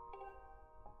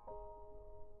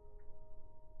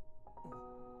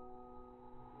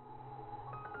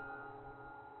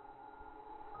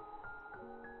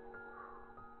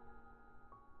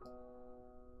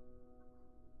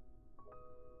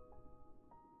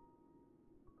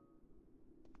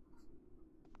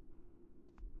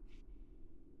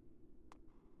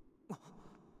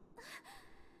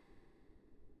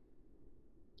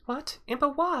 What?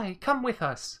 Impa, why? Come with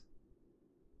us!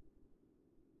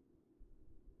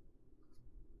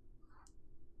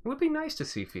 It would be nice to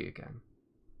see Fee again.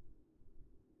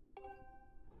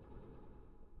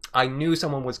 I knew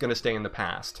someone was going to stay in the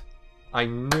past. I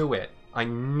knew it. I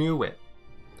knew it.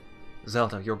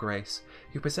 Zelda, your grace,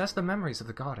 you possess the memories of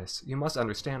the goddess. You must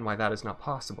understand why that is not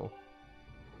possible.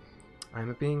 I am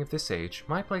a being of this age.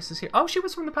 My place is here. Oh, she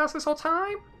was from the past this whole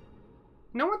time?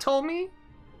 No one told me?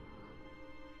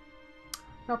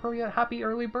 Not probably a happy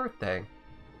early birthday.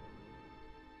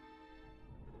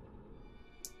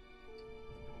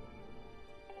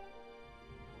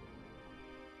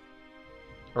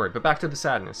 Alright, but back to the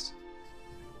sadness.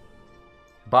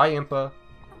 Bye, Impa.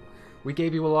 We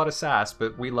gave you a lot of sass,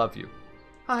 but we love you.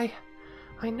 I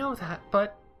know that,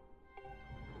 but...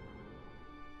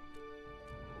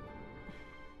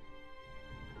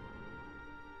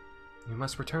 You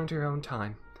must return to your own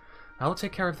time. I will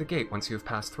take care of the gate once you have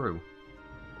passed through.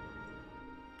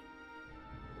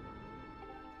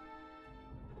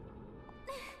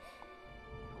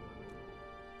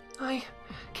 I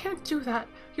can't do that.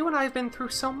 You and I have been through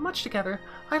so much together.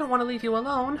 I don't want to leave you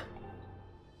alone.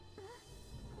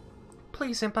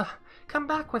 Please, Impa, come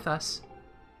back with us.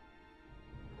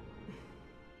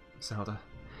 Zelda,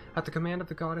 at the command of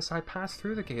the goddess, I passed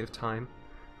through the Gate of Time.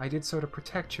 I did so to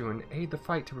protect you and aid the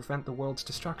fight to prevent the world's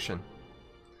destruction.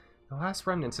 The last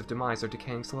remnants of demise are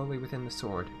decaying slowly within the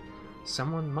sword.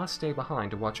 Someone must stay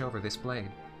behind to watch over this blade.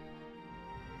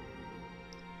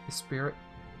 His spirit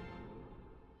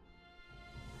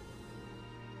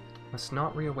must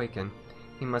not reawaken.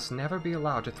 He must never be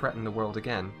allowed to threaten the world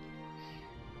again.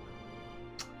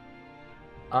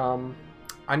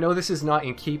 I know this is not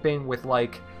in keeping with,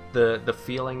 like, the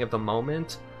feeling of the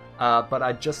moment, but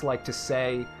I'd just like to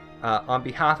say, on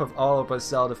behalf of all of us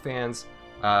Zelda fans,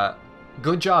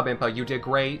 good job, Impa, you did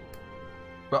great.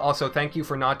 But also, thank you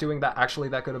for not doing that actually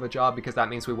that good of a job, because that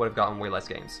means we would have gotten way less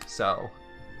games, so...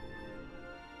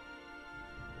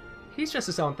 He's just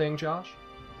his own thing, Josh.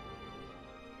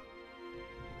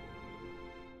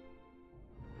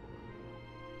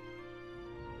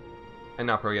 And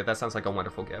not Pro yet, that sounds like a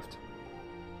wonderful gift.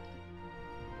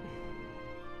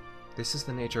 This is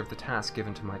the nature of the task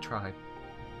given to my tribe.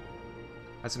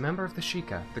 As a member of the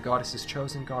Sheikah, the goddess's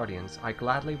chosen guardians, I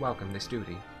gladly welcome this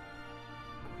duty.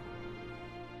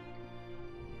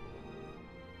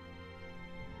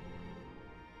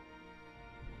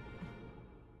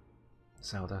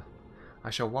 Zelda, I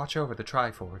shall watch over the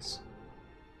Triforce.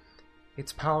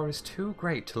 Its power is too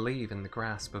great to leave in the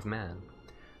grasp of man.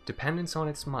 Dependence on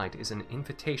its might is an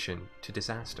invitation to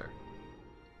disaster.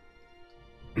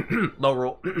 Low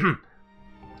roll.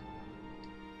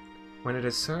 When it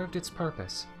has served its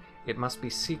purpose, it must be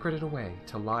secreted away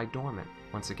to lie dormant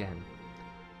once again,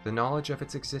 the knowledge of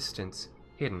its existence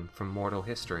hidden from mortal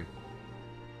history.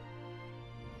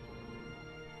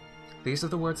 These are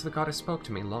the words the goddess spoke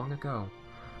to me long ago.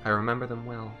 I remember them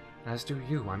well, as do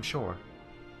you, I'm sure.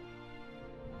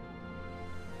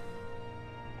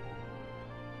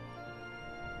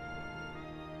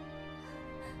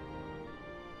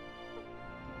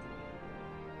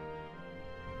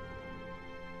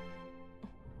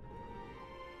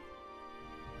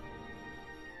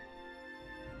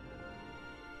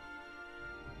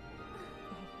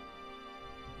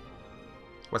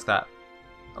 What's that?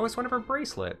 Oh, it's one of her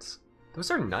bracelets.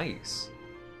 Those are nice.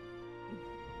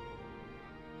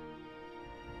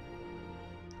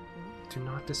 Do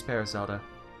not despair, Zelda.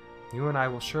 You and I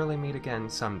will surely meet again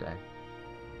someday.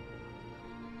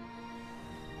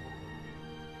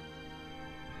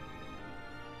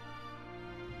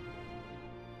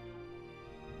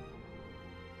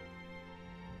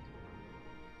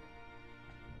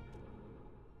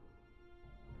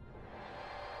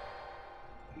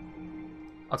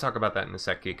 I'll talk about that in a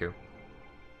sec, Kiku.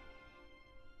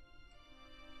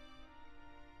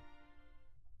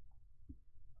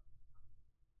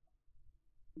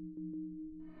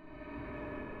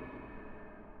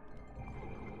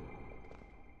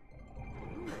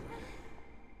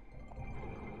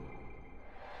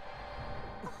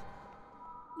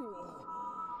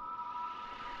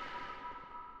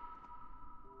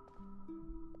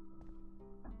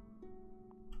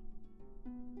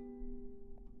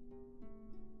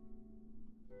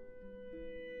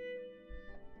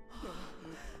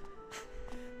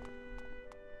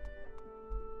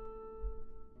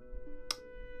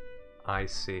 I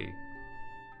see.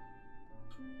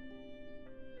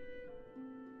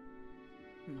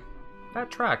 That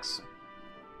tracks.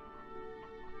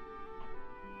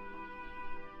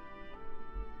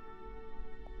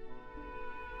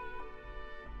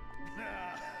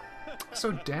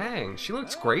 So dang, she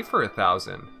looks great for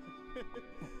 1,000.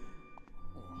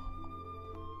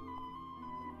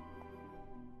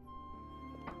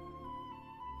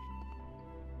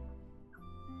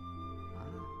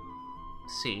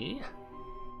 See?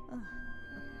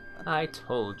 I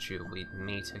told you we'd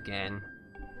meet again.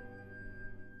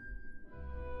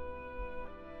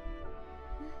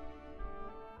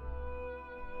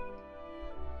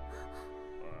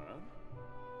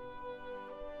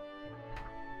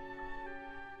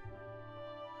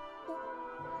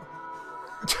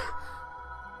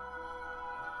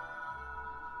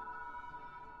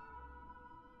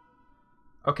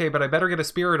 Okay, but I better get a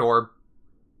spirit orb.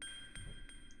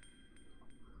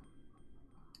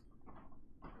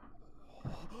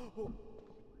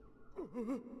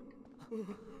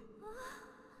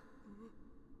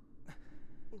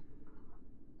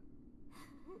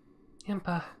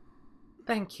 Impa,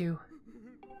 thank you.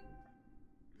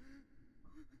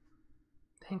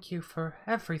 Thank you for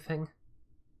everything.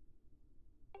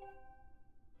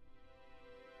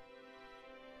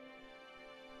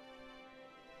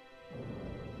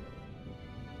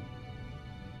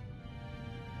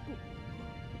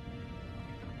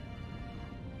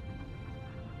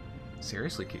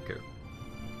 Seriously, Kiku.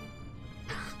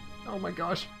 Oh my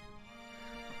gosh.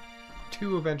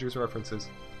 2 Avengers references.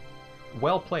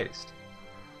 Well placed.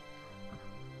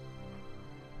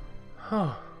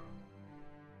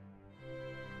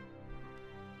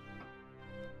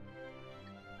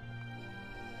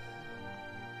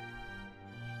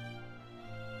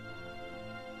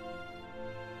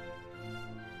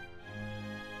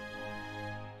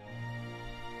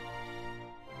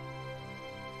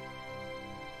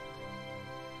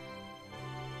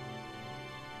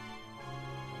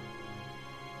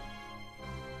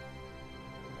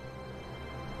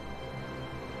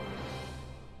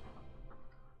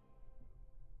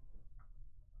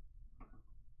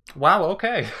 Wow,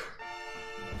 okay.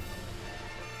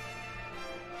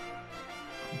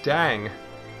 Dang.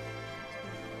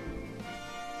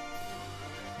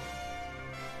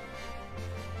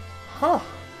 Huh.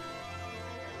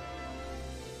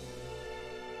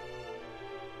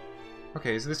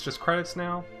 Okay, is this just credits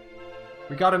now?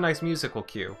 We got a nice musical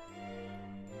cue.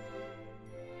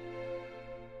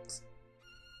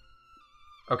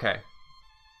 Okay.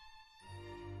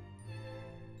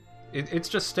 It's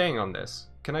just staying on this.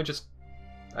 Can I just...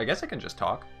 I guess I can just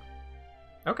talk.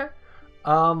 Okay.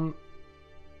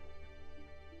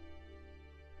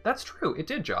 That's true. It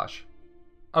did, Josh.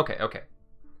 Okay, okay.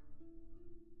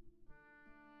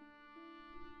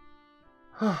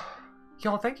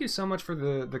 Y'all, thank you so much for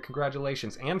the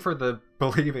congratulations and for the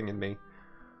believing in me.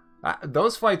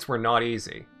 Those fights were not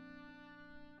easy.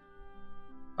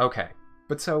 Okay,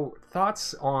 but so,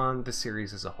 thoughts on the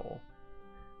series as a whole.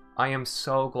 I am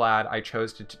so glad I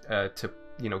chose to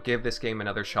you know, give this game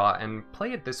another shot and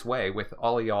play it this way with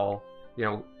all of y'all, you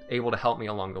know, able to help me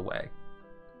along the way.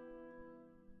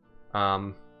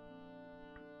 I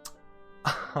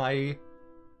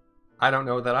don't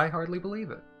know that I hardly believe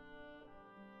it.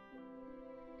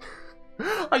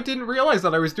 I didn't realize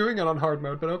that I was doing it on hard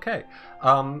mode, but okay.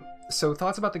 So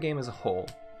thoughts about the game as a whole.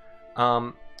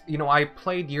 You know, I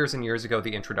played years and years ago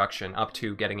the introduction up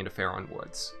to getting into Faron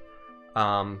Woods.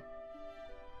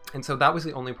 And so that was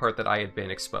the only part that I had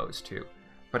been exposed to.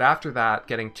 But after that,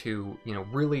 getting to, you know,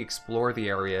 really explore the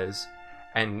areas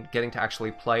and getting to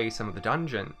actually play some of the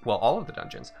dungeon, well, all of the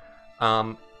dungeons,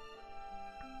 I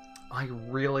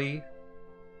really,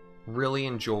 really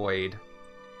enjoyed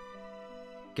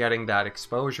getting that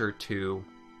exposure to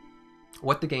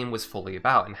what the game was fully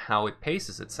about and how it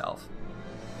paces itself.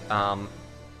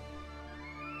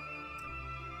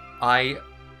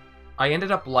 I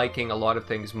ended up liking a lot of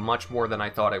things much more than I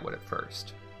thought I would at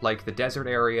first. Like the desert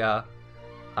area,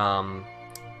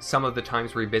 some of the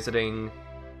times revisiting,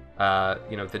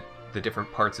 you know, the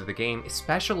different parts of the game,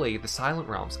 especially the Silent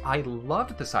Realms. I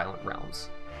loved the Silent Realms.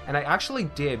 And I actually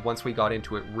did, once we got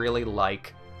into it, really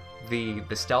like the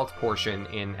stealth portion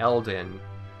in Eldin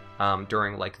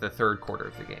during like the third quarter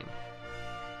of the game.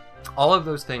 All of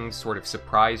those things sort of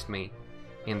surprised me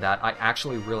in that I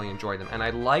actually really enjoyed them. And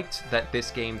I liked that this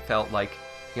game felt like,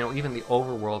 you know, even the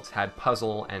overworlds had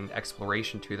puzzle and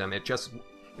exploration to them. It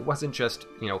wasn't just,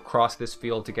 you know, cross this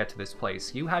field to get to this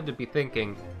place. You had to be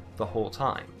thinking the whole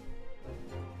time,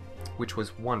 which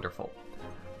was wonderful.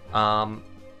 Now,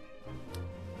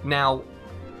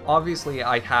 obviously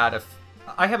I have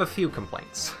a few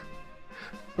complaints,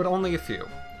 but only a few.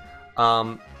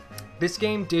 This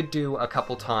game did do a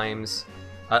couple times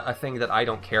a thing that I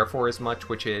don't care for as much,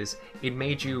 which is it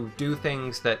made you do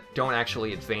things that don't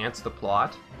actually advance the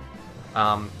plot.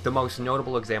 The most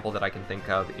notable example that I can think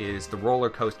of is the roller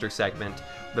coaster segment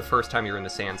the first time you're in the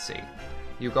Sand Sea.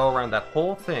 You go around that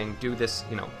whole thing, do this,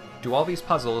 you know, do all these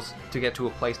puzzles to get to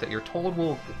a place that you're told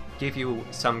will give you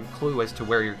some clue as to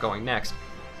where you're going next,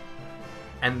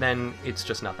 and then it's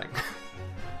just nothing.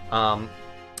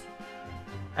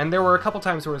 And there were a couple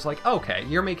times where it was like, okay,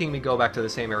 you're making me go back to the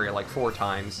same area like 4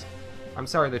 times. I'm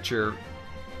sorry that you're...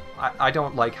 I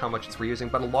don't like how much it's reusing,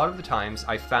 but a lot of the times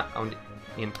I found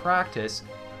in practice,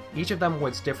 each of them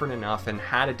was different enough and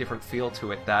had a different feel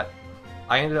to it that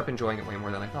I ended up enjoying it way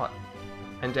more than I thought.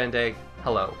 And Dende,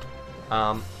 hello.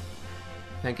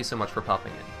 Thank you so much for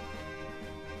popping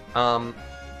in.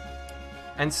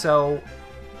 And so...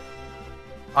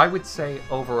 I would say,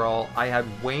 overall, I had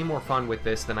way more fun with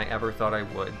this than I ever thought I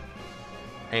would.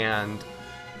 And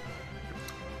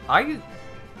I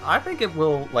think it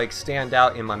will, like, stand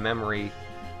out in my memory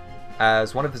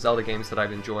as one of the Zelda games that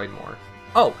I've enjoyed more.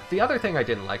 Oh, the other thing I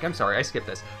didn't like, I'm sorry, I skipped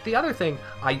this. The other thing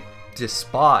I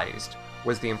despised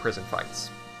was the imprisoned fights.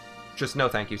 Just no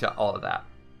thank you to all of that.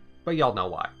 But y'all know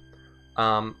why.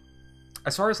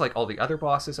 As far as, like, all the other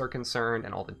bosses are concerned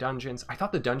and all the dungeons, I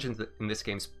thought the dungeons in this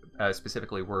game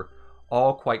specifically were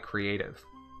all quite creative.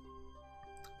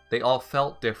 They all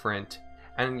felt different,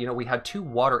 and, you know, we had 2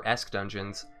 water-esque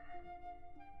dungeons.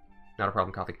 Not a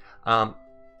problem, coffee. And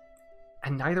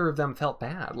neither of them felt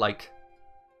bad. Like,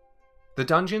 the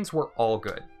dungeons were all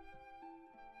good.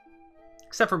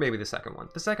 Except for maybe the second one.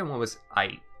 The second one was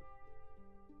aight.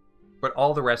 But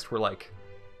all the rest were, like,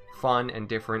 fun and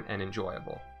different and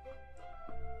enjoyable.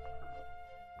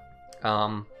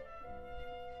 And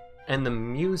the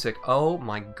music, oh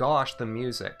my gosh, the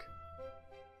music.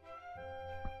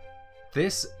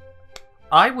 This,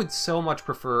 I would so much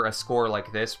prefer a score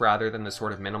like this rather than the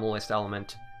sort of minimalist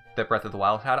element that Breath of the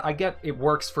Wild had. I get it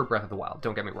works for Breath of the Wild,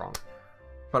 don't get me wrong.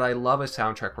 But I love a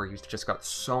soundtrack where you've just got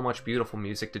so much beautiful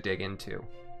music to dig into.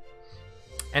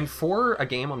 And for a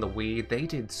game on the Wii, they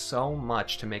did so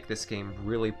much to make this game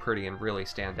really pretty and really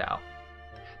stand out.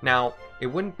 Now, it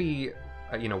wouldn't be,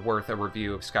 worth a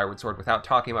review of Skyward Sword without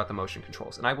talking about the motion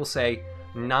controls. And I will say,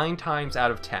 9 times out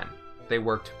of 10, they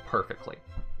worked perfectly.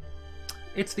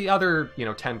 It's the other,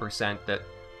 10% that,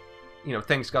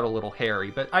 things got a little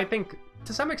hairy. But I think,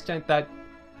 to some extent, that,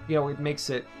 it makes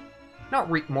it not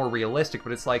more realistic,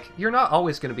 but it's like, you're not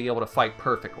always going to be able to fight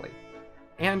perfectly.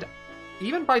 And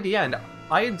even by the end,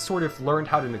 I had sort of learned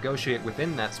how to negotiate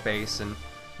within that space, and,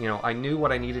 I knew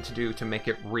what I needed to do to make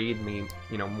it read me,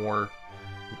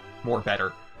 more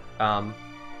better. And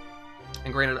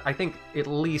granted, I think at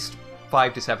least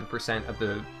 5 to 7% of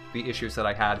the issues that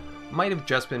I had might have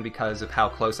just been because of how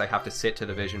close I have to sit to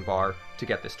the vision bar to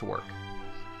get this to work.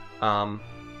 But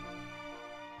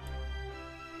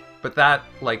that,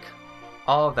 like,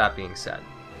 all of that being said,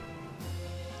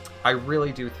 I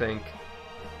really do think,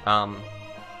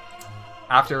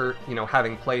 after,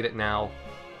 having played it now,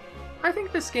 I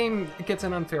think this game gets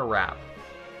an unfair rap.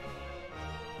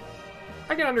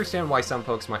 I can understand why some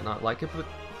folks might not like it, but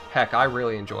heck, I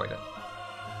really enjoyed it.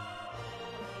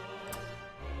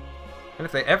 And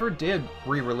if they ever did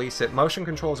re-release it, motion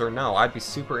controls or no, I'd be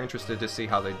super interested to see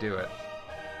how they do it.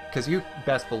 Because you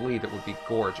best believe it would be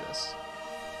gorgeous.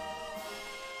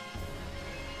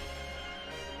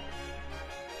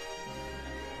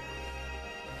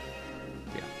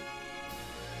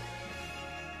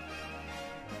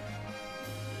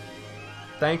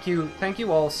 Thank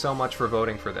you all so much for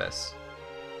voting for this.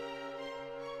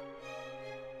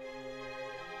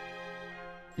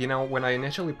 When I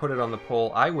initially put it on the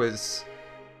poll, I was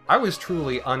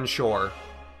truly unsure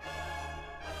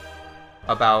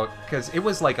about, because it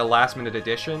was like a last-minute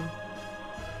addition,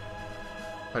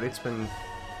 but it's been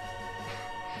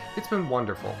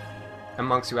wonderful, and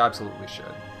Monks, you absolutely should.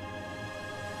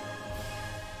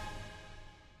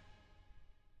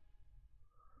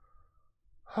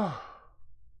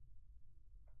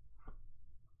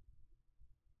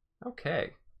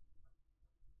 Okay.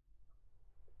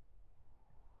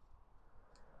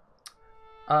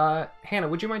 Hannah,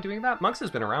 would you mind doing that? Monks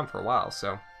has been around for a while,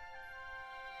 so...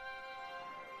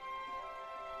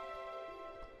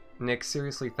 Nick,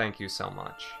 seriously, thank you so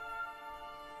much.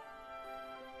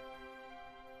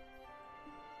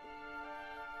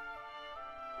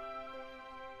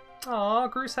 Aw,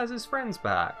 Groose has his friends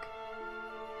back.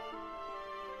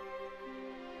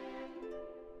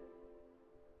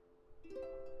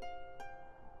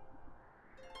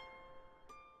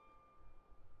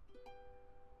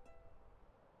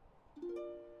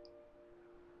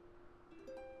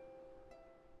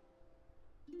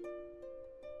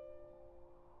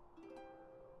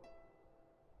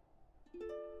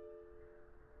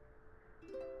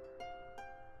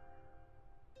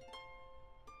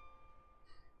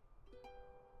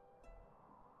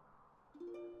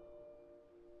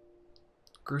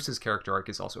 Groose's character arc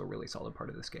is also a really solid part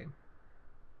of this game.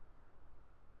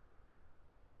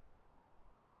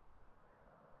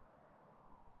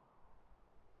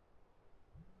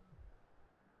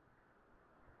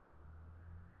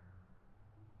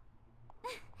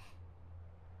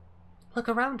 Look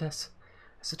around us.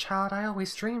 As a child, I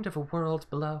always dreamed of a world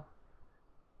below.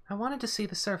 I wanted to see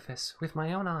the surface with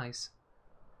my own eyes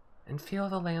and feel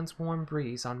the land's warm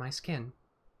breeze on my skin.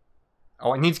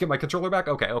 Oh, I need to get my controller back?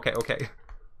 Okay.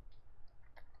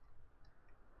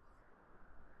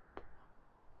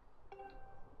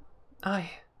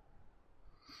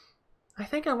 I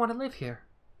think I want to live here.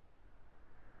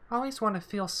 I always want to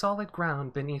feel solid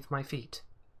ground beneath my feet.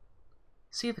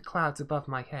 See the clouds above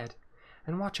my head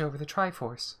and watch over the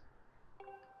Triforce.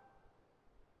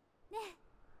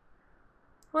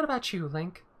 What about you,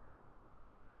 Link?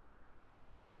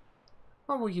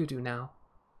 What will you do now?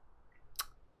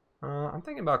 I'm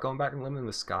thinking about going back and living in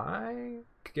the sky.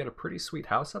 Could get a pretty sweet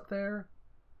house up there.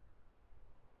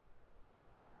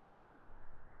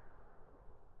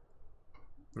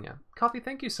 Yeah. Coffee,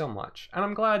 thank you so much. And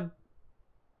I'm glad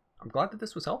that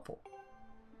this was helpful.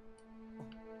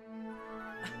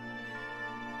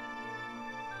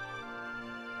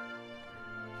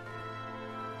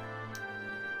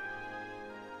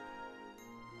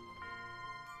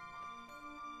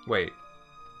 Wait,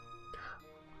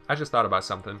 I just thought about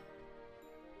something.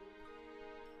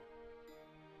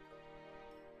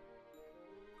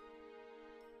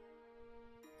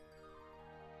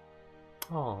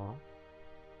 Aww.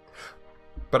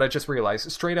 But I just realized,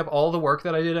 straight up, all the work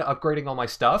that I did at upgrading all my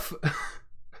stuff,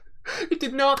 it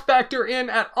did not factor in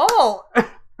at all!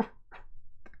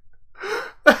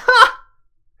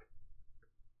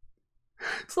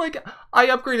 It's like, I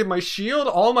upgraded my shield,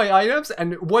 all my items,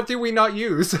 and what did we not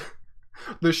use?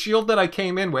 The shield that I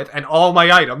came in with, and all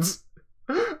my items.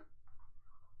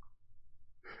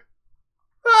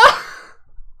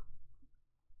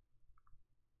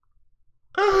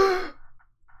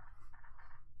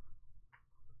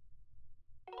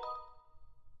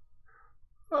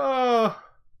 Oh,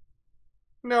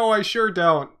 no, I sure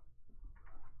don't.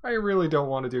 I really don't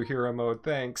want to do hero mode,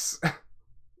 thanks.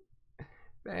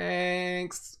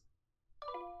 Thanks.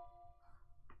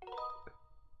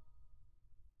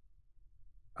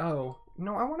 Oh,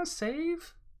 no, I want to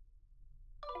save?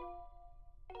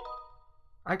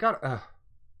 I got,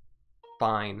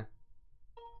 fine.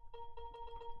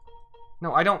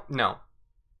 No, I don't, no.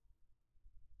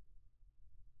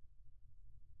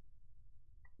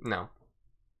 No.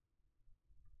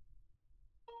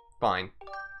 Fine.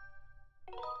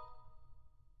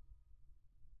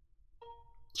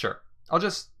 Sure. I'll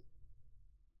just...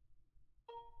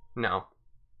 No.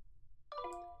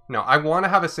 No, I want to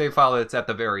have a save file that's at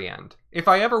the very end. If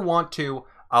I ever want to,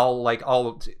 I'll,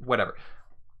 whatever.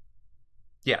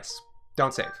 Yes.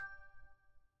 Don't save.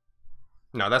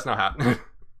 No, that's not happening.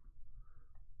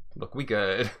 Look, we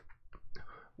good.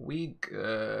 We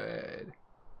good.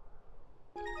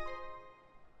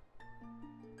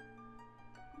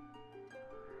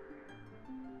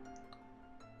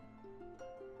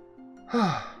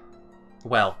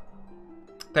 Well,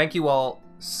 thank you all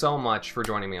so much for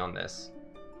joining me on this.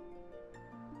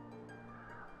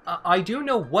 I do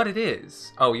know what it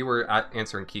is. Oh, you were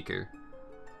answering Kiku.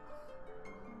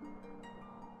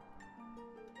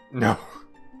 No.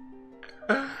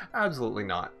 Absolutely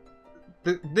not.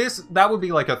 That would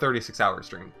be like a 36-hour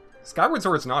stream. Skyward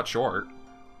Sword's not short.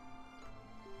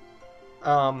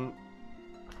 But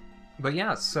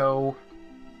yeah, so...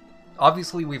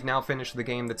 Obviously, we've now finished the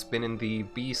game that's been in the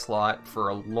B slot for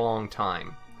a long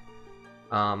time.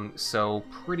 So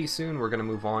pretty soon we're going to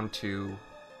move on to,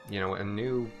 you know, a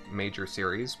new major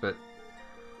series, but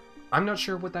I'm not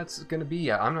sure what that's going to be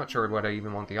yet. I'm not sure what I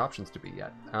even want the options to be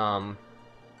yet.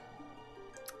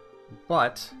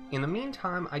 But in the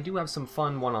meantime, I do have some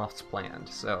fun one-offs planned,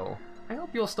 so I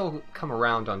hope you'll still come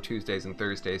around on Tuesdays and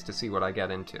Thursdays to see what I get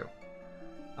into.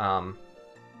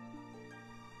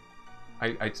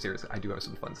 I seriously, I do have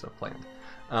some fun stuff planned.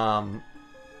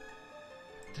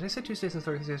 Did I say Tuesdays and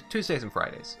Thursdays? Tuesdays and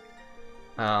Fridays.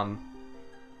 I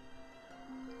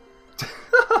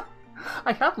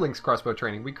have Link's crossbow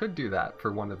training. We could do that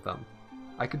for one of them.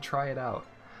 I could try it out.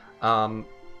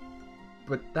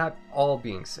 But that all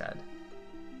being said,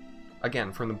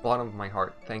 again, from the bottom of my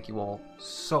heart, thank you all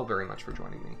so very much for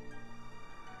joining me.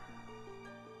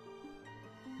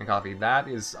 And Coffee, that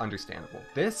is understandable.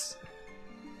 This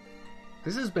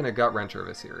has been a gut-wrencher of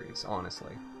a series,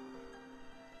 honestly.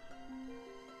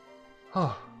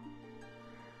 Oh.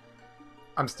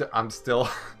 I'm still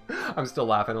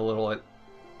laughing a little at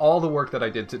all the work that I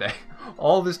did today.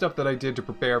 All the stuff that I did to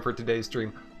prepare for today's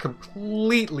stream,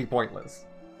 completely pointless.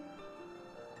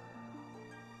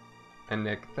 And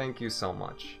Nick, thank you so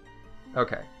much.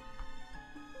 Okay.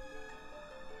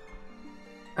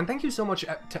 And thank you so much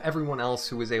to everyone else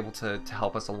who was able to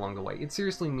help us along the way. It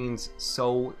seriously means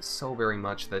so very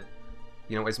much that,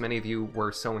 you know, as many of you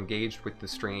were so engaged with the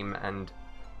stream and,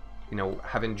 you know,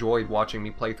 have enjoyed watching me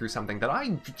play through something that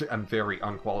I am very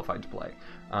unqualified to play.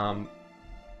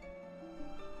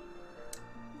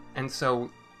 And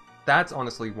so that's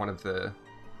honestly one of the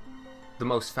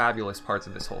most fabulous parts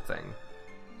of this whole thing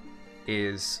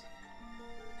is,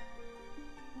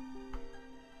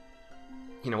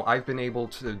 you know, I've been able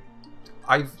to,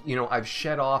 I've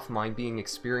shed off my being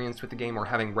experienced with the game or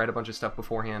having read a bunch of stuff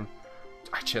beforehand.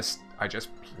 I just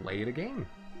played a game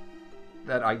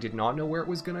that I did not know where it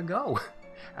was gonna go,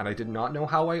 and I did not know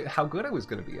how good I was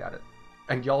gonna be at it,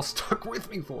 and y'all stuck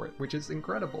with me for it, which is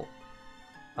incredible.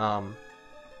 All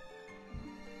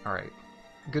right,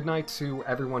 good night to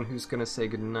everyone who's gonna say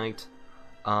good night.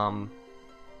 Oh,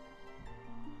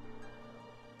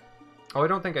 I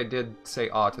don't think I did say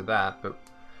to that, but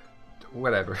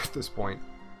whatever at this point.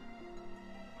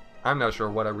 I'm not sure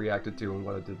what I reacted to and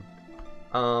what I didn't.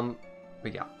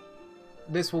 But yeah.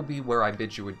 This will be where I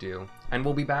bid you adieu. And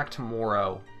we'll be back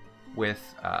tomorrow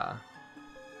with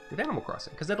Animal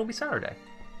Crossing, because it'll be Saturday.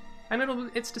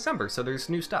 And it's December, so there's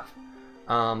new stuff.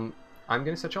 I'm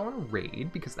gonna set y'all on a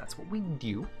raid because that's what we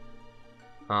do.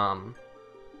 And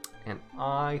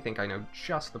I think I know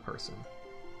just the person.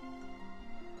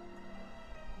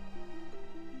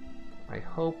 I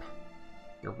hope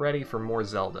you're ready for more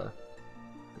Zelda,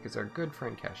 because our good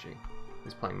friend Keshi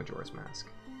is playing Majora's Mask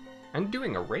and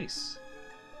doing a race.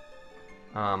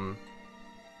 Unhigh.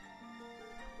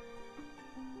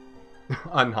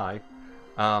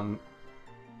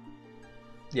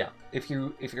 Yeah, if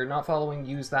you're not following,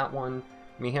 use that one.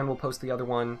 Mihan will post the other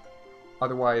one.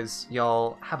 Otherwise,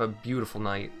 y'all have a beautiful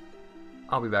night.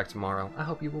 I'll be back tomorrow. I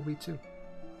hope you will be too.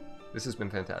 This has been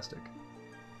fantastic.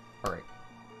 Alright.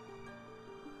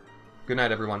 Good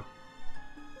night, everyone.